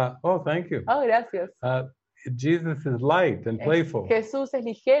 Oh, thank you. Oh, gracias. Jesus is light and playful. Jesús es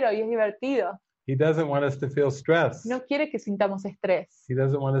ligero y es divertido. He doesn't want us to feel stress. No quiere que sintamos estrés. He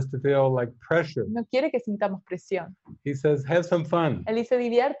doesn't want us to feel like pressure. No quiere que sintamos presión. He says, have some fun. Él dice,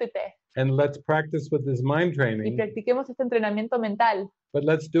 diviértete. And let's practice with this mind Y training, practiquemos este entrenamiento mental. but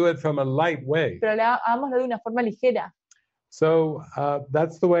let's do it from a light way. Pero hagámoslo de una forma ligera. So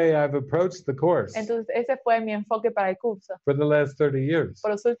that's the way I've approached the course Entonces, ese fue mi enfoque para el curso. for the last 30 years.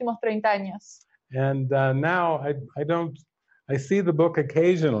 Por los últimos 30 años. And now I see the book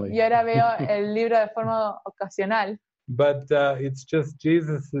occasionally, Y ahora veo el libro de forma ocasional. but it's just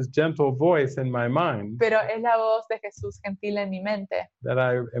Jesus's gentle voice in my mind Pero es la voz de Jesús gentil en mi mente, that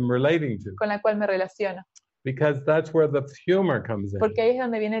I am relating to, con la cual me relaciono. because that's where the humor comes in, Porque ahí es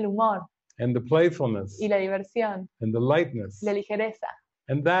donde viene el humor and the playfulness, y la diversión, and the lightness. la ligereza.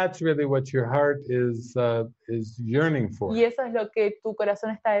 And that's really what your heart is yearning for. Y eso es lo que tu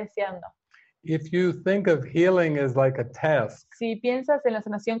corazón está deseando. If you think of healing as like a task, Si piensas en la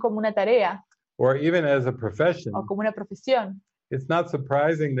sanación como una tarea or even as a profession, o como una profesión, it's not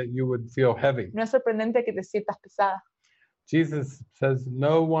surprising that you would feel heavy. no es sorprendente que te sientas pesada. Jesus says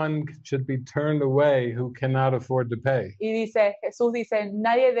no one should be turned away who cannot afford to pay. Y Jesús dice,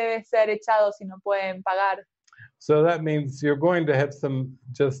 nadie debe ser echado si no pueden pagar. So that means you're going to have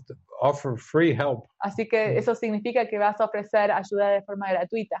just offer free help. Así que eso significa que vas a ofrecer ayuda de forma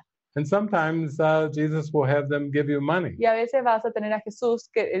gratuita. And sometimes Jesus will have them give you money. Y a veces vas a tener a Jesús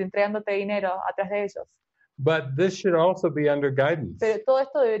entregándote dinero atrás de ellos. But this should also be under guidance. Pero todo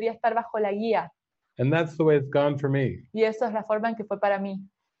esto debería estar bajo la guía. And that's the way it's gone for me. Y eso es la forma en que fue para mí.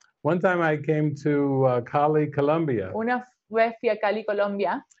 One time I came to Cali, Colombia, Una vez fui a Cali,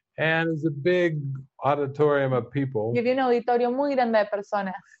 Colombia, and it was a big auditorium of people, y vi un auditorio muy grande de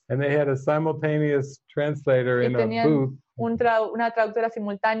personas. and they had a simultaneous translator Y in a tenían booth. una traductora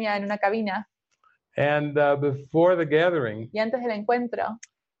simultánea en una cabina. And before the gathering, Y antes del encuentro,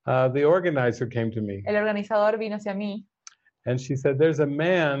 the organizer came to me, el organizador vino hacia mí and she said, there's a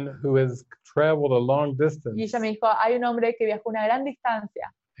man who has traveled a long y distance, ella me dijo, hay un hombre que viajó una gran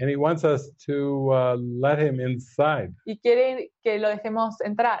distancia and he wants us to let him inside, y quiere que lo dejemos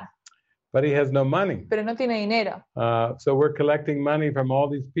entrar, but he has no money. pero no tiene dinero. So we're collecting money from all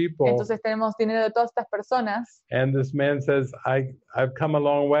these people, Entonces tenemos dinero de todas estas personas and this man says, I've come a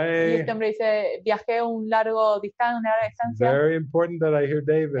long y way. este hombre dice, viajé una larga distancia. Very important that I hear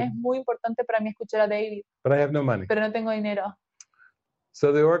David, Es muy importante para mí escuchar a David, but I have no money. pero no tengo dinero.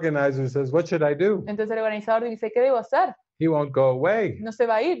 So the organizer says, what should I do? Entonces el organizador dice, ¿qué debo hacer? He won't go away. No se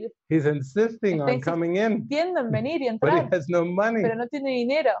va a ir. He's insisting Está on coming in, Insistiendo en venir y but he entrar, has no money. pero no tiene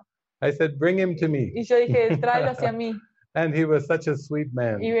dinero. I said, bring him to me. Y yo dije, tráelo hacia mí. And he was such a sweet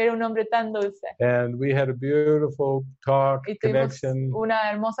man. Y era un hombre tan dulce. And we had a beautiful talk, Y tuvimos connection.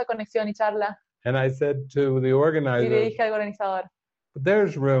 una hermosa conexión y charla. And I said to the Y le organizer, dije al organizador,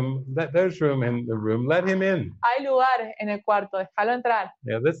 there's room in the room. Let him in. hay lugar en el cuarto, déjalo entrar.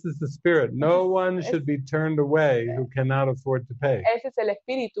 Yeah, this is the spirit. No one should be turned away who cannot afford to pay. Ese es el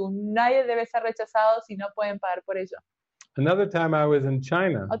espíritu. Nadie debe ser rechazado si no pueden pagar por ello. Another time I was in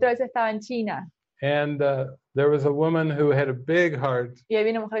China, Otra vez estaba en China and there was a woman who had a big heart, y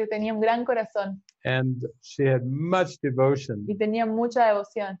había una mujer que tenía un gran corazón and she had much devotion y tenía mucha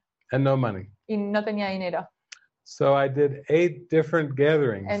devoción and no money. y no tenía dinero. So I did 8 different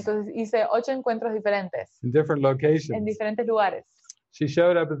gatherings Entonces hice 8 encuentros diferentes in different en locations. diferentes lugares. She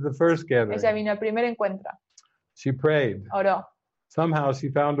showed up at the first Ella gathering. vino al primer encuentro, She prayed. oró. Somehow she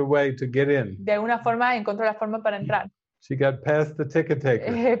found a way to get in. De alguna forma encontró la forma para entrar. She got past the ticket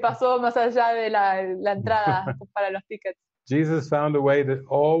taker. Pasó más allá de la entrada para los tickets. Jesus found a way to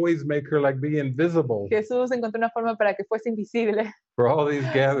always make her like be invisible Jesús encontró una forma para que fuese invisible for all these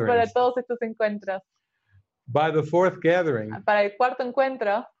para gatherings. todos estos encuentros. By the fourth gathering, Para el cuarto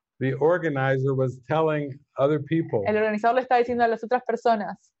encuentro, the organizer was telling other people, el organizador le está diciendo a las otras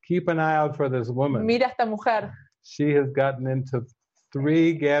personas, keep an eye out for this woman. mira a esta mujer. She has gotten into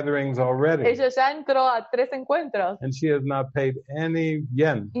 3 gatherings already, Ella ya entró a 3 encuentros and she has not paid any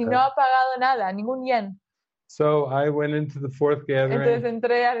yen. y no ha pagado nada, ningún yen. So I went into the fourth Entonces gathering.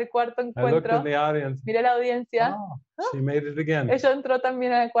 entré al cuarto I looked encuentro, in the audience. miré la audiencia, Oh, she made it again. ella entró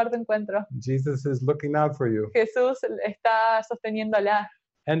también al cuarto encuentro. Jesus is looking out for you. Jesús está sosteniéndola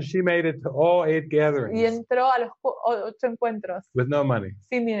And she made it to all 8 y gatherings entró a los 8 encuentros with no money.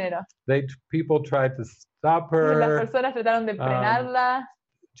 sin dinero. People tried to stop Las her. personas trataron de frenarla,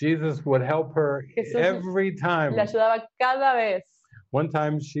 Jesus would help her Jesús every time. le ayudaba cada vez. One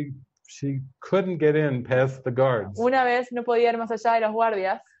time she couldn't get in past the guards, Una vez no podía ir más allá de los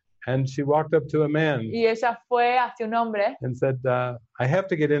guardias and she walked up to a man y ella fue hacia un hombre and said, I have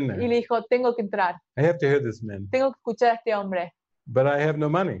to get in y there. le dijo, tengo que entrar, I have to hear this man, tengo que escuchar a este hombre, but I have no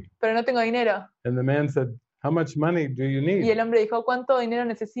money. pero no tengo dinero. And the man said, how much money do you Y need? el hombre dijo, ¿cuánto dinero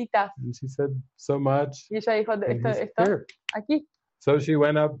necesitas? And she said, so much. Y ella dijo, And he said, esto, "Here." aquí. So she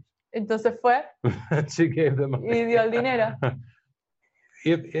went up Entonces fue and she gave them. y dio el dinero.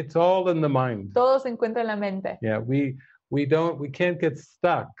 It's all in the mind. Todo se encuentra en la mente. Yeah, we can't get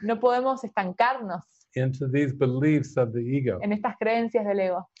stuck No podemos estancarnos into these beliefs of the ego en estas creencias del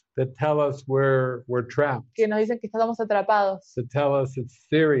ego that tell us we're trapped, que nos dicen que estamos atrapados, that tell us it's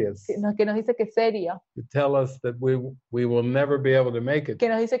serious, que nos dice que es serio, that tell us that we will never be able to make it. que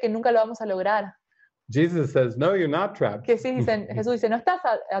nos dice que nunca lo vamos a lograr. Jesus says, no, you're not trapped. Que sí dicen, Jesús dice, no estás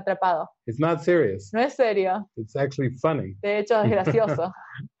atrapado, It's not serious. no es serio, It's actually funny. de hecho es gracioso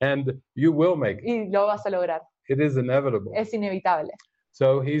And you will make it. y lo vas a lograr, It is inevitable. es inevitable.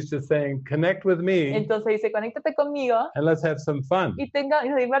 So he's just saying, connect with me Entonces dice, conéctate conmigo and let's have some fun. y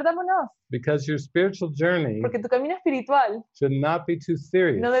divertámonos, Because your spiritual journey porque tu camino espiritual should not be too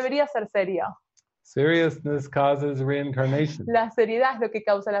serious. no debería ser serio. Seriousness causes reincarnation. La seriedad es lo que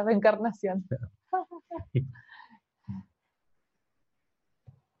causa la reencarnación.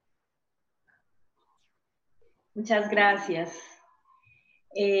 Muchas gracias.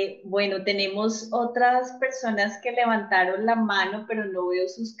 Bueno, tenemos otras personas que levantaron la mano, pero no veo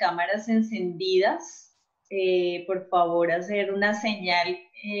sus cámaras encendidas. Por favor, hacer una señal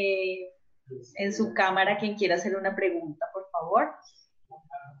en su cámara quien quiera hacer una pregunta, por favor.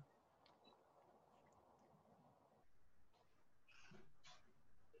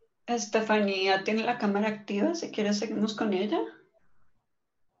 Estefanía tiene la cámara activa, si quieres seguimos con ella.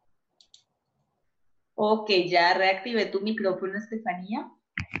 Ok, ya reactivé tu micrófono, Estefanía.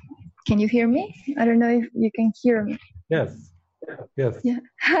 Can you hear me? I don't know if you can hear me. Yes. Yes. Yeah.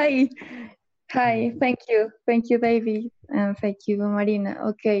 Hi. Hi. Thank you. Thank you, David. And thank you, Marina.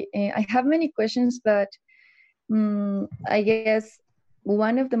 Okay. I have many questions, but I guess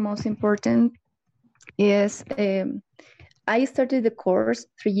one of the most important is I started the course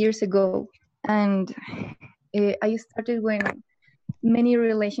 3 years ago, and I started when many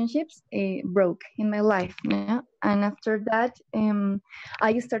relationships broke in my life, yeah? And after that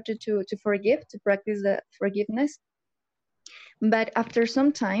I started to forgive, to practice the forgiveness. But after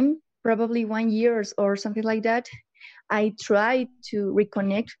some time, probably 1 year or something like that, I tried to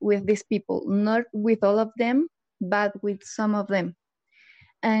reconnect with these people, not with all of them, but with some of them.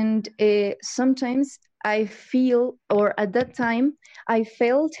 And sometimes I feel, or at that time I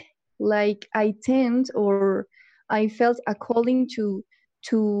felt like I felt a calling to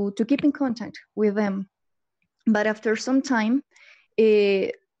keep in contact with them. But after some time,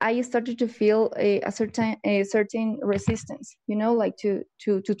 I started to feel a certain resistance, you know, like to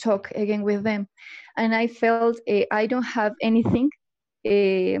talk again with them. And I felt I don't have anything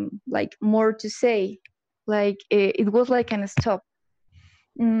like more to say, like it was like a stop.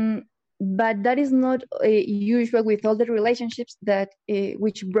 But that is not usual with all the relationships that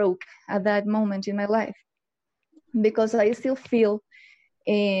which broke at that moment in my life, because I still feel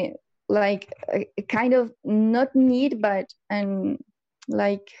like a kind of not need, but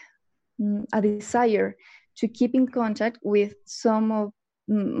like a desire to keep in contact with some of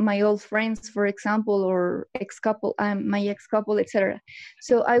my old friends, for example, or my ex-couple, etc.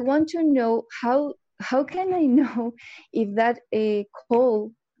 So I want to know how can I know if that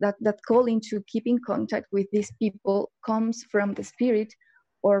call, that calling to keep in contact with these people comes from the spirit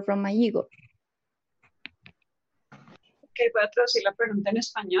or from my ego? Ok, voy a traducir la pregunta en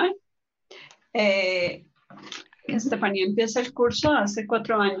español. Estefanía empieza el curso hace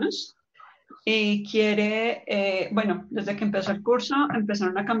 4 años y quiere, bueno, desde que empezó el curso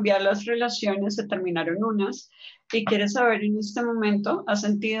empezaron a cambiar las relaciones, se terminaron unas y quiere saber en este momento, ha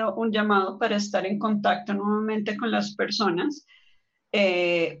sentido un llamado para estar en contacto nuevamente con las personas,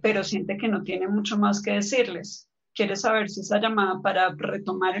 pero siente que no tiene mucho más que decirles. Quiere saber si esa llamada para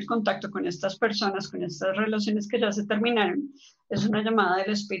retomar el contacto con estas personas, con estas relaciones que ya se terminaron, es una llamada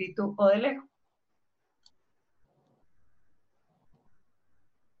del espíritu o del ego.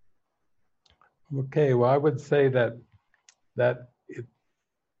 Okay, well, I would say that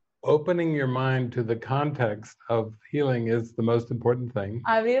opening your mind to the context of healing is the most important thing.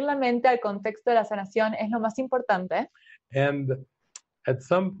 Abrir la mente al contexto de la sanación es lo más importante. And at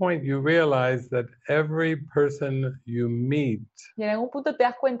some point you realize that every person you meet Y en algún punto te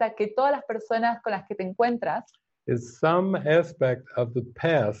das cuenta que todas las personas con las que te encuentras is some aspect of the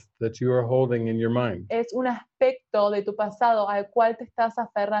past that you are holding in your mind. es un aspecto de tu pasado al cual te estás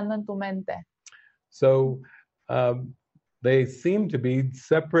aferrando en tu mente. So they seem to be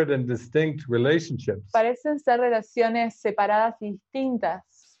separate and distinct relationships, Parecen ser relaciones separadas y distintas,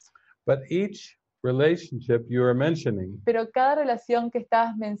 but each relationship you are mentioning pero cada relación que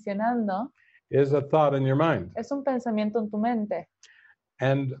estabas mencionando is a thought in your mind. es un pensamiento en tu mente.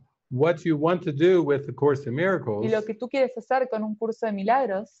 And what you want to do with the Course in Y Miracles lo que tú quieres hacer con un curso de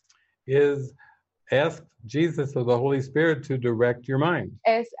milagros is ask Jesus or the Holy Spirit to direct your mind.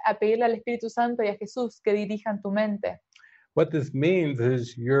 es a pedirle al Espíritu Santo y a Jesús que dirijan tu mente. What this means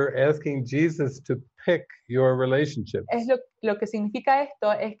is you're asking Jesus to pick your relationships, Es lo que significa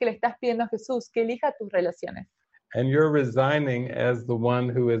esto es que le estás pidiendo a Jesús que elija tus relaciones and you're resigning as the one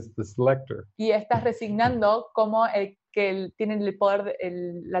who is the selector. y estás resignando como el que tiene el poder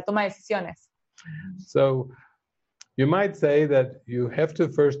de la toma de decisiones. So you might say that you have to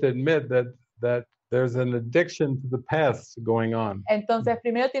first admit that there's an addiction to the past going on. Entonces,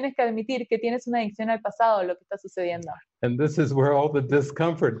 primero tienes que admitir que tienes una adicción al pasado, lo que está sucediendo. And this is where all the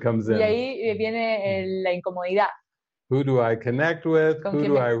discomfort comes Y in. ahí viene la incomodidad. Who do I connect with? ¿Con Who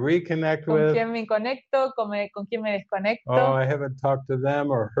quién do me- I reconnect ¿Con with? quién me conecto? ¿Con quién me desconecto? Oh, I haven't talked to them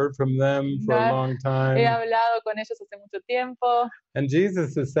or heard from them for a No, long He time. hablado con ellos hace mucho tiempo. And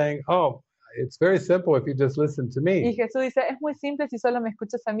Jesus is saying, oh, it's very simple if you just listen to Y me. Jesús dice, es muy simple si solo me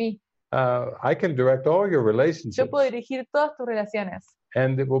escuchas a mí. I can direct all your Yo relationships puedo dirigir todas tus relaciones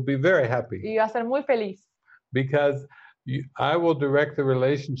and it will be very happy y va a ser muy feliz. because I will direct the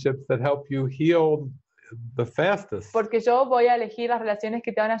relationships that help you heal the fastest. Porque yo voy a elegir las relaciones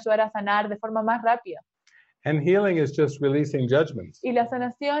que te van a ayudar a sanar de forma más rápida. And healing is just releasing judgments. Y la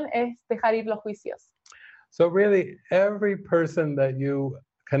sanación es dejar ir los juicios. So really, every person that you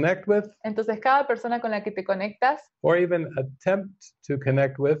connect with Entonces, cada persona con la que te conectas or even attempt to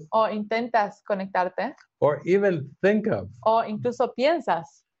connect with o intentas conectarte or even think of o incluso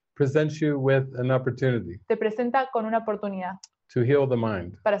piensas, presents you with an opportunity te presenta con una oportunidad to heal the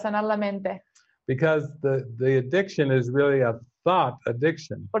mind. para sanar la mente. Because the addiction is really a thought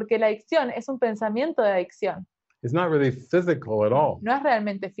addiction. Porque la adicción es un pensamiento de adicción, It's not really physical at all. no es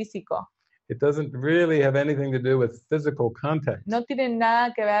realmente físico. It doesn't really have anything to do with physical contact. No tiene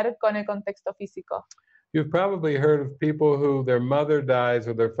nada que ver con el contexto físico. You've probably heard of people who their mother dies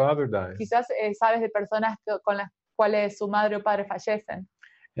or their father dies, Quizás sabes de personas con las cuales su madre o padre fallecen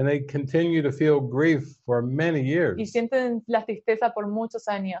and they continue to feel grief for many y years sienten la tristeza por muchos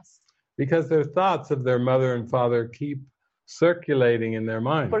años, because their thoughts of their mother and father keep circulating in their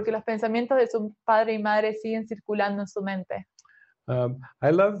mind. porque los pensamientos de su padre y madre siguen circulando en su mente.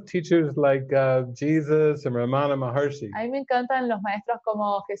 I love teachers like Jesus and Ramana Maharshi, A mí me encantan los maestros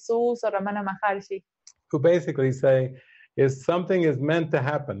como Jesús o Ramana Maharshi, who basically say, if something is meant to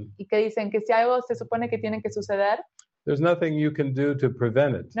happen, y que dicen que si algo se supone que tiene que suceder, there's nothing you can do to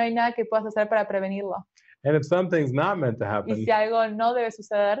prevent it. no hay nada que puedas hacer para prevenirlo. And if something's not meant to Y happen, si algo no debe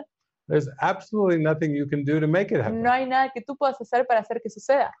suceder, there's absolutely nothing you can do to make it happen. no hay nada que tú puedas hacer para hacer que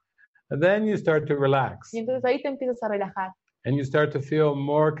suceda. And then you start to relax Y entonces ahí te empiezas a relajar and you start to feel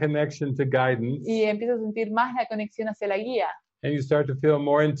more connection to guidance y empiezas a sentir más la conexión hacia la guía and you start to feel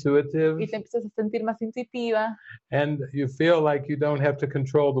more intuitive y te empiezas a sentir más intuitiva and you feel like you don't have to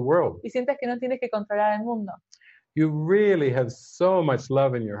control the world. y sientes que no tienes que controlar el mundo. You really have so much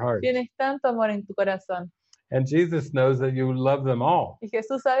love in your heart. Tienes tanto amor en tu corazón And Jesus knows that you love them all. y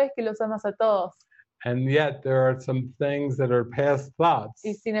Jesús sabe que los amas a todos And yet there are some things that are past thoughts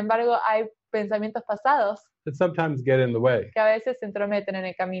y sin embargo hay pensamientos pasados that sometimes get in the way. que a veces se entrometen en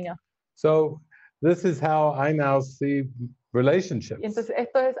el camino. So this is how I now see relationships. Y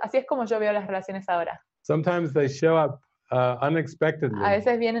entonces así es como yo veo las relaciones ahora. Sometimes they show up unexpectedly. A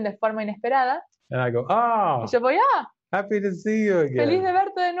veces vienen de forma inesperada. And I go, oh, Y yo voy, happy to see you feliz de again.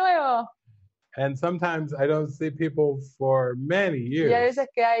 verte de nuevo. And sometimes I don't see people for many Y a years. veces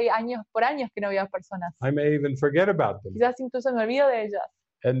que hay años por años que no veo a personas. I may even forget about them. Quizás incluso me olvido de ellas.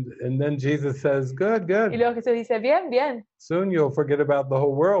 And then Jesus says, good, Y good. luego Jesús dice, bien, bien, Soon you'll forget about the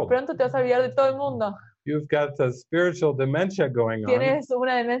whole world. pronto te vas a olvidar de todo el mundo. You've got a spiritual dementia going on Tienes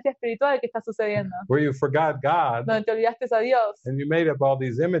una demencia espiritual que está sucediendo, where you forgot God donde te olvidaste a Dios, and you made up all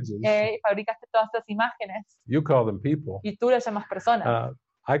these images. fabricaste todas estas imágenes You call them people. y tú las llamas personas.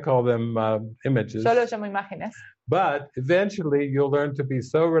 I call them images. Yo los llamo imágenes. But eventually you'll learn to be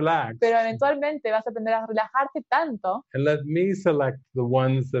so relaxed Pero eventualmente vas a aprender a relajarte tanto and let me select the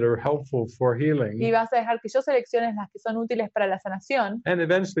ones that are helpful for y healing. vas a dejar que yo seleccione las que son útiles para la sanación And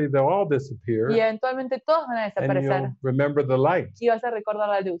eventually they'll all disappear y eventualmente todos van a and desaparecer you'll remember the light, y vas a recordar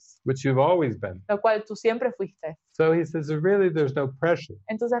la luz, which you've always been. lo cual tú siempre fuiste. So he says, really, there's no pressure.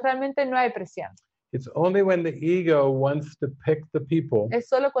 Entonces realmente no hay presión. It's only when the ego wants to pick the people. Es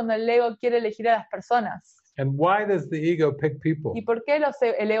solo cuando el ego quiere elegir a las personas. And why does the ego pick people? ¿Y por qué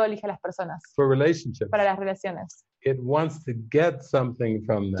el ego elige a las personas? For relationships. Para las relaciones. It wants to get something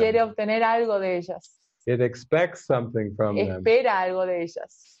from them. Quiere obtener algo de ellas. It expects something from them. Espera algo de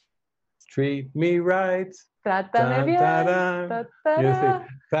ellas. Treat me right. Trátame Dun, bien. dun, dun. Ta, You tará. see,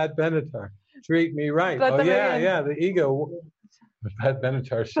 Pat Benatar. Treat me right. Oh Trátame yeah, bien. yeah. The ego. Pat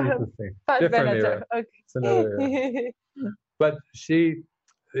Benatar. She's the same. Pat Different Benatar, era. okay. It's another era. But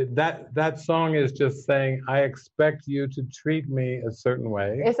that song is just saying, I expect you to treat me a certain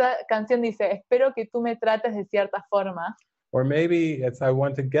way. Esa canción dice, espero que tú me trates de cierta forma, Or maybe it's, I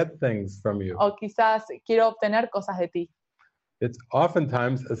want to get things from you. o quizás quiero obtener cosas de ti. It's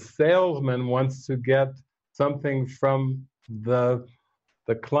oftentimes a salesman wants to get something from the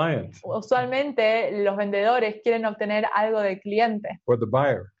client Usualmente los vendedores quieren obtener algo del cliente or the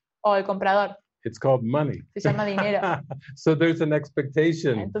buyer. o del comprador. It's called money. Se llama dinero. So there's an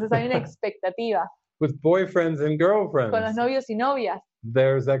expectation. Entonces hay una expectativa. With boyfriends and Con los girlfriends, novios y novias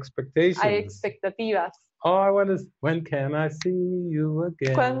there's expectations. hay expectativas. Oh, I want to, when can I see you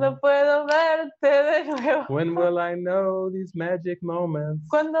again? ¿Cuándo puedo verte de nuevo? When will I know these magic moments?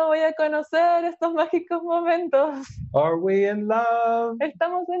 ¿Cuándo voy a conocer estos mágicos momentos? Are we in love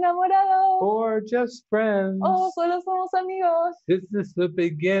 ¿Estamos enamorados? or just friends? ¿O solo somos amigos? Is this the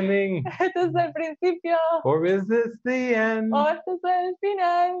beginning ¿Este es el principio? or is this the end? ¿O este es el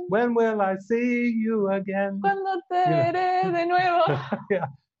final? When will I see you again? ¿Cuándo te Yeah. veré de nuevo? Yeah.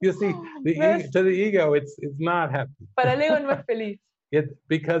 You see, Yes. to the ego, it's not happy. Para el ego no es feliz,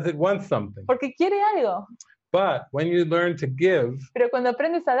 Because it wants something. porque quiere algo. But when you learn to give Pero cuando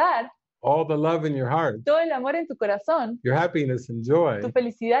aprendes a dar all the love in your heart, todo el amor en tu corazón, your happiness and joy, tu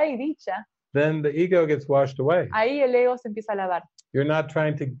felicidad y dicha, then the ego gets washed away. ahí el ego se empieza a lavar. You're not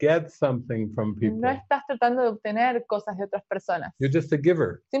trying to get something from people. No estás tratando de obtener cosas de otras personas. You're just a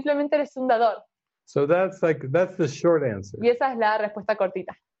giver. Simplemente eres un dador. So that's the short answer. Y esa es la respuesta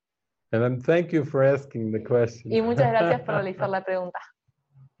cortita. And thank you for asking the question. Y muchas gracias por realizar la pregunta.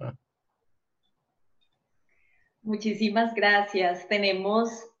 Muchísimas gracias. Tenemos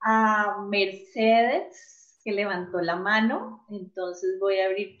a Mercedes que levantó la mano. Entonces voy a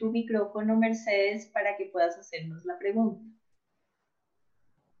abrir tu micrófono, Mercedes, para que puedas hacernos la pregunta.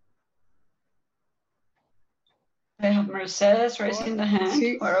 I have Mercedes raising the hand.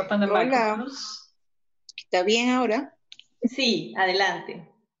 Sí. Or open the Hola. microphones. ¿Está bien ahora? Sí, adelante.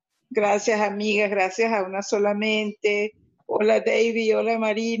 Gracias, amigas. Gracias a una solamente. Hola, David. Hola,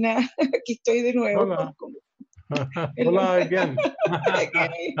 Marina. Aquí estoy de nuevo. Hola. Hola again.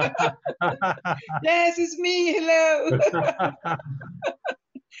 Yes, it's me. Hello.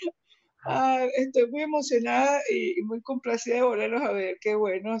 Estoy muy emocionada y muy complacida de volverlos a ver. Qué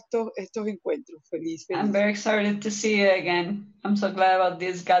bueno estos encuentros. Feliz, feliz. I'm very excited to see you again. I'm so glad about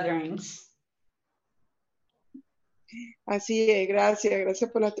these gatherings. Así es, gracias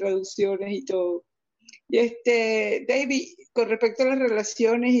por las traducciones y todo. Y David, con respecto a las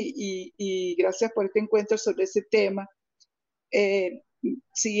relaciones y gracias por este encuentro sobre ese tema,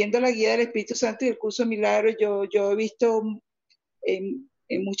 siguiendo la guía del Espíritu Santo y el Curso de Milagros, yo he visto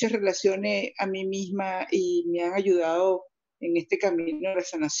en muchas relaciones a mí misma y me han ayudado en este camino de la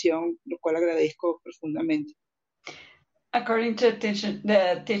sanación, lo cual agradezco profundamente. According to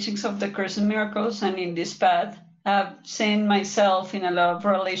the teachings of the Curse of Miracles and in this path, I've seen myself in a lot of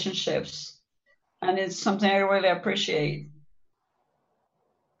relationships, and it's something I really appreciate.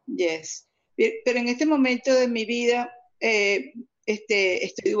 Yes. Pero en este momento de mi vida,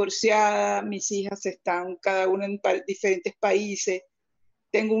 estoy divorciada, mis hijas están cada una en diferentes países,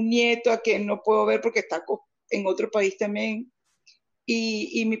 tengo un nieto a quien no puedo ver porque está en otro país también.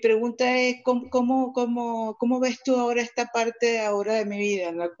 Y mi pregunta es, ¿cómo ves tú ahora esta parte ahora de mi vida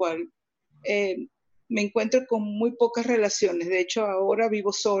en la cual me encuentro con muy pocas relaciones? De hecho, ahora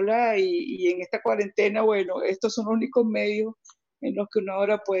vivo sola y en esta cuarentena, bueno, estos son los únicos medios en los que uno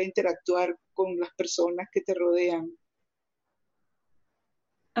ahora puede interactuar con las personas que te rodean.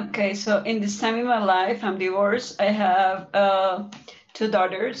 Okay, so in this time in my life, I'm divorced. I have 2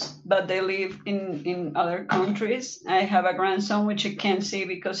 daughters, but they live in other countries. I have a grandson, which I can't see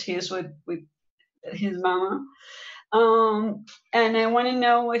because he's with his mama. And I want to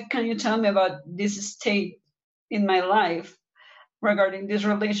know, what can you tell me about this state in my life regarding these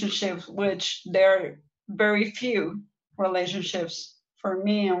relationships, which there are very few relationships for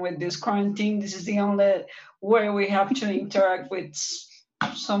me, and with this quarantine, this is the only way we have to interact with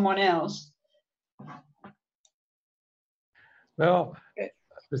someone else. Well,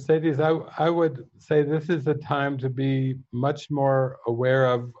 Mercedes, I would say this is a time to be much more aware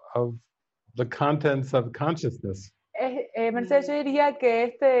of the contents of consciousness. Mercedes, yo diría que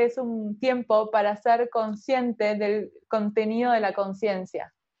este es un tiempo para ser consciente del contenido de la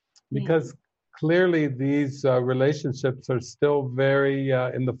conciencia. Because clearly these relationships are still very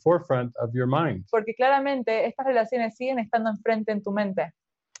in the forefront of your mind. Porque claramente estas relaciones siguen estando enfrente en tu mente.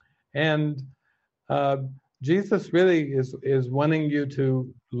 And Jesus really is wanting you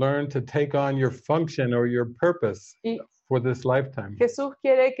to learn to take on your function or your purpose for this lifetime. Jesús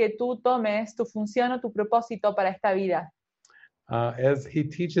quiere que tú tomes tu función o tu propósito para esta vida. As he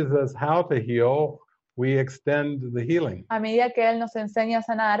teaches us how to heal, we extend the healing. A medida que Él nos enseña a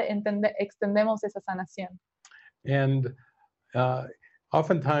sanar, extendemos esa sanación. And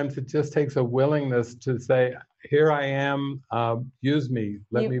oftentimes it just takes a willingness to say, here I am, use me,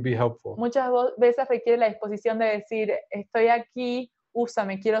 let me be helpful. Muchas veces requiere la disposición de decir, estoy aquí,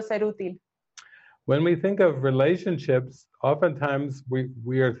 úsame, quiero ser útil. When we think of relationships, oftentimes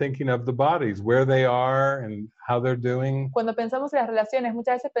we are thinking of the bodies, where they are and how they're doing. Cuando pensamos en las relaciones,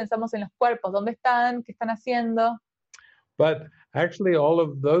 muchas veces pensamos en los cuerpos, dónde están, qué están haciendo. But actually all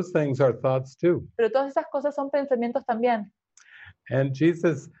of those things are thoughts too. Pero todas esas cosas son pensamientos también. And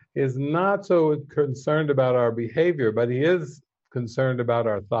Jesus is not so concerned about our behavior, but he is concerned about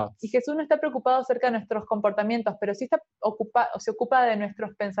our thoughts. Y Jesús no está preocupado acerca de nuestros comportamientos, pero sí se ocupa de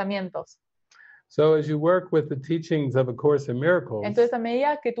nuestros pensamientos. So as you work with the teachings of A Course in Miracles, Entonces, a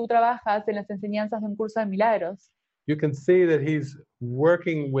medida que tú trabajas en las enseñanzas de un curso de milagros, you can see that he's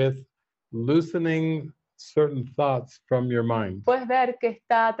working with loosening certain thoughts from your mind. puedes ver que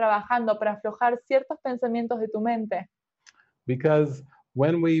está trabajando para aflojar ciertos pensamientos de tu mente. Because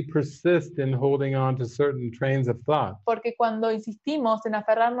when we persist in holding on to certain trains of thought, Porque cuando insistimos en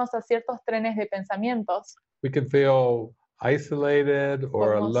aferrarnos a ciertos trenes de pensamientos, we can feel isolated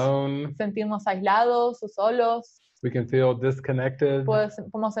or Podemos alone. sentirnos aislados o solos, We can feel disconnected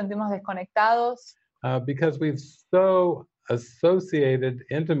podemos sentirnos desconectados, because we've so associated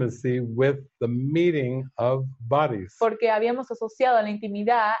intimacy with the meeting of bodies. porque habíamos asociado la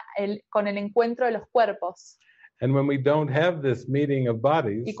intimidad con el encuentro de los cuerpos. And when we don't have this meeting of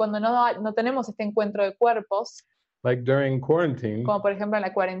bodies, Y cuando no tenemos este encuentro de cuerpos, like during quarantine, como por ejemplo en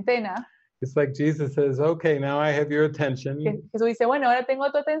la cuarentena, it's like Jesus says, okay, now I have your attention. Jesús dice, bueno, ahora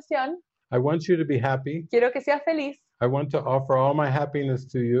tengo tu atención, I want you to be happy. quiero que seas feliz, I want to offer all my happiness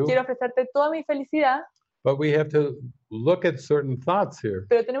to you. quiero ofrecerte toda mi felicidad, But we have to look at certain thoughts here.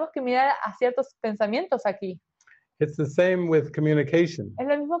 pero tenemos que mirar a ciertos pensamientos aquí. It's the same with communication. Es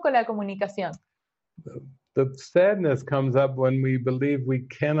lo mismo con la comunicación. The sadness comes up when we believe we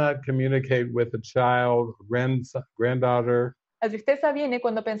cannot communicate with a child, granddaughter, La tristeza viene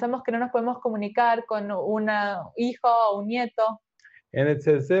cuando pensamos que no nos podemos comunicar con un hijo o un nieto, and it's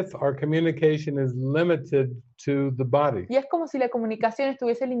as if our communication is limited to the body. y es como si la comunicación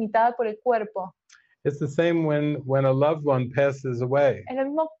estuviese limitada por el cuerpo. It's the same when a loved one passes away Es lo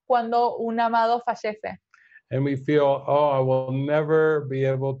mismo cuando un amado fallece and we feel, oh, I will never be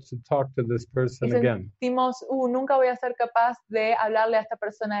able to talk to this y person again. sentimos, nunca voy a ser capaz de hablarle a esta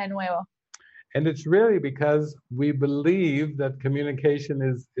persona de nuevo. And it's really because we believe that communication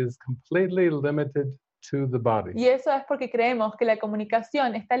is completely limited to the body. Y eso es porque creemos que la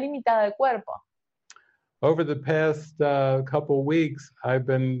comunicación está limitada al cuerpo. Over the past couple weeks, I've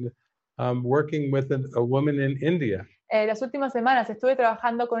been working with a woman in India, Las últimas semanas estuve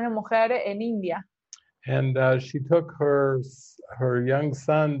trabajando con una mujer en India and she took her young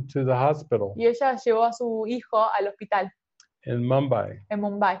son to the hospital y ella llevó a su hijo al hospital in Mumbai, en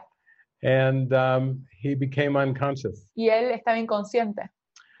Mumbai and he became unconscious. y él estaba inconsciente.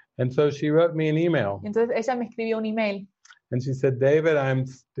 And so she wrote me an email, Y entonces ella me escribió un email and she said, David, I'm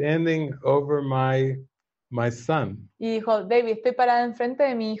standing over my my son, Y dijo, David, estoy parada enfrente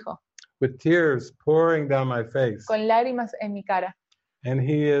de mi hijo, with tears pouring down my face, con lágrimas en mi cara. and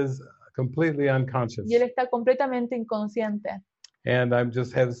he is completely unconscious. Y él está completamente inconsciente. And I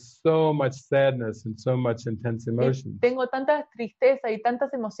just have so much sadness and so much intense Y emotions. tengo tanta tristeza y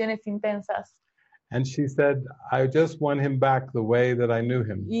tantas emociones intensas. And she said, I just want him back the way that I knew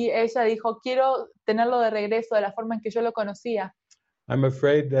him. Y ella dijo, quiero tenerlo de regreso de la forma en que yo lo conocía. I'm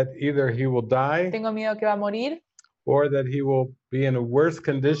afraid that either he will die Tengo miedo que va a morir or that he will be in a worse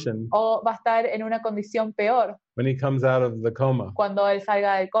condition o va a estar en una condición peor when he comes out of the coma. cuando él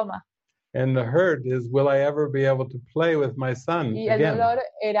salga del coma. And the hurt is, will I ever be able to play with my son Y el again? dolor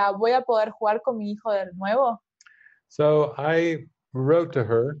era, ¿voy a poder jugar con mi hijo de nuevo? So I wrote to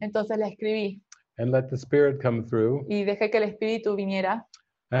her Entonces le escribí and let the Spirit come through. y dejé que el espíritu viniera.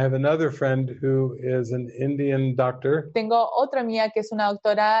 I have another friend who is an Indian doctor Tengo otra mía que es una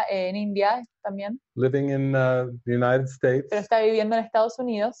doctora en India también, living in the United States, pero está viviendo en Estados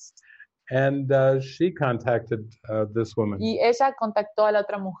Unidos. and she contacted this woman. Y ella contactó a la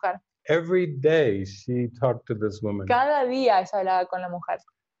otra mujer. Every day she talked to this woman, Cada día ella hablaba con la mujer,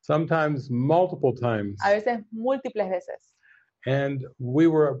 sometimes multiple times. a veces múltiples veces. And we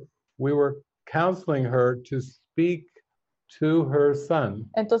were counseling her to speak to her son,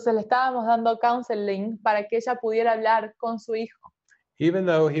 Entonces le estábamos dando counseling para que ella pudiera hablar con su hijo, even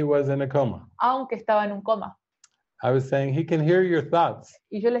though he was in a coma. aunque estaba en un coma. I was saying, he can hear your thoughts.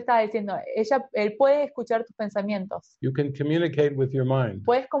 Y yo le estaba diciendo, él puede escuchar tus pensamientos, You can communicate with your mind.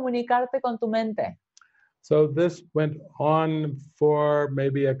 puedes comunicarte con tu mente. So this went on for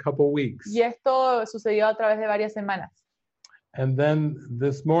maybe a couple weeks. Y esto sucedió a través de varias semanas. And then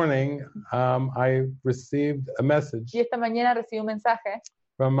this morning, I received a message Y esta mañana recibí un mensaje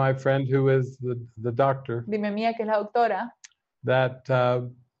from my friend who is the doctor de mi amiga que es la doctora, that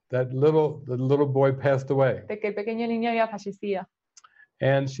the little boy passed away. de que el pequeño niño había fallecido.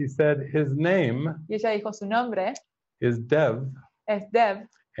 And she said his name Y ella dijo su nombre is Dev, es Dev,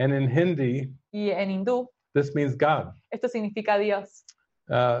 and in Hindi, y en hindú this means God. esto significa Dios.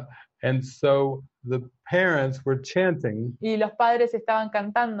 And so the parents were chanting Y los padres estaban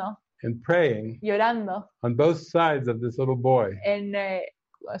cantando and praying y orando on both sides of this little boy en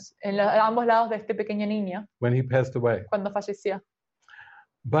ambos lados de este pequeño niño when he passed away. cuando falleció.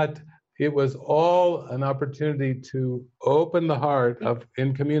 But it was all an opportunity to open the heart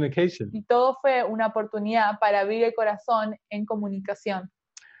in communication. Y todo fue una oportunidad para abrir el corazón en comunicación.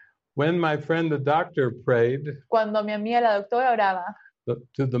 When my friend the doctor prayed Cuando mi amiga la doctora oraba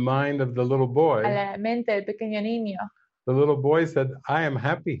to the mind of the little boy, a la mente del pequeño niño, the little boy said, I am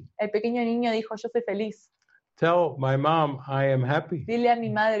happy. el pequeño niño dijo, yo soy feliz. Tell my mom I am happy. Dile a mi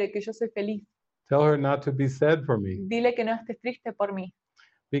madre que yo soy feliz. Tell her not to be sad for me. Dile que no estés triste por mí.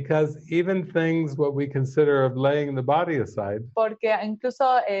 Because even things what we consider of laying the body aside Porque incluso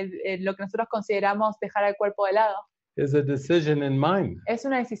lo que nosotros consideramos dejar el cuerpo de lado is a decision in mind. es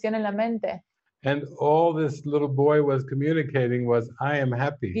una decisión en la mente. And all this little boy was communicating was, I am Y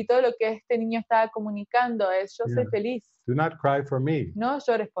happy. todo lo que este niño estaba comunicando es, yo soy Yeah. feliz. Do not cry for me. No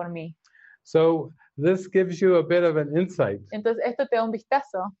llores por mí. So this gives you a bit of an insight Entonces esto te da un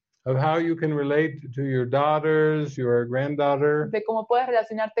vistazo of how you can relate to your daughters, your granddaughter, de cómo puedes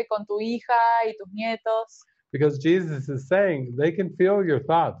relacionarte con tu hija y tus nietos. because Jesus is saying they can feel your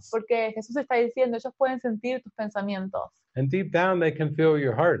thoughts. Porque Jesús está diciendo, ellos pueden sentir tus pensamientos. And deep down, they can feel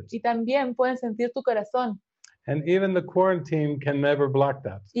your heart. Y también pueden sentir tu corazón. And even the quarantine can never block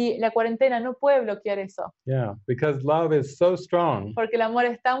that. Y la cuarentena no puede bloquear eso. Yeah, because love is so strong Porque el amor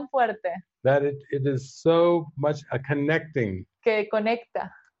es tan fuerte that it is so much a connecting que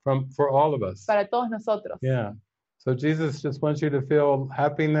conecta for all of us. para todos nosotros. Yeah. So Jesus just wants you to feel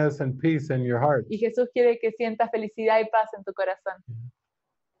happiness and peace in your heart. Y Jesús quiere que sientas felicidad y paz en tu corazón.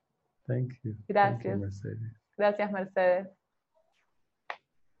 Thank you. Thank you, Gracias. Mercedes. Gracias, Mercedes.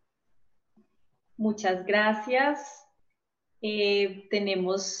 Muchas gracias.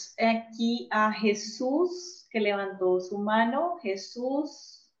 Tenemos aquí a Jesús que levantó su mano.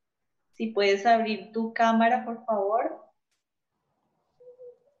 Jesús, si puedes abrir tu cámara, por favor.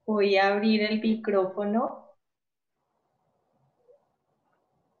 Voy a abrir el micrófono.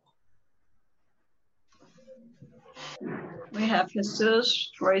 We have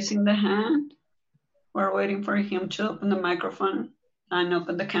Jesus raising the hand. We're waiting for him to open the microphone and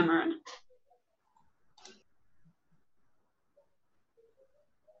open the camera.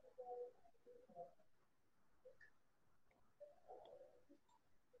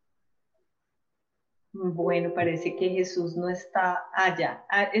 Bueno, parece que Jesús no está allá.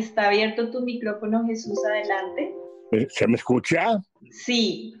 ¿Está abierto tu micrófono, Jesús? Adelante. ¿Se me escucha?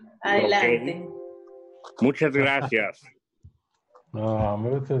 Sí, adelante. Muchas gracias.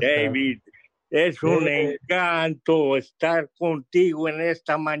 David, es un encanto estar contigo en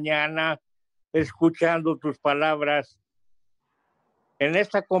esta mañana, escuchando tus palabras en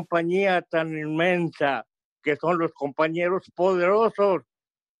esta compañía tan inmensa que son los compañeros poderosos.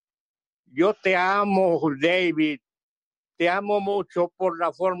 Yo te amo, David. Te amo mucho por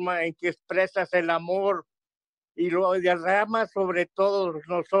la forma en que expresas el amor y lo derramas sobre todos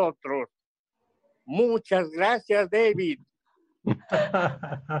nosotros. Muchas gracias, David.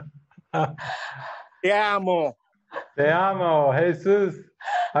 Te amo. Te amo, Jesús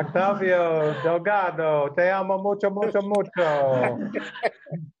Octavio Delgado. Te amo mucho, mucho, mucho.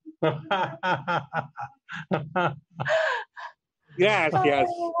 Gracias.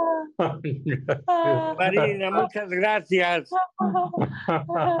 Marina, muchas gracias.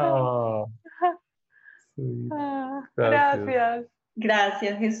 Gracias.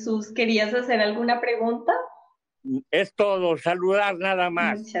 Gracias, Jesús. ¿Querías hacer alguna pregunta? Es todo, saludar nada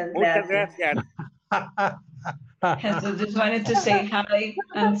más. Muchas gracias. Jesus just wanted to say hi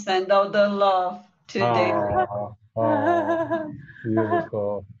and send out the love to David.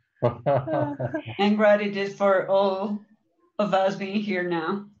 Beautiful. And gratitude for all of us being here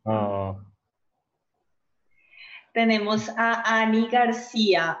now. Tenemos a Ani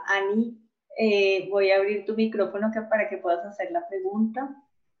García. Ani, voy a abrir tu micrófono para que puedas hacer la pregunta.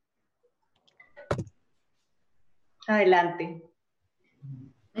 Adelante.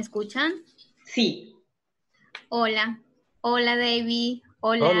 ¿Me escuchan? Sí. Hola. Hola, David.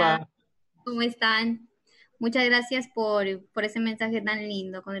 Hola. ¿Cómo están? Muchas gracias por ese mensaje tan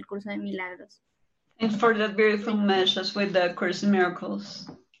lindo con el Curso de Milagros. And for that beautiful message with the Curse of Miracles.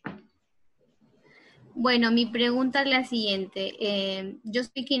 Bueno, mi pregunta es la siguiente. Yo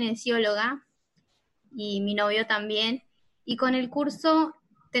soy kinesióloga y mi novio también. Y con el curso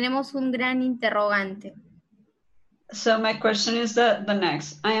tenemos un gran interrogante. So my question is the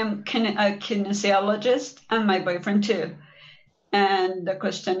next. I am a kinesiologist and my boyfriend too. And the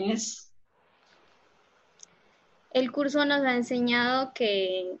question is? El curso nos ha enseñado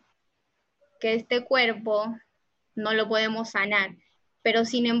que este cuerpo no lo podemos sanar, pero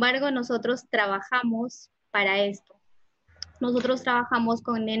sin embargo nosotros trabajamos para esto. Nosotros trabajamos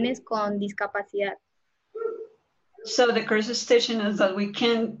con nenes con discapacidad. So the curse is teaching us that we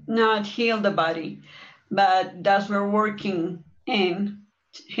cannot heal the body, but that we're working in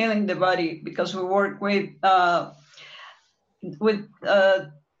healing the body because we work with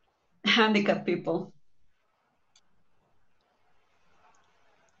handicapped people.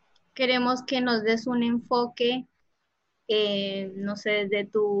 Queremos que nos des un enfoque, no sé, desde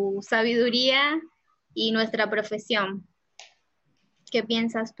tu sabiduría y nuestra profesión. ¿Qué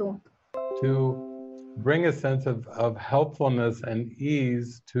piensas tú? To bring a sense of helpfulness and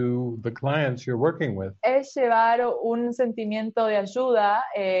ease to the clients you're working with. Es llevar un sentimiento de ayuda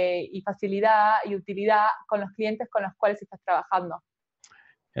y facilidad y utilidad con los clientes con los cuales estás trabajando.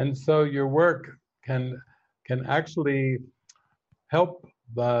 And so your work can actually help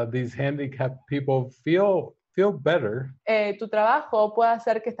these handicapped people feel better. Tu trabajo puede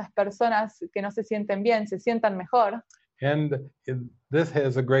hacer que estas personas que no se sienten bien se sientan mejor. And this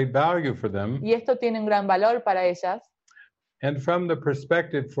has a great value for them. Y esto tiene un gran valor para ellas. And from the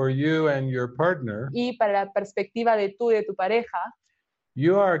perspective for you and your partner, y para la perspectiva de tú y de tu pareja,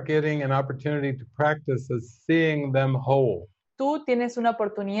 you are getting an opportunity to practice as seeing them whole. Tú tienes una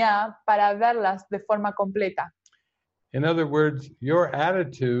oportunidad para verlas de forma completa. In other words, your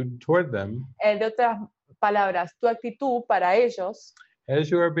attitude toward them, de otras palabras, tu actitud para ellos, as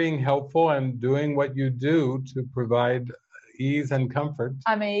you are being helpful and doing what you do to provide ease and comfort,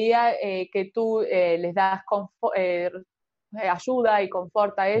 a medida que tú les das ayuda y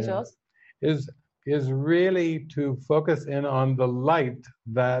confort a ellos, is really to focus in on the light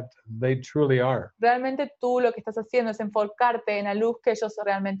that they truly are. Realmente tú lo que estás haciendo es enfocarte en la luz que ellos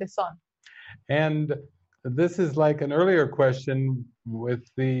realmente son. And this is like an earlier question with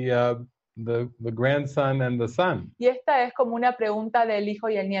the grandson and the son. Y esta es como una pregunta del hijo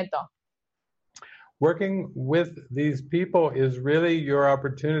y el nieto. Working with these people is really your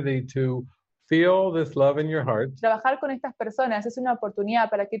opportunity to feel this love in your heart. Trabajar con estas personas es una oportunidad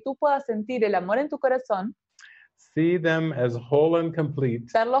para que tú puedas sentir el amor en tu corazón. See them as whole and complete.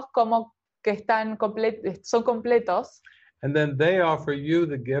 Verlos como que son completos. And then they offer you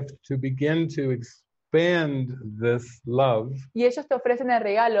the gift to begin to expand this love. Y ellos te ofrecen el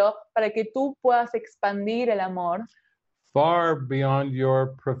regalo para que tú puedas expandir el amor. Far beyond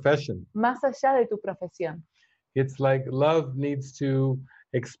your profession. Más allá de tu profesión. It's like love needs to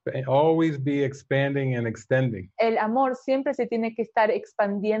always be expanding and extending. El amor siempre se tiene que estar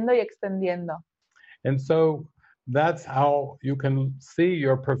expandiendo y extendiendo. And so that's how you can see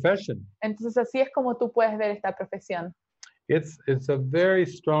your profession. Entonces así es como tú puedes ver esta profesión. It's a very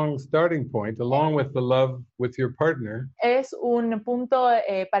strong starting point, along with the love with your partner, Es un punto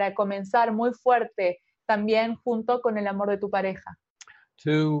para comenzar muy fuerte, también junto con el amor de tu pareja,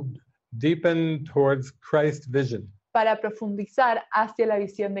 to deepen towards Christ vision, para profundizar hacia la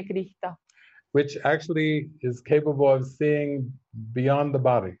visión de Cristo, which actually is capable of seeing beyond the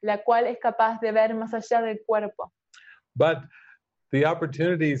body. la cual es capaz de ver más allá del cuerpo. But the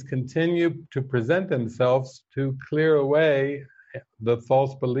opportunities continue to present themselves to clear away the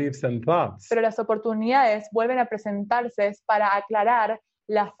false beliefs and thoughts. Pero las oportunidades vuelven a presentarse para aclarar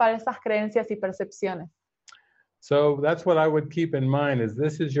las falsas creencias y percepciones. So that's what I would keep in mind, is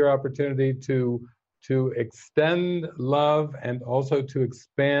this is your opportunity to extend love and also to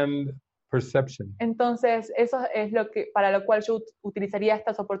expand perception. Entonces, eso es para lo cual yo utilizaría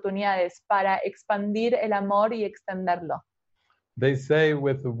estas oportunidades, para expandir el amor y extenderlo. They say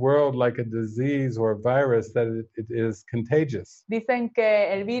with the world like a disease or a virus that it is contagious. Dicen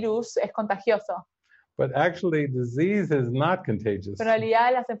que el virus es contagioso, But actually, disease is not contagious. pero en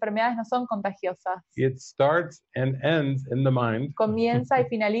realidad las enfermedades no son contagiosas. It starts and ends in the mind, Comienza y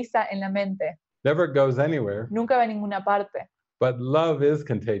finaliza en la mente. never goes anywhere, Nunca va a ninguna parte. but love is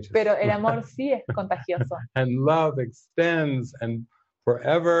contagious. Pero el amor sí es contagioso. And love extends and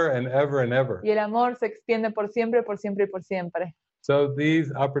forever and ever and ever. Y el amor se extiende por siempre, por siempre y por siempre. So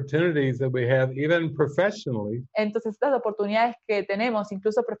these opportunities that we have, even professionally, Entonces, estas oportunidades que tenemos,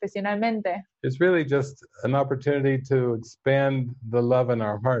 incluso profesionalmente, is really just an opportunity to expand the love in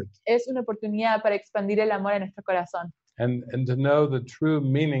our heart es una oportunidad para expandir el amor en nuestro corazón and to know the true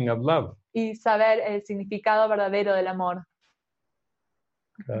meaning of love. y saber el significado verdadero del amor.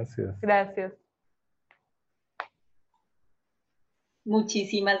 Gracias. Gracias.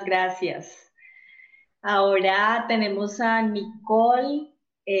 Muchísimas gracias. Ahora tenemos a Nicole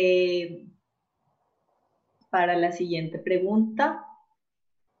para la siguiente pregunta.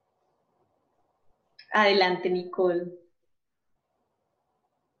 Adelante, Nicole.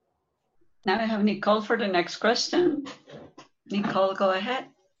 Now I have Nicole for the next question. Nicole, go ahead.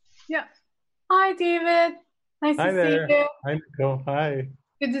 Yeah. Hi, David. Nice Hi to there. see you. Hi, Nicole. Hi.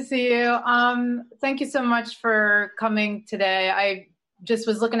 Good to see you. Thank you so much for coming today. I just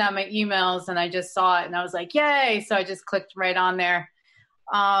was looking at my emails and I just saw it and I was like, yay. So I just clicked right on there.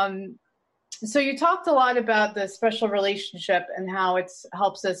 So you talked a lot about the special relationship and how it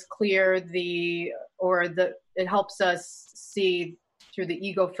helps us clear it helps us see through the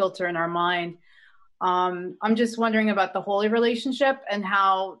ego filter in our mind. I'm just wondering about the holy relationship and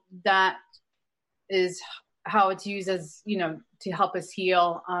how that is, how it's used as, to help us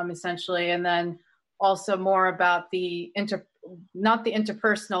heal, essentially. And then also more about not the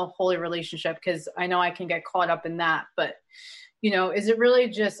interpersonal holy relationship, because I know I can get caught up in that, but, is it really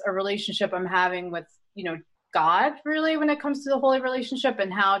just a relationship I'm having with, God, really, when it comes to the holy relationship?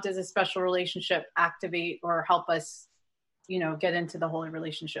 And how does a special relationship activate or help us, get into the holy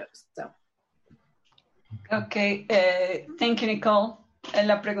relationships? So. Okay, thank you, Nicole.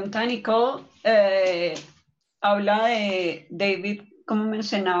 La pregunta de Nicole habla de David, como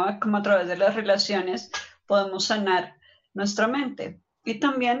mencionaba, como a través de las relaciones podemos sanar nuestra mente y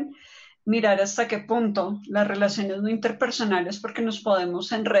también mirar hasta qué punto las relaciones no interpersonales, porque nos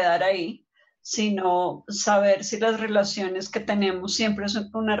podemos enredar ahí, sino saber si las relaciones que tenemos siempre son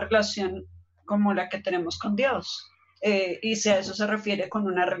una relación como la que tenemos con Dios, y si a eso se refiere con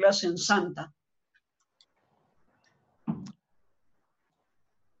una relación santa.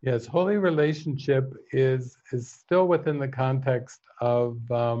 Yes, holy relationship is still within the context of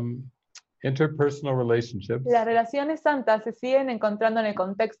interpersonal relationships, Las relaciones santas se siguen encontrando en el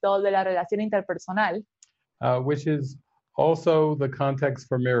contexto de la relación interpersonal, which is also the context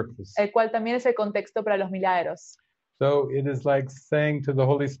for miracles. el cual también es el contexto para los milagros. So it is like saying to the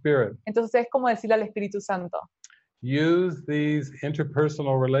Holy Spirit, Entonces es como decirle al Espíritu Santo, use these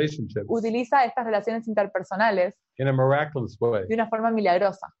interpersonal relationships utiliza estas relaciones interpersonales in a miraculous way. de una forma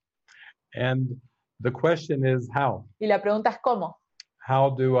milagrosa. And the question is how? Y la pregunta es ¿cómo?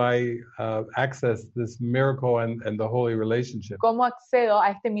 How do I access this miracle and the holy relationship? ¿Cómo accedo a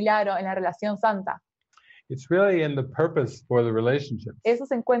este milagro en la relación santa? It's really in the purpose for the relationship. Eso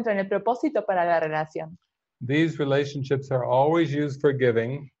se encuentra en el propósito para la relación. These relationships are always used for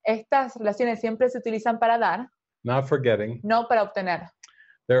giving, Estas relaciones siempre se utilizan para dar, not for getting. no para obtener.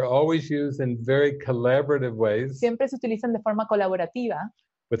 They're always used in very collaborative ways, Siempre se utilizan de forma colaborativa,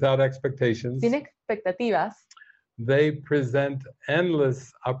 without expectations. sin expectativas. They present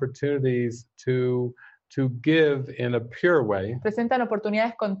endless opportunities to to give in a pure way presentan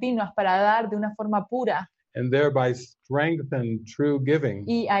oportunidades continuas para dar de una forma pura and thereby strengthen true giving.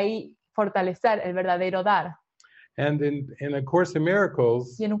 y ahí fortalecer el verdadero dar. And in A Course in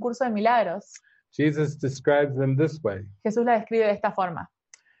Miracles, Y en un curso de milagros, Jesus describes them this way. Jesús la describe de esta forma.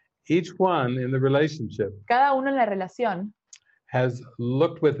 Each one in the relationship Cada uno en la relación has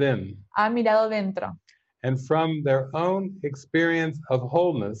looked within, ha mirado dentro and from their own experience of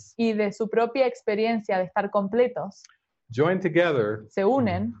wholeness, y de su propia experiencia de estar completos, joined together se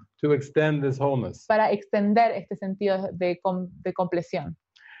unen to extend this wholeness. para extender este sentido de compleción.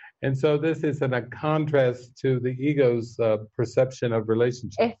 And so this is a contrast to the ego's perception of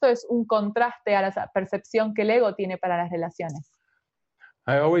relationship. Esto es un contraste a la percepción que el ego tiene para las relaciones.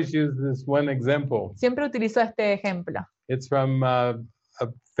 I always use this one example. Siempre utilizo este ejemplo. It's from a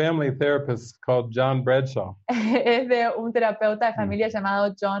family therapist called John Bradshaw. Es de un terapeuta de familia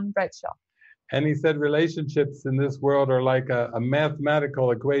llamado John Bradshaw. And he said relationships in this world are like a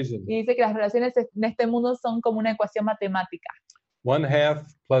mathematical equation. Y dice que las relaciones en este mundo son como una ecuación matemática. 1/2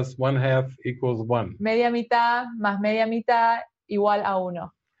 plus 1/2 equals 1. Media mitad más media mitad igual a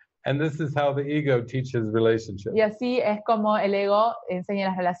 1. And this is how the ego teaches relationships. Y así es como el ego enseña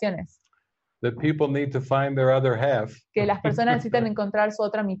las relaciones. That people need to find their other half Que las personas necesitan encontrar su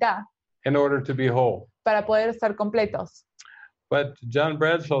otra mitad in order to be whole. para poder ser completos. But John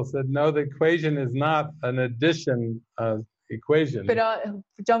Bradshaw said, no, the equation is not an addition equation. Pero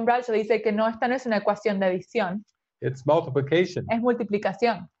John Bradshaw dice que no, esta no es una ecuación de adición, It's multiplication. es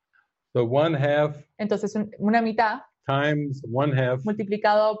multiplicación. So 1/2 Entonces una mitad times 1/2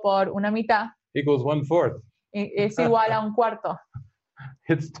 multiplicado por una mitad equals 1/4. es igual a un cuarto.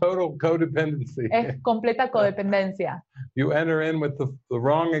 It's total codependency. Es completa codependencia. You enter in with the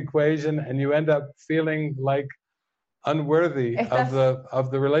wrong equation and you end up feeling like unworthy Estás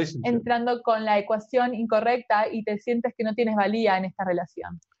of the relationship. Entrando con la ecuación incorrecta y te sientes que no tienes valía en esta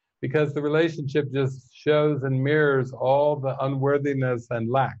relación. Because the relationship just shows and mirrors all the unworthiness and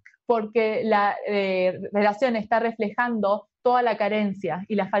lack. Porque la relación está reflejando toda la carencia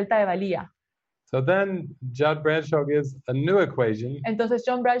y la falta de valía. So then John Bradshaw gives a new equation, Entonces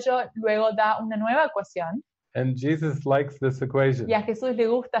John Bradshaw luego da una nueva ecuación and Jesus likes this equation. y a Jesús le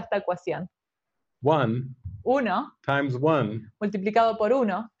gusta esta ecuación. 1 1 times 1 multiplicado por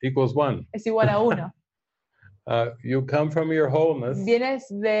 1 equals 1. es igual a 1. You come from your wholeness, Vienes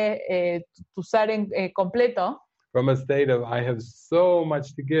de tu ser completo, from a state of I have so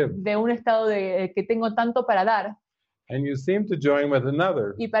much to give, de un estado de que tengo tanto para dar, and you seem to join with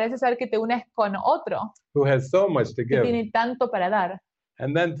another y parece ser que te unes con otro who has so much to que give. tiene tanto para dar,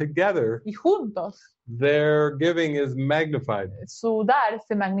 And then together, y juntos their giving is magnified. su dar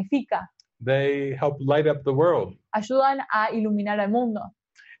se magnifica, They help light up the world. ayudan a iluminar al mundo.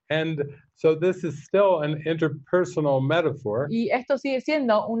 And so this is still an interpersonal metaphor Y esto sigue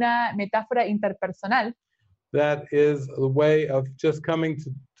siendo una metáfora interpersonal that is a way of just coming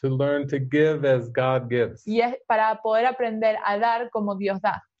to learn to give as God gives. y es para poder aprender a dar como Dios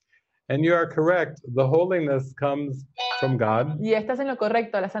da. And you are correct. The holiness comes from God. Y estás en lo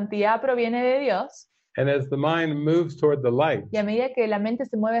correcto, la santidad proviene de Dios, And as the mind moves toward the light, y a medida que la mente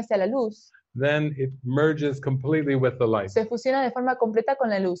se mueve hacia la luz, then it merges completely with the light. se fusiona de forma completa con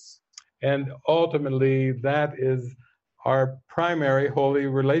la luz. And ultimately, that is our primary holy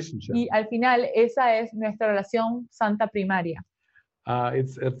relationship. Y al final, esa es nuestra relación santa primaria.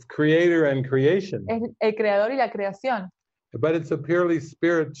 It's creator and creation, Es el creador y la creación. but it's a purely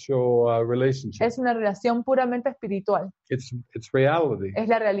spiritual relationship. Es una relación puramente espiritual. It's reality. Es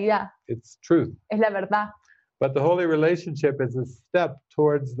la realidad, It's truth. es la verdad. But the holy relationship is a step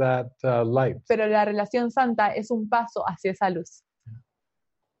towards that light. Pero la relación santa es un paso hacia esa luz.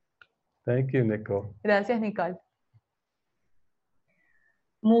 Thank you, Nicole. Gracias, Nicole.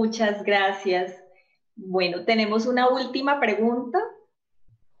 Muchas gracias. Bueno, tenemos una última pregunta.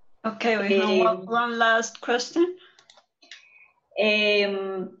 Okay, we have one last question.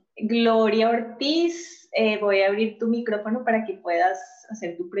 Gloria Ortiz, voy a abrir tu micrófono para que puedas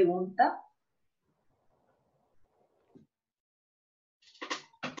hacer tu pregunta.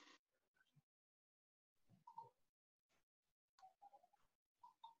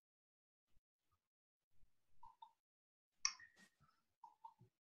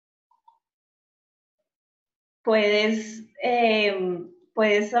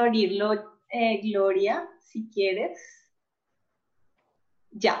 Puedes abrirlo, Gloria, si quieres.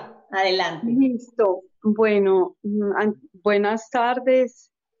 Ya, adelante. Listo. Bueno, buenas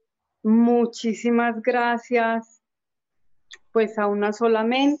tardes. Muchísimas gracias, pues a una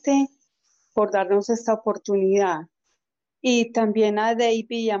solamente por darnos esta oportunidad. Y también a David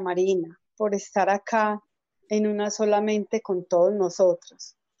y a Marina por estar acá en una solamente con todos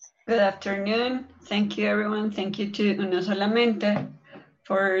nosotros. Good afternoon. Thank you, everyone. Thank you to Una Solamente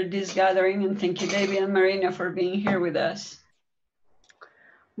for this gathering, and thank you, David and Marina, for being here with us.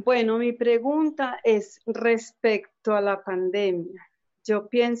 Bueno, mi pregunta es respecto a la pandemia. Yo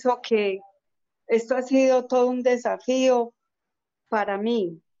pienso que esto ha sido todo un desafío para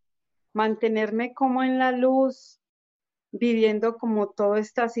mí, mantenerme como en la luz, viviendo como toda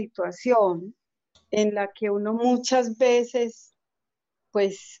esta situación en la que uno muchas veces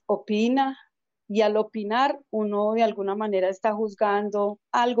pues opina, y al opinar uno de alguna manera está juzgando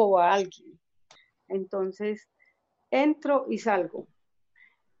algo o a alguien. Entonces entro y salgo.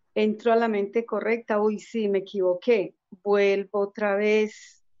 Entro a la mente correcta, uy, sí, me equivoqué, vuelvo otra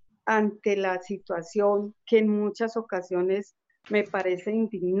vez ante la situación que en muchas ocasiones me parece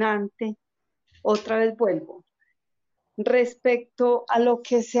indignante, otra vez vuelvo. Respecto a lo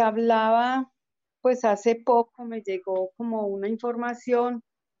que se hablaba, pues hace poco me llegó como una información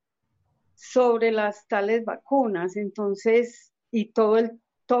sobre las tales vacunas, entonces, y todo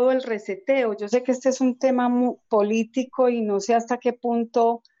el reseteo. Yo sé que este es un tema muy político y no sé hasta qué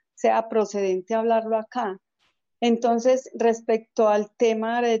punto sea procedente hablarlo acá. Entonces, respecto al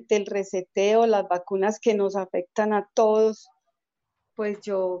tema del reseteo, las vacunas que nos afectan a todos, pues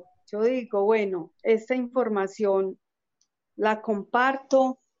yo digo, bueno, esta información la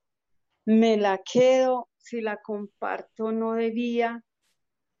comparto, me la quedo, si la comparto no debía,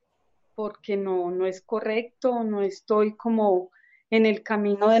 porque no es correcto, no estoy como en el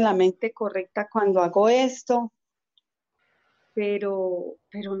camino de la mente correcta cuando hago esto. Pero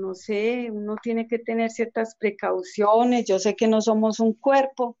no sé, uno tiene que tener ciertas precauciones. Yo sé que no somos un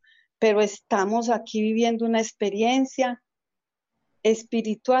cuerpo, pero estamos aquí viviendo una experiencia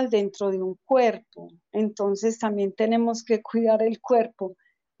espiritual dentro de un cuerpo. Entonces también tenemos que cuidar el cuerpo.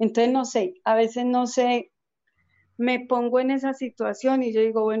 Entonces no sé, a veces no sé, me pongo en esa situación y yo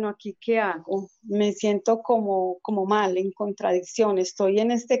digo, bueno, ¿aquí qué hago? Me siento como mal, en contradicción. Estoy en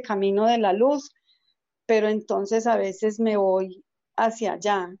este camino de la luz, pero entonces a veces me voy hacia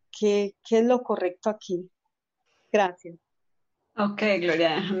allá. ¿Qué es lo correcto aquí? Gracias. Ok,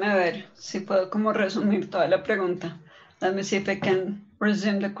 Gloria, déjame ver si puedo como resumir toda la pregunta. Let me see if I can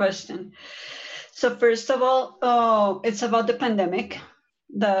resume the question. So first of all, it's about the pandemic.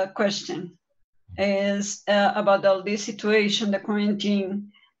 The question is about all this situation, the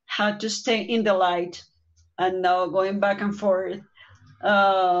quarantine, how to stay in the light and now going back and forth,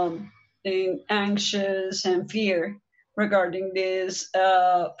 being anxious and fear regarding this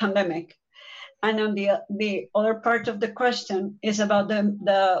pandemic. And on the other part of the question is about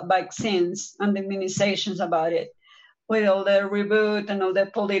the vaccines and the immunizations about it, with all the reboot and all the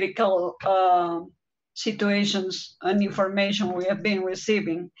political situations and information we have been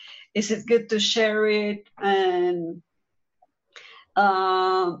receiving. Is it good to share it? And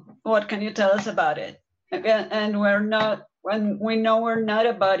what can you tell us about it? And when we know we're not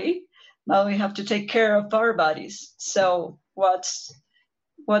a body, but we have to take care of our bodies. So what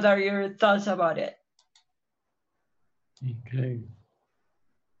are your thoughts about it? Okay.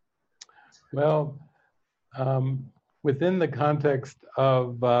 Well, within the context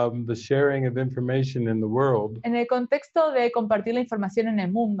of the sharing of information in the world, En el contexto de compartir la información en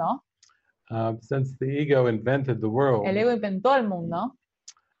el mundo, since the ego invented the world, el ego inventó el mundo,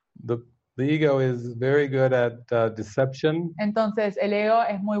 the ego is very good at deception, entonces el ego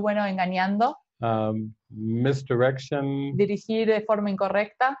es muy bueno engañando, misdirection. dirigir de forma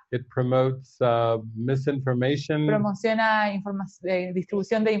incorrecta, It promotes misinformation, promociona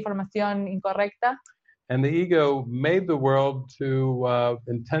distribución de información incorrecta, and the ego made the world to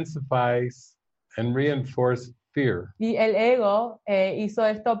intensify and reinforce fear. y el ego hizo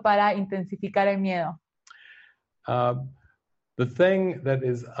esto para intensificar el miedo. The thing that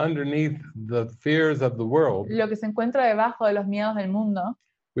is underneath the fears of the world, Lo que se encuentra debajo de los miedos del mundo,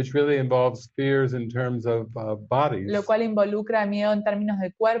 which really involves fears in terms of bodies, lo cual involucra el miedo en términos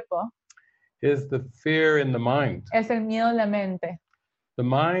de cuerpo, is the fear in the mind. es el miedo en la mente. The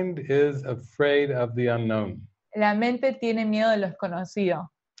mind is afraid of the unknown. La mente tiene miedo de lo desconocido.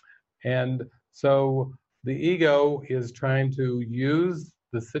 And so the ego is trying to use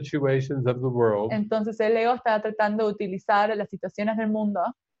the situations of the world Entonces el ego está tratando de utilizar las situaciones del mundo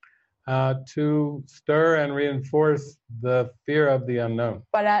to stir and reinforce the fear of the unknown.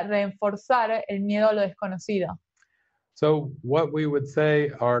 para reforzar el miedo a lo desconocido. So what we would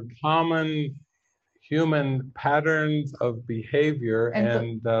say are common human patterns of behavior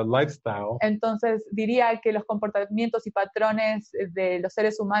and lifestyle Entonces diría que los comportamientos y patrones de los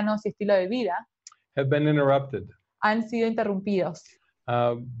seres humanos y estilo de vida have been interrupted. han sido interrumpidos.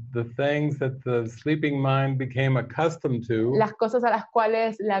 the things that the sleeping mind became accustomed to las cosas a las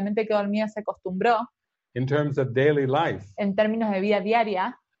cuales la mente que dormía se acostumbró in terms of daily life, en términos de vida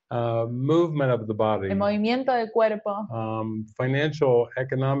diaria, movement of the body, el movimiento del cuerpo, financial,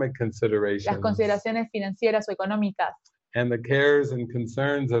 economic las considerations, consideraciones financieras o económicas, and the cares and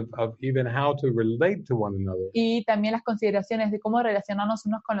concerns of even how to relate to one another y también las consideraciones de cómo relacionarnos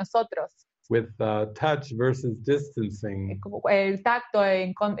unos con los otros, with touch versus distancing, como el tacto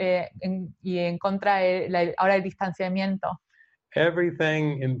y en contra de ahora el distanciamiento.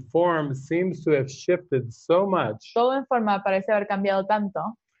 everything in form seems to have shifted so much Todo en forma parece haber cambiado tanto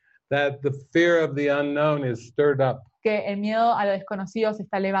that the fear of the unknown is stirred up. que el miedo a lo desconocido se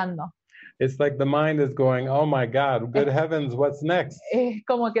está elevando. It's like the mind is going, oh my God, good heavens, what's next? Es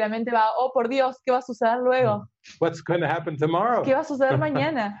como que la mente va, oh por Dios, ¿qué va a suceder luego? What's going to happen tomorrow? ¿Qué va a suceder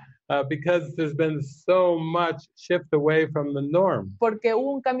mañana? Because there's been so much shift away from the norm. Porque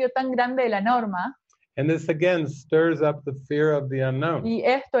hubo un cambio tan grande de la norma And this again stirs up the fear of the unknown. y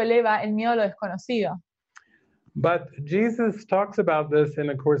esto eleva el miedo a lo desconocido. But Jesus talks about this in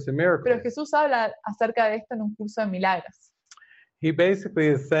A Course in Pero Miracles. Jesús habla acerca de esto en un curso de milagros. He basically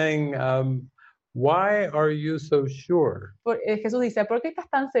is saying, why are you so sure Jesús dice, ¿por qué estás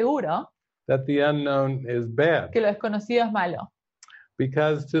tan seguro that the unknown is bad? que lo desconocido es malo?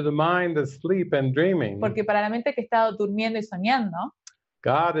 Because to the mind asleep and dreaming, Porque para la mente que está durmiendo y soñando,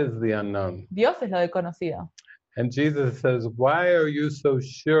 God is the unknown. Dios es lo desconocido. And Jesus says, why are you so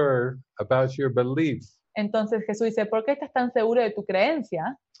sure about your beliefs Entonces Jesús dice, ¿por qué estás tan seguro de tu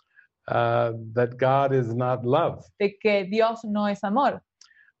creencia that God is not love? de que Dios no es amor?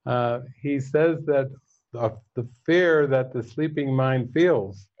 He says that the fear that the sleeping mind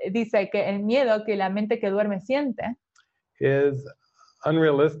feels Dice que el miedo que la mente que duerme siente is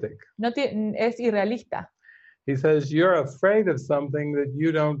unrealistic. es irrealista. He says, you're afraid of something that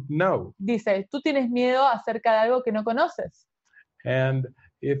you don't know. Dice, tú tienes miedo acerca de algo que no conoces. And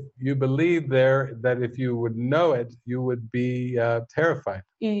if you believe there that if you would know it, you would be terrified.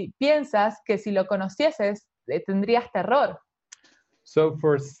 Y piensas que si lo conocieses, tendrías terror. So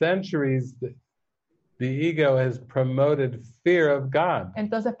for centuries, the ego has promoted fear of God.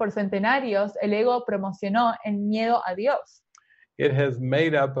 Entonces, por centenarios, el ego promocionó el miedo a Dios. It has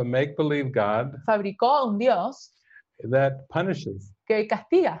made up a make-believe God Fabricó un Dios that punishes. que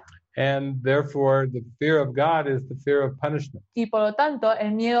castiga. And therefore, the fear of God is the fear of punishment. Y por lo tanto,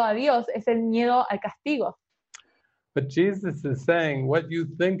 el miedo a Dios es el miedo al castigo. But Jesus is saying, what you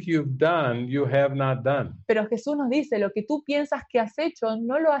think you've done, you have not done. Pero Jesús nos dice, lo que tú piensas que has hecho,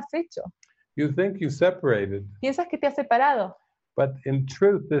 no lo has hecho. You think you separated, Piensas que te has separado. but in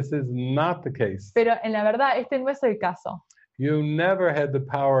truth, this is not the case. Pero en la verdad, este no es el caso. You never had the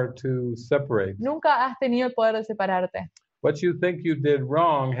power to separate. Nunca has tenido el poder de separarte. What you think you did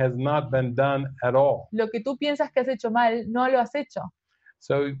wrong has not been done at all. Lo que tú piensas que has hecho mal, no lo has hecho.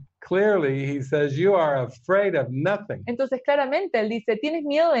 So clearly, he says, you are afraid of nothing, Entonces, claramente, él dice, tienes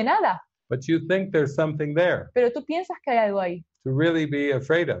miedo de nada, but you think there's something there pero tú piensas que hay algo ahí, to really be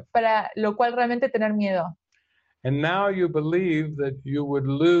afraid of. para lo cual realmente tener miedo. And now you believe that you would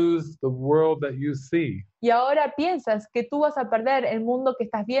lose the world that you see Y ahora piensas que tú vas a perder el mundo que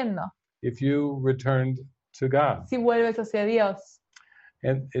estás viendo if you returned to God. si vuelves hacia Dios.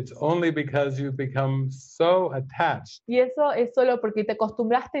 And it's only because you've become so attached Y eso es solo porque te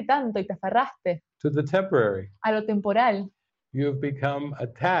acostumbraste tanto y te aferraste to the temporary. a lo temporal, You've become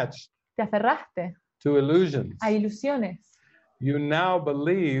attached te aferraste to illusions. a ilusiones. You now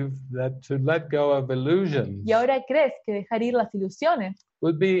believe that to let go of illusions Y ahora crees que dejar ir las ilusiones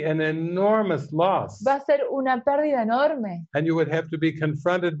would be an enormous loss. va a ser una pérdida enorme And you would have to be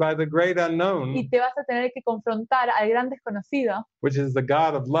confronted by the great y unknown, te vas a tener que confrontar al gran desconocido, which is the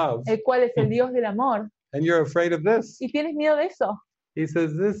God of love. el cual es el Dios del amor, And you're afraid of this. y tienes miedo de eso. He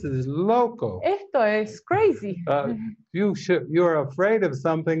says, this is loco. Esto es crazy. You're afraid of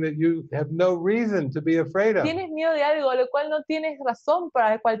something that you have no reason to be afraid of. Tienes miedo de algo, lo cual no tienes razón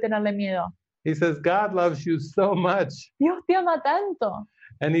para el cual tenerle miedo. He says, God loves you so much. Dios te ama tanto.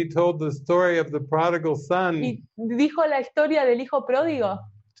 And he told the story of the prodigal son Y dijo la historia del hijo pródigo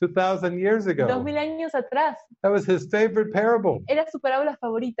 2,000 years ago. 2000 años atrás. That was his favorite parable, Era su parábola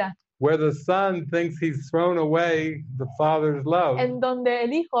favorita, where the son thinks he's thrown away the father's love, en donde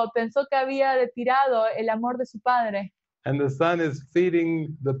el hijo pensó que había retirado el amor de su padre and the son is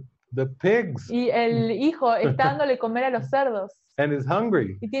feeding the pigs y el hijo está dándole comer a los cerdos and is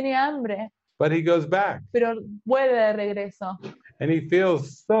hungry, y tiene hambre, but he goes back pero vuelve de regreso and he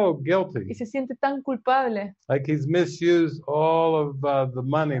feels so y guilty, se siente tan culpable, like he's misused all of the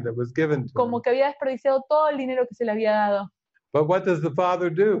money that was given to him. como que había desperdiciado todo el dinero que se le había dado. But what does the Father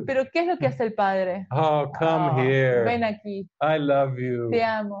do? Pero ¿qué es lo que hace el Padre? Oh, come here. Ven aquí, I love you. te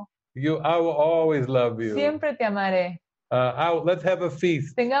amo, I will always love you. siempre te amaré. Let's have a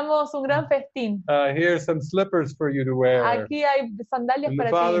feast. Tengamos un gran festín. Here's some slippers for you to wear. Aquí hay sandalias And the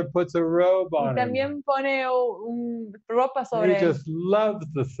para Father ti. puts a robe Y on him. también pone ropa He sobre él. just loves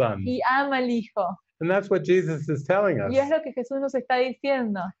the Son. Y ama al Hijo. And that's what Jesus is telling us. Y es lo que Jesús nos está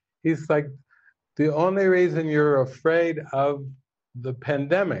diciendo. He's like, the only reason you're afraid of the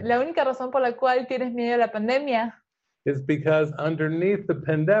pandemic La única razón por la cual tienes miedo a la pandemia is because underneath the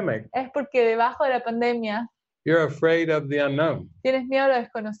pandemic, es porque debajo de la pandemia you're afraid of the unknown. tienes miedo a lo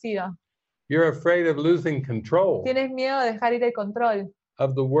desconocido. You're afraid of losing control Tienes miedo de dejar ir el control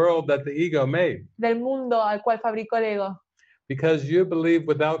of the world that the ego made del mundo al cual fabricó el ego. because you believe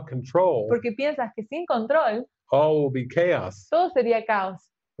without control, Porque piensas que sin control all will be chaos. todo sería caos.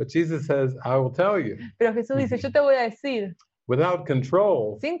 But Jesus says, I will tell you, Pero Jesús dice, yo te voy a decir, without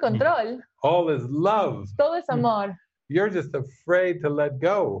control, sin control, all is love. todo es amor. You're just afraid to let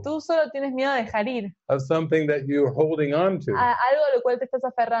go Tú solo tienes miedo de dejar ir of something that you're holding on to. a algo a lo cual te estás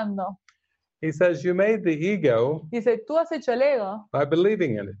aferrando. He says, you made the ego Dice, tú has hecho el ego by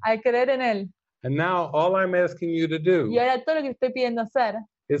believing in it. al creer en él. And now all I'm asking you to do Y ahora todo lo que estoy pidiendo hacer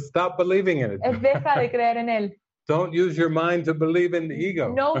is stop believing in it. es deja de creer en él. Don't use your mind to believe in the ego.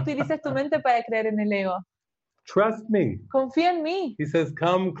 No utilices tu mente para creer en el ego. Trust me. Confía en mí. He says,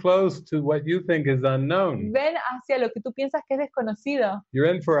 come close to what you think is unknown. Ven hacia lo que tú piensas que es desconocido. You're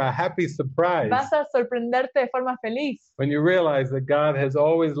in for a happy surprise Vas a sorprenderte de forma feliz when you realize that God has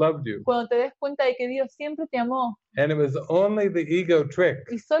always loved you. cuando te des cuenta de que Dios siempre te amó. And it was only the ego trick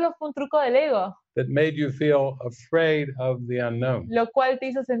Y solo fue un truco del ego, that made you feel afraid of the unknown. lo cual te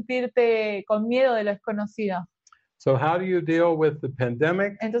hizo sentirte con miedo de lo desconocido. So how do you deal with the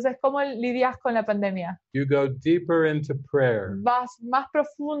pandemic? Entonces, ¿cómo lidias con la pandemia? You go deeper into prayer. Vas más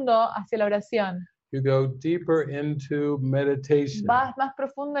profundo hacia la oración. You go deeper into meditation. Vas más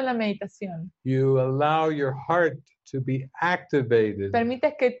profundo en la meditación. You allow your heart to be activated.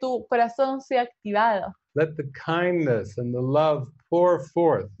 Permites que tu corazón sea activado. Let the kindness and the love pour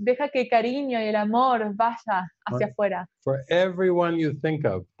forth Deja que el cariño y el amor vaya hacia afuera, for everyone you think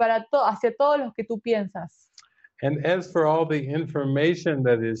of. hacia todos los que tú piensas. And as for all the information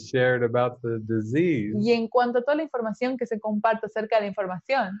that is shared about the disease, Y en cuanto a toda la información que se comparte acerca de la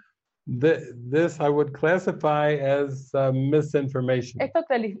información, this I would classify as misinformation. esto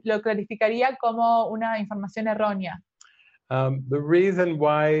lo clarificaría como una información errónea. The reason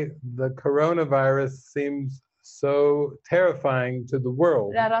why the coronavirus seems so terrifying to the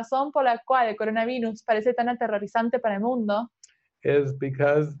world La razón por la cual el coronavirus parece tan aterrorizante para el mundo is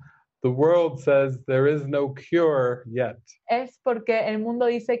because the world says there is no cure yet. es porque el mundo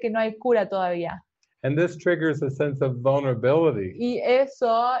dice que no hay cura todavía. And this triggers a sense of vulnerability. Y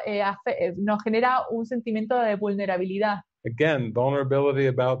eso nos genera un sentimiento de vulnerabilidad. Again, vulnerability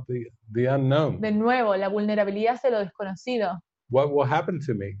about the unknown. De nuevo, la vulnerabilidad hacia lo desconocido. What will happen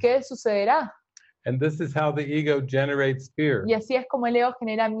to me? ¿Qué sucederá? And this is how the ego generates fear. Y así es como el ego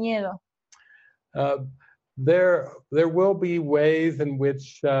genera miedo. There will be ways in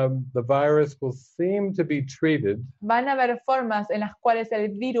which the virus will seem to be treated Van a haber formas en las cuales el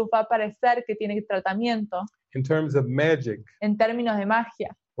virus va a parecer que tiene tratamiento in terms of magic, en términos de magia,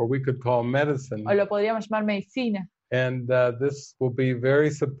 or we could call medicine. o lo podríamos llamar medicina. And this will be very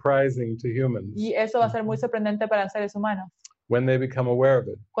surprising to humans Y eso va a ser muy sorprendente para los seres humanos when they become aware of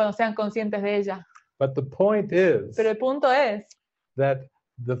it. cuando sean conscientes de ella. But the point is Pero el punto es that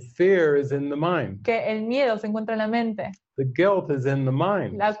the fear is in the mind. que el miedo se encuentra en la mente, The guilt is in the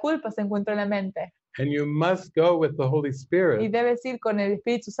mind. la culpa se encuentra en la mente. And you must go with the Holy Y Spirit debes ir con el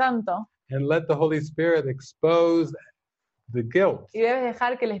Espíritu Santo and let the Holy Spirit expose the guilt y debes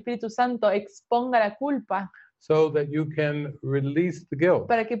dejar que el Espíritu Santo exponga la culpa so that you can release the guilt.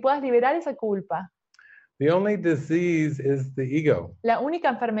 para que puedas liberar esa culpa. The only disease is the ego. La única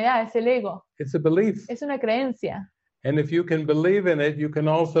enfermedad es el ego, It's a belief. es una creencia. And if you can believe in it, you can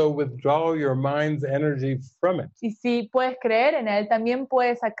also withdraw your mind's energy from it. Y si puedes creer en él, también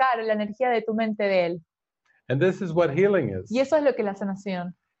puedes sacar la energía de tu mente de él. And this is what healing is. Y eso es lo que es la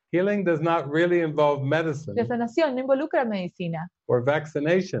sanación. Healing does not really involve medicine La sanación no involucra medicina or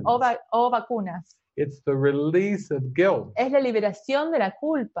vaccination. o vacunas. It's the release of guilt Es la liberación de la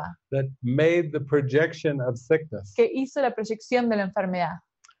culpa that made the projection of sickness. que hizo la proyección de la enfermedad.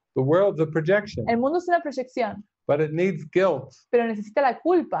 The world's a projection, El mundo es una proyección, but it needs guilt pero necesita la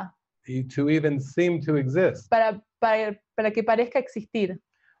culpa to even seem to exist. para que parezca existir.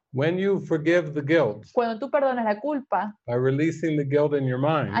 When you forgive the guilt Cuando tú perdonas la culpa, by releasing the guilt in your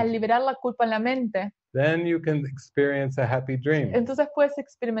mind, al liberar la culpa en la mente, then you can experience a happy dream entonces puedes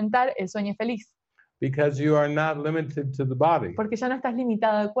experimentar el sueño feliz, because you are not limited to the body. porque ya no estás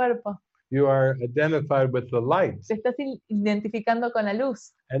limitado al cuerpo, You are identified with the light, te estás identificando con la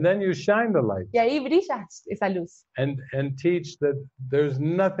luz, and then you shine the light y ahí brilla esa luz, and teach that there's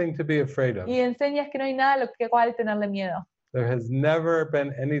nothing to be afraid of. y enseñas que no hay nada a lo que cual tenerle miedo. There has never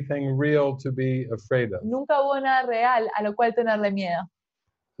been anything real to be afraid of. Nunca hubo nada real a lo cual tenerle miedo.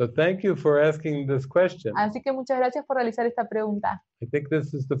 So thank you for asking this question. Así que muchas gracias por realizar esta pregunta. I think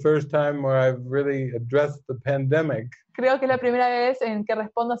this is the first time where I've really addressed the pandemic. Creo que es la primera vez en que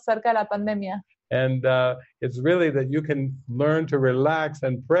respondo acerca de la pandemia. And it's really that you can learn to relax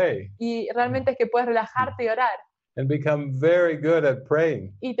and pray Y realmente es que puedes relajarte y orar. and become very good at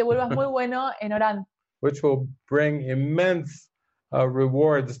praying, Y te vuelvas muy bueno en orar. which will bring immense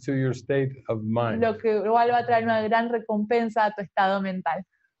rewards to your state of mind. Lo que igual va a traer una gran recompensa a tu estado mental.